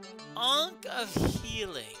 Ankh of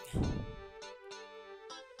healing.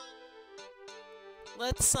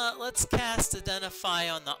 Let's cast Identify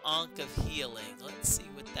on the Ankh of healing. Let's see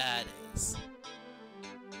what that is.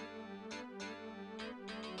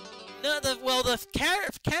 No, the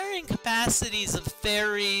carrying capacities of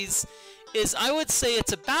fairies is, I would say,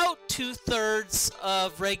 it's about 2/3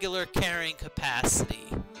 of regular carrying capacity.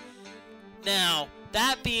 Now,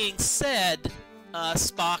 that being said,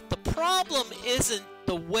 Spock, the problem isn't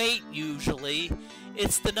the weight usually,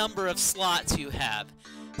 it's the number of slots you have.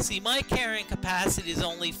 See, my carrying capacity is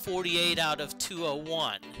only 48 out of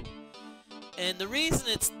 201. And the reason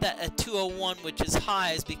it's at 201, which is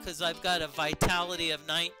high, is because I've got a vitality of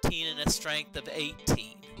 19 and a strength of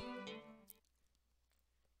 18.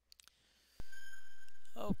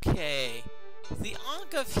 Okay. The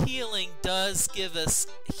Ankh of healing does give us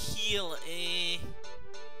heal.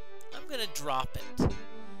 I'm gonna drop it.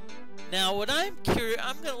 Now, what I'm curious,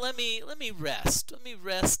 let me rest. Let me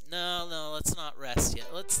rest. No, let's not rest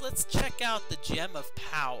yet. Let's check out the Gem of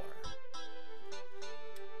Power.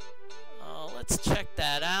 Let's check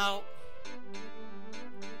that out.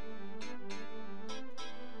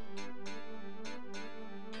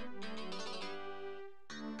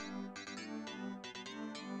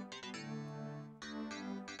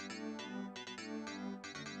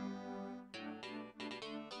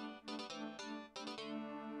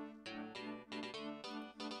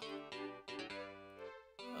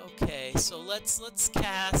 Okay, so let's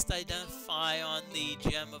cast Identify on the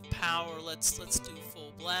Gem of Power. Let's do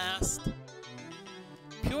full blast.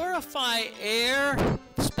 Purify air,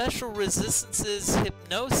 special resistances,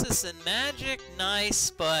 hypnosis, and magic. Nice,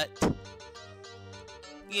 but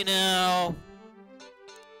you know,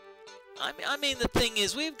 I mean, the thing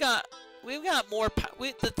is, we've got more.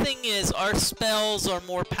 The thing is, our spells are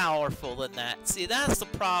more powerful than that. See, that's the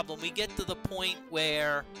problem. We get to the point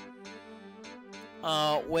where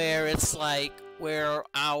it's like where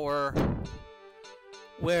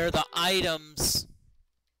the items.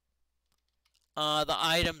 The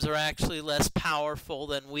items are actually less powerful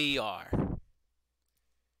than we are.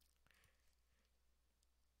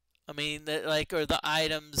 I mean, or the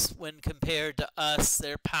items, when compared to us,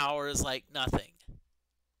 their power is like nothing.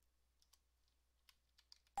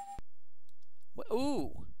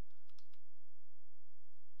 Ooh.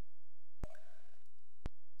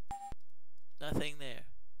 Nothing there.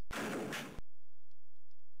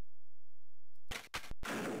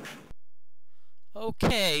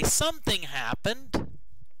 Okay, something happened.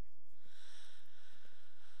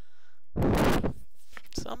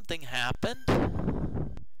 Something happened.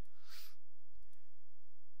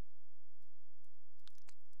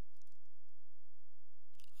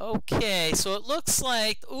 Okay, so it looks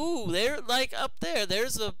like, ooh, they're like up there.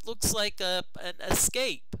 There's a, looks like an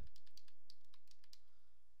escape.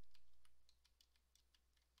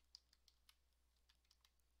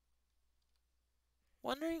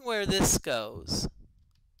 Wondering where this goes.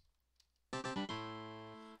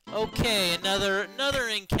 Okay, another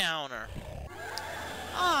encounter.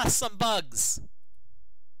 Ah, some bugs.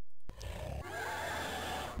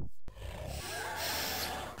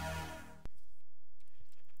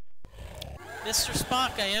 Mr.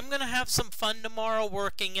 Spock, I am gonna have some fun tomorrow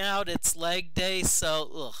working out. It's leg day,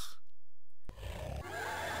 so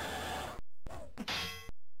ugh.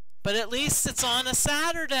 But at least it's on a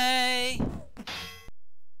Saturday.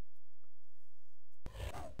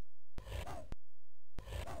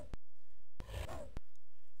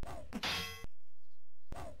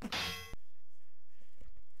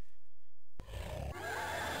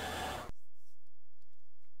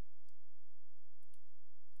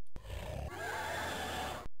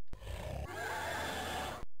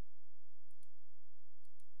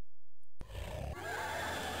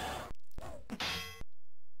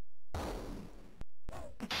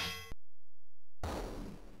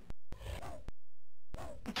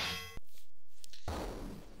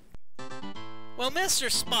 Well, Mr.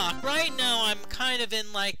 Spock, right now I'm kind of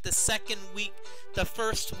in like the second week, the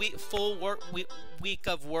first week, week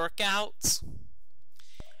of workouts.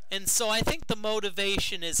 And so I think the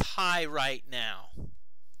motivation is high right now.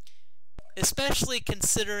 Especially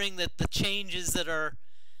considering that the changes that are,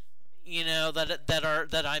 you know,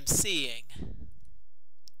 that I'm seeing.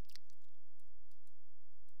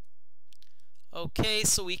 Okay,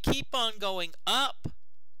 so we keep on going up.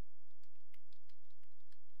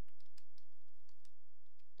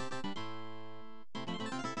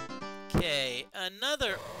 Okay,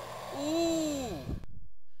 another. Ooh!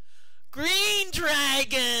 Green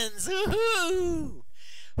dragons! Woohoo!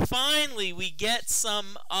 Finally, we get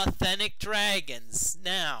some authentic dragons.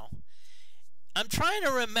 Now, I'm trying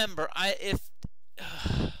to remember. I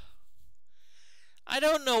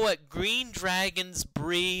don't know what green dragons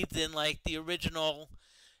breathed in like the original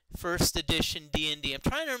first edition D&D. I'm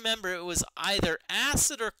trying to remember. It was either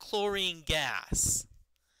acid or chlorine gas.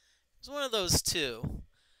 It was one of those two.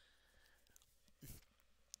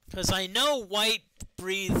 Because I know white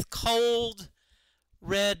breathed cold,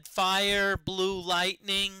 red fire, blue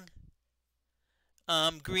lightning,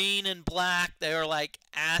 green and black, they were like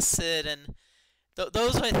acid, and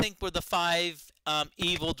those I think were the 5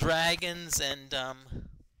 evil dragons, and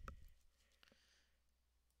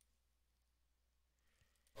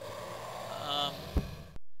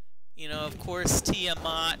you know, of course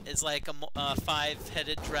Tiamat is like a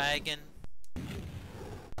 5-headed dragon.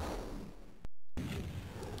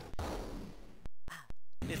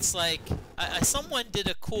 It's like, someone did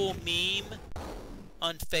a cool meme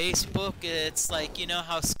on Facebook. It's like, you know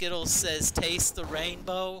how Skittles says, taste the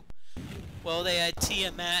rainbow? Well, they had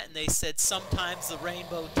Tiamat and they said, sometimes the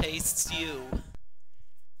rainbow tastes you.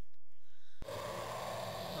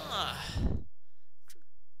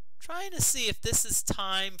 Trying to see if this is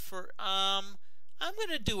time for, I'm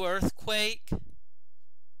gonna do Earthquake.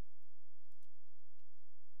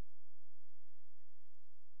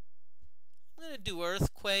 I'm going to do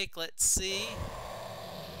Earthquake, let's see.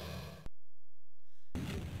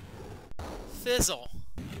 Fizzle.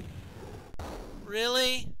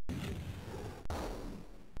 Really?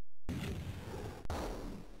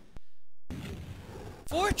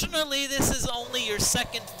 Fortunately, this is only your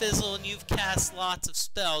second Fizzle and you've cast lots of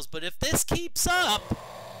spells, but if this keeps up,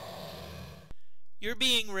 you're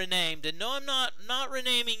being renamed. And no, I'm not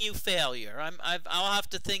renaming you Failure. I'll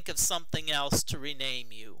have to think of something else to rename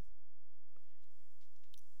you.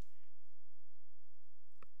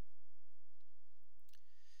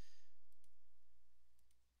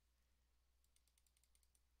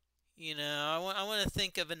 You know, I want to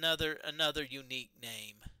think of another unique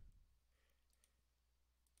name.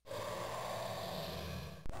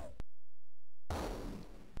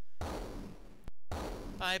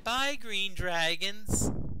 Bye-bye, green dragons.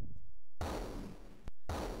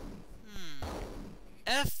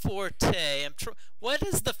 DFortae. What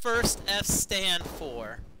does the first F stand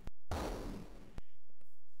for?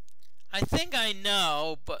 I think I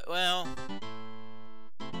know, but, well...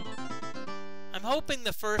 I'm hoping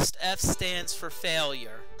the first F stands for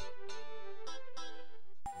failure.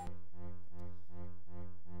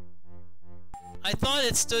 I thought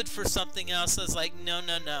it stood for something else. I was like, no,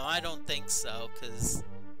 I don't think so, because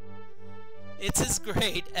it's as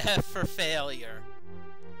great, F for failure.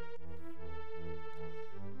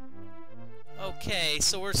 Okay,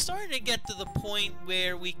 so we're starting to get to the point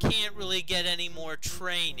where we can't really get any more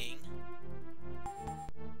training.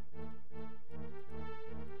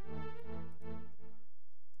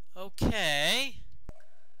 Okay.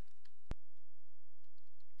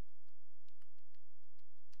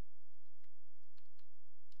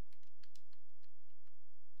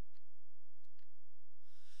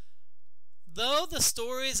 Though the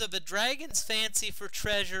stories of a dragon's fancy for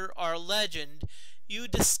treasure are legend, you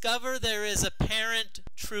discover there is apparent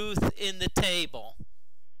truth in the table.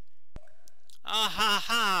 Ah ha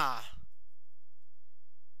ha!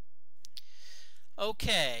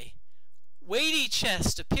 Okay. Weighty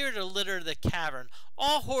chests appear to litter the cavern,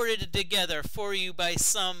 all hoarded together for you by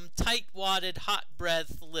some tight-wadded,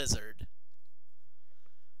 hot-breathed lizard.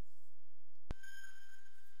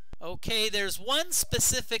 Okay, there's one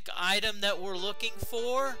specific item that we're looking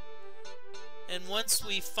for, and once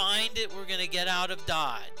we find it, we're going to get out of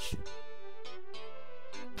Dodge.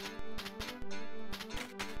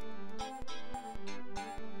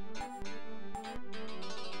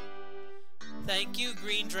 Thank you,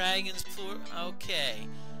 Green Dragon's Plur. Okay.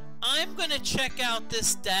 I'm going to check out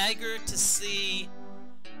this dagger to see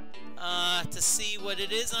what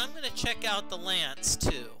it is. I'm going to check out the lance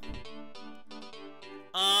too.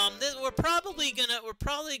 We're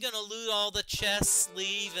probably gonna loot all the chests,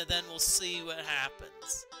 leave, and then we'll see what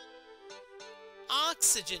happens.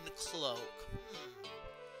 Oxygen cloak.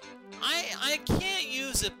 I can't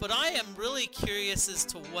use it, but I am really curious as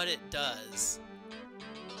to what it does.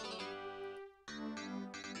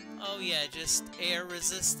 Oh yeah, just air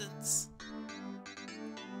resistance.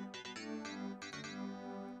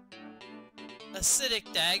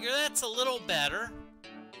 Acidic dagger, that's a little better.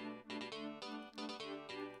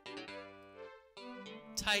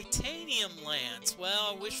 Titanium lance.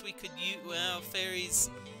 Well, I wish we could use... Well,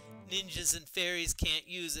 fairies, ninjas and fairies can't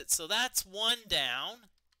use it, so that's one down.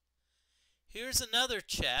 Here's another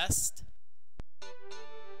chest.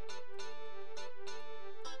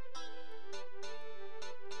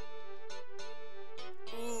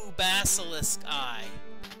 Ooh, basilisk eye.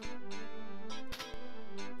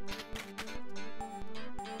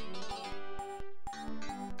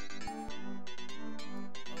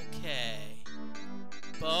 Okay.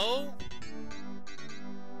 Bow.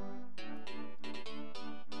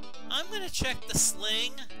 I'm going to check the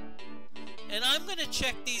sling, and I'm going to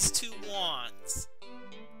check these two wands.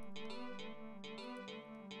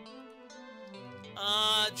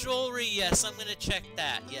 Jewelry, yes, I'm going to check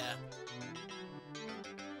that, yeah.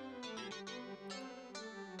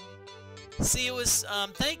 See, it was,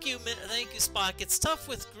 thank you, Spock. It's tough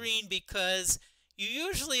with green because you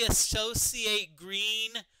usually associate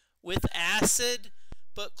green with acid,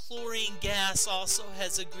 but chlorine gas also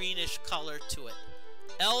has a greenish color to it.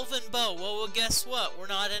 Elven bow. Well, guess what? We're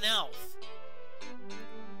not an elf.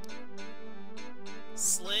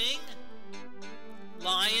 Sling.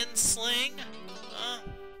 Lion sling.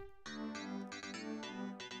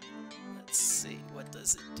 Let's see. What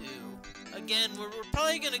does it do? Again, we're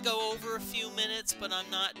probably going to go over a few minutes, but I'm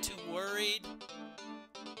not too worried.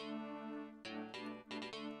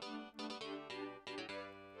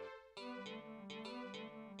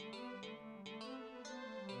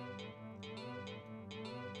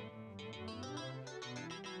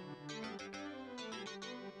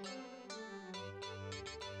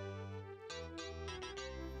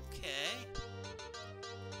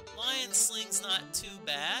 Sling's not too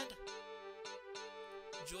bad.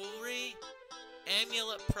 Jewelry.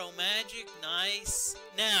 Amulet Pro Magic. Nice.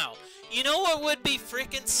 Now, you know what would be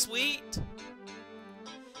freaking sweet?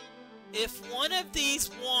 If one of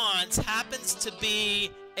these wands happens to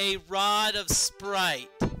be a Rod of Sprite.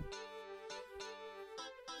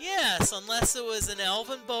 Yes, unless it was an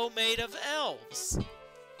elven bow made of elves.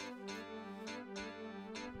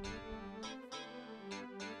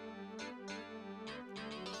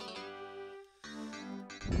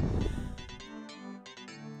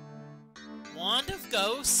 Wand of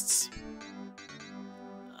Ghosts.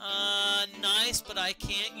 Nice, but I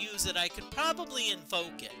can't use it. I could probably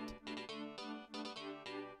invoke it.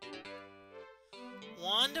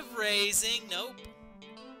 Wand of Raising. Nope.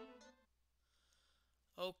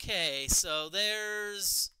 Okay, so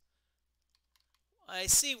there's... I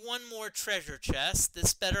see one more treasure chest.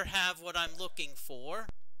 This better have what I'm looking for.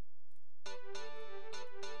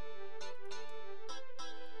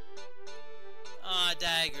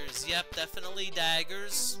 Daggers. Yep, definitely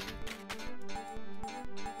daggers.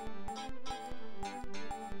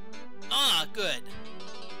 Good.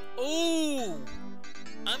 Ooh!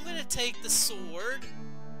 I'm gonna take the sword.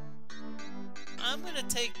 I'm gonna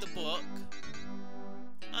take the book.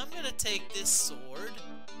 I'm gonna take this sword.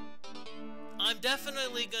 I'm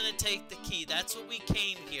definitely gonna take the key. That's what we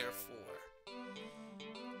came here for.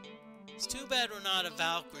 It's too bad we're not a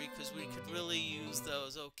Valkyrie, because we could really use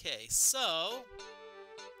those. Okay, so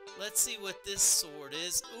let's see what this sword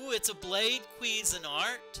is. Ooh, it's a blade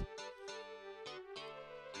Cuisinart.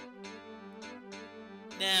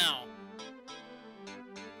 Now,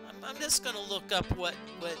 I'm just gonna look up what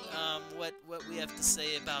we have to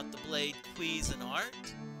say about the blade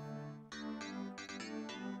Cuisinart.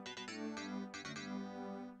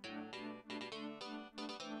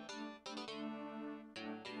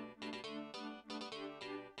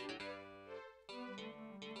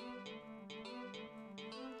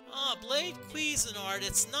 Blade Cuisinart,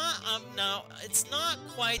 it's not now it's not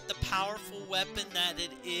quite the powerful weapon that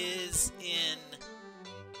it is in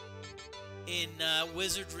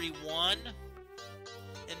Wizardry 1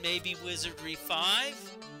 and maybe Wizardry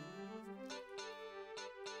 5.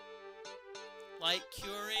 Light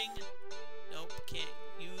curing. Nope, can't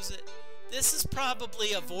use it. This is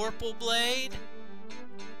probably a Vorpal Blade.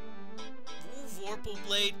 Ooh, Vorpal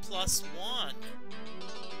Blade +1.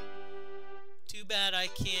 Too bad I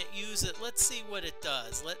can't use it. Let's see what it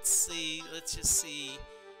does. Let's just see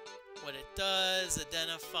what it does.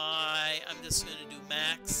 Identify. I'm just going to do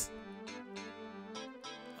max.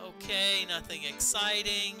 Okay, nothing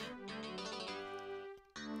exciting.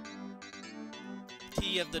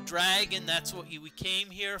 Key of the Dragon, that's what we came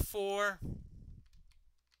here for.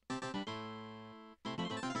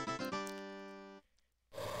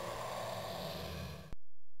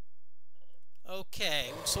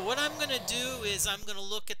 Okay, so what I'm gonna do is I'm gonna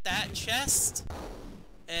look at that chest,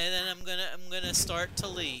 and then I'm gonna start to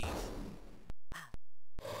leave.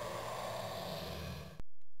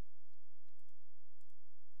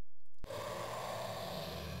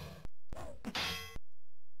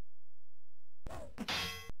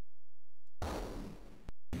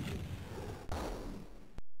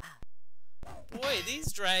 Boy,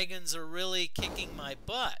 these dragons are really kicking my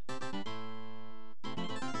butt.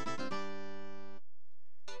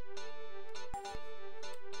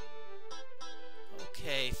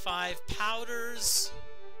 Okay, 5 powders.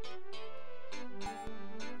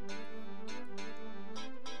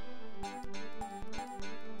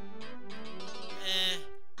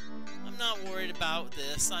 I'm not worried about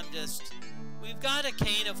this. We've got a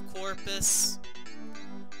Cane of Corpus.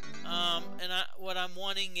 And what I'm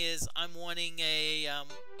wanting is, I'm wanting a,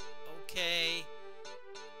 okay,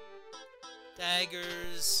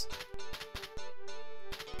 daggers.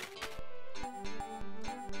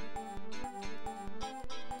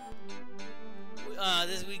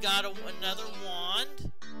 We got another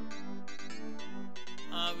wand.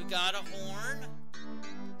 We got a horn.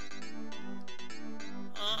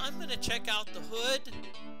 I'm gonna check out the hood.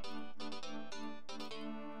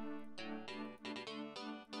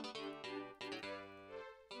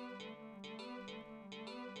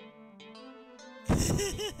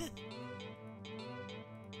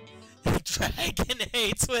 The dragon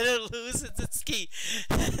hates when it loses its key.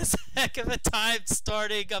 It's a heck of a time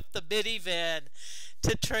starting up the minivan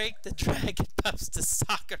to take the dragon pups to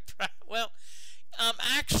soccer practice. Well,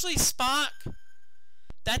 actually, Spock,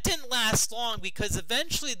 that didn't last long, because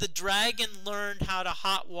eventually the dragon learned how to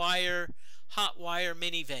hotwire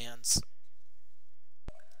minivans.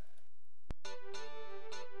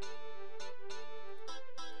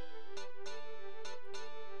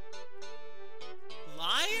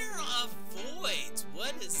 Liar of Voids,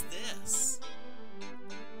 what is this?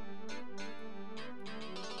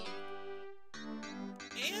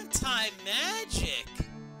 Anti-magic.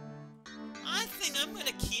 I think I'm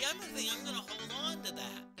gonna hold on to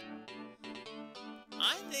that.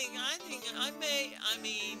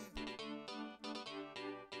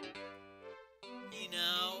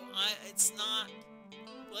 It's not.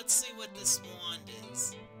 Let's see what this wand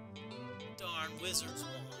is. Darn wizard's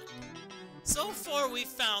wand. So far we've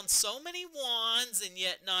found so many wands, and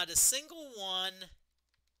yet not a single one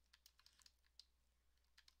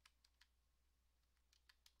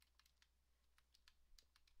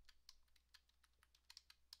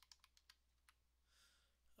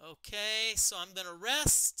okay, so I'm gonna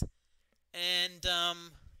rest, and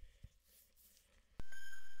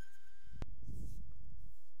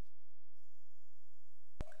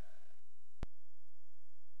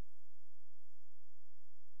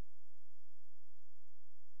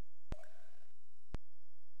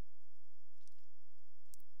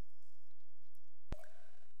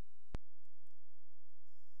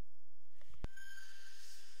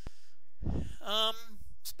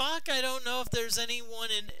Spock, I don't know if there's anyone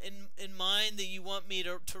in mind that you want me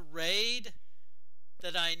to raid.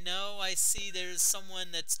 That I know. I see there's someone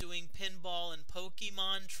that's doing pinball and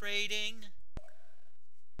Pokemon trading.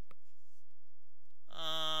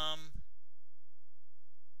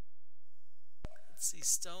 Let's see,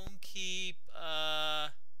 Stone Keep.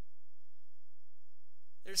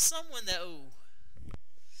 There's someone that,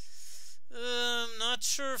 I'm not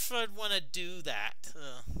sure if I'd want to do that.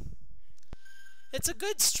 It's a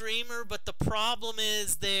good streamer, but the problem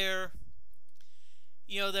is they're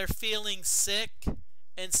feeling sick,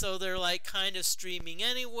 and so they're like kind of streaming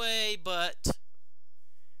anyway, but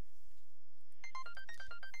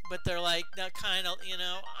they're like that kind of,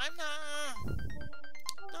 I'm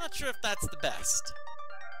not sure if that's the best.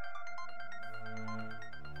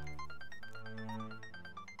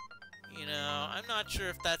 I'm not sure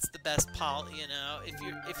if that's the best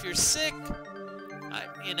if you're sick,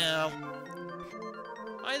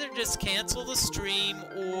 either just cancel the stream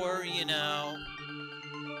or,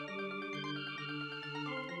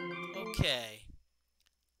 okay.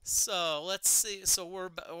 So, let's see. So we're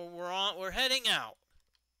heading out.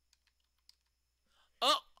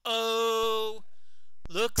 Uh-oh.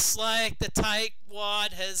 Looks like the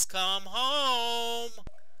tightwad has come home.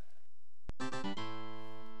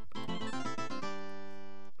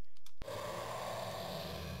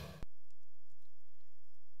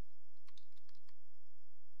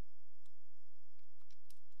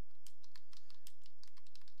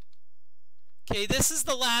 Okay, this is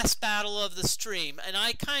the last battle of the stream, and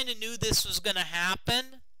I kind of knew this was going to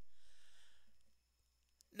happen.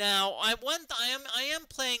 Now, I am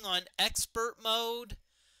playing on expert mode,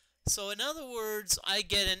 so in other words, I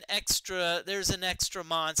get there's an extra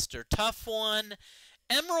monster. Tough one.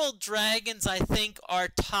 Emerald Dragons, I think, are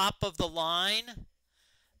top of the line.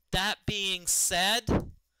 That being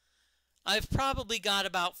said, I've probably got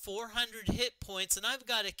about 400 hit points, and I've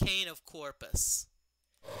got a Cane of Corpus.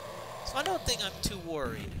 So I don't think I'm too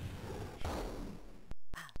worried.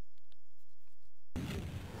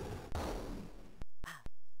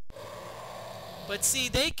 But see,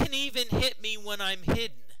 they can even hit me when I'm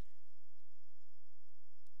hidden.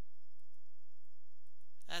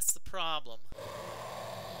 That's the problem.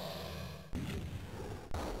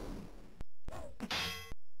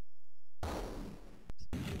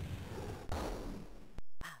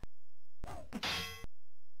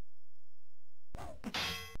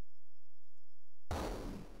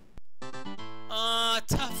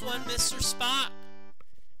 Tough one, Mr. Spot.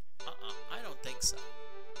 I don't think so.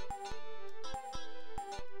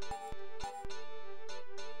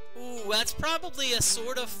 Ooh, that's probably a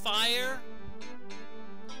Sword of Fire.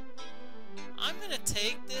 I'm gonna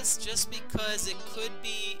take this just because it could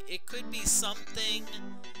be something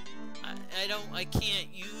I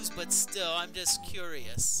can't use, but still, I'm just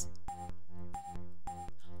curious.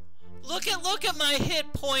 Look at my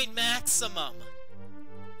hit point maximum.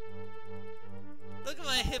 Look at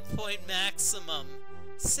my hit point maximum.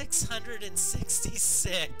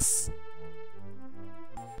 666.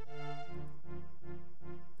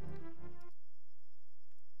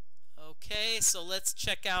 Okay, so let's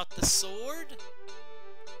check out the sword.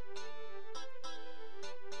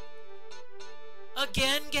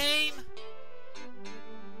 Again, game?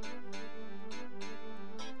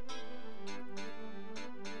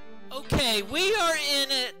 Okay, we are in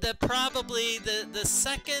probably the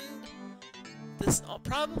second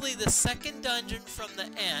dungeon from the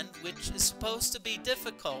end, which is supposed to be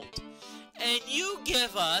difficult, and you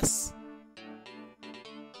give us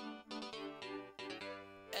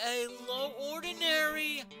a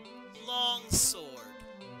ordinary longsword.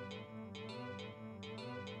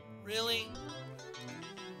 Really?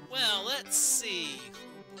 Well, let's see.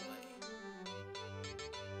 Oh boy.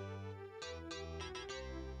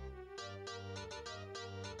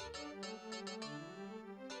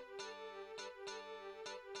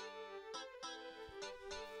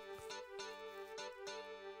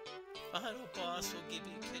 Final boss will give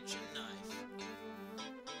you a kitchen knife.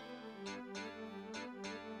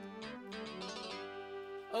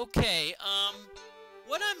 Okay,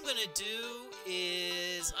 what I'm gonna do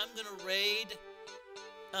is I'm gonna raid.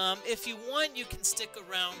 If you want, you can stick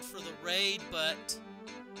around for the raid, but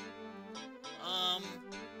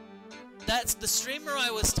that's the streamer I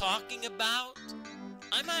was talking about.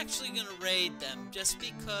 I'm actually gonna raid them just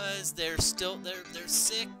because they're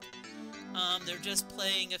sick. They're just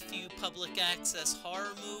playing a few public access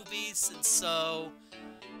horror movies, and so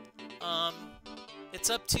it's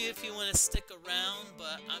up to you if you want to stick around,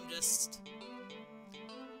 but I'm just,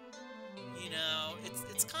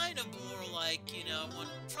 it's kind of more like,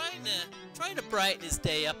 trying to brighten his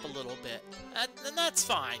day up a little bit, and that's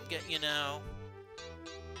fine,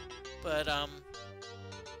 But I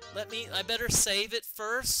better save it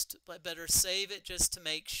first. I better save it just to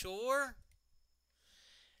make sure.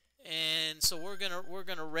 And so we're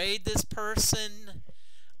gonna raid this person.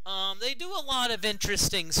 They do a lot of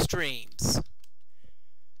interesting streams.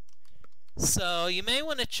 So you may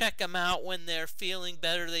want to check them out when they're feeling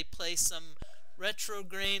better. They play some retro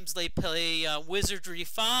games. They play Wizardry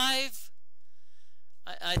 5.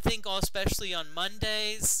 I think especially on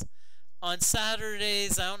Mondays. On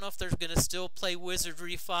Saturdays, I don't know if they're going to still play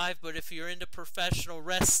Wizardry 5, but if you're into professional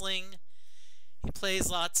wrestling, he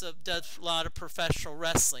does a lot of professional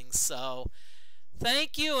wrestling. So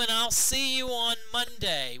thank you, and I'll see you on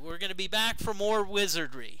Monday. We're going to be back for more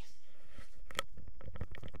Wizardry.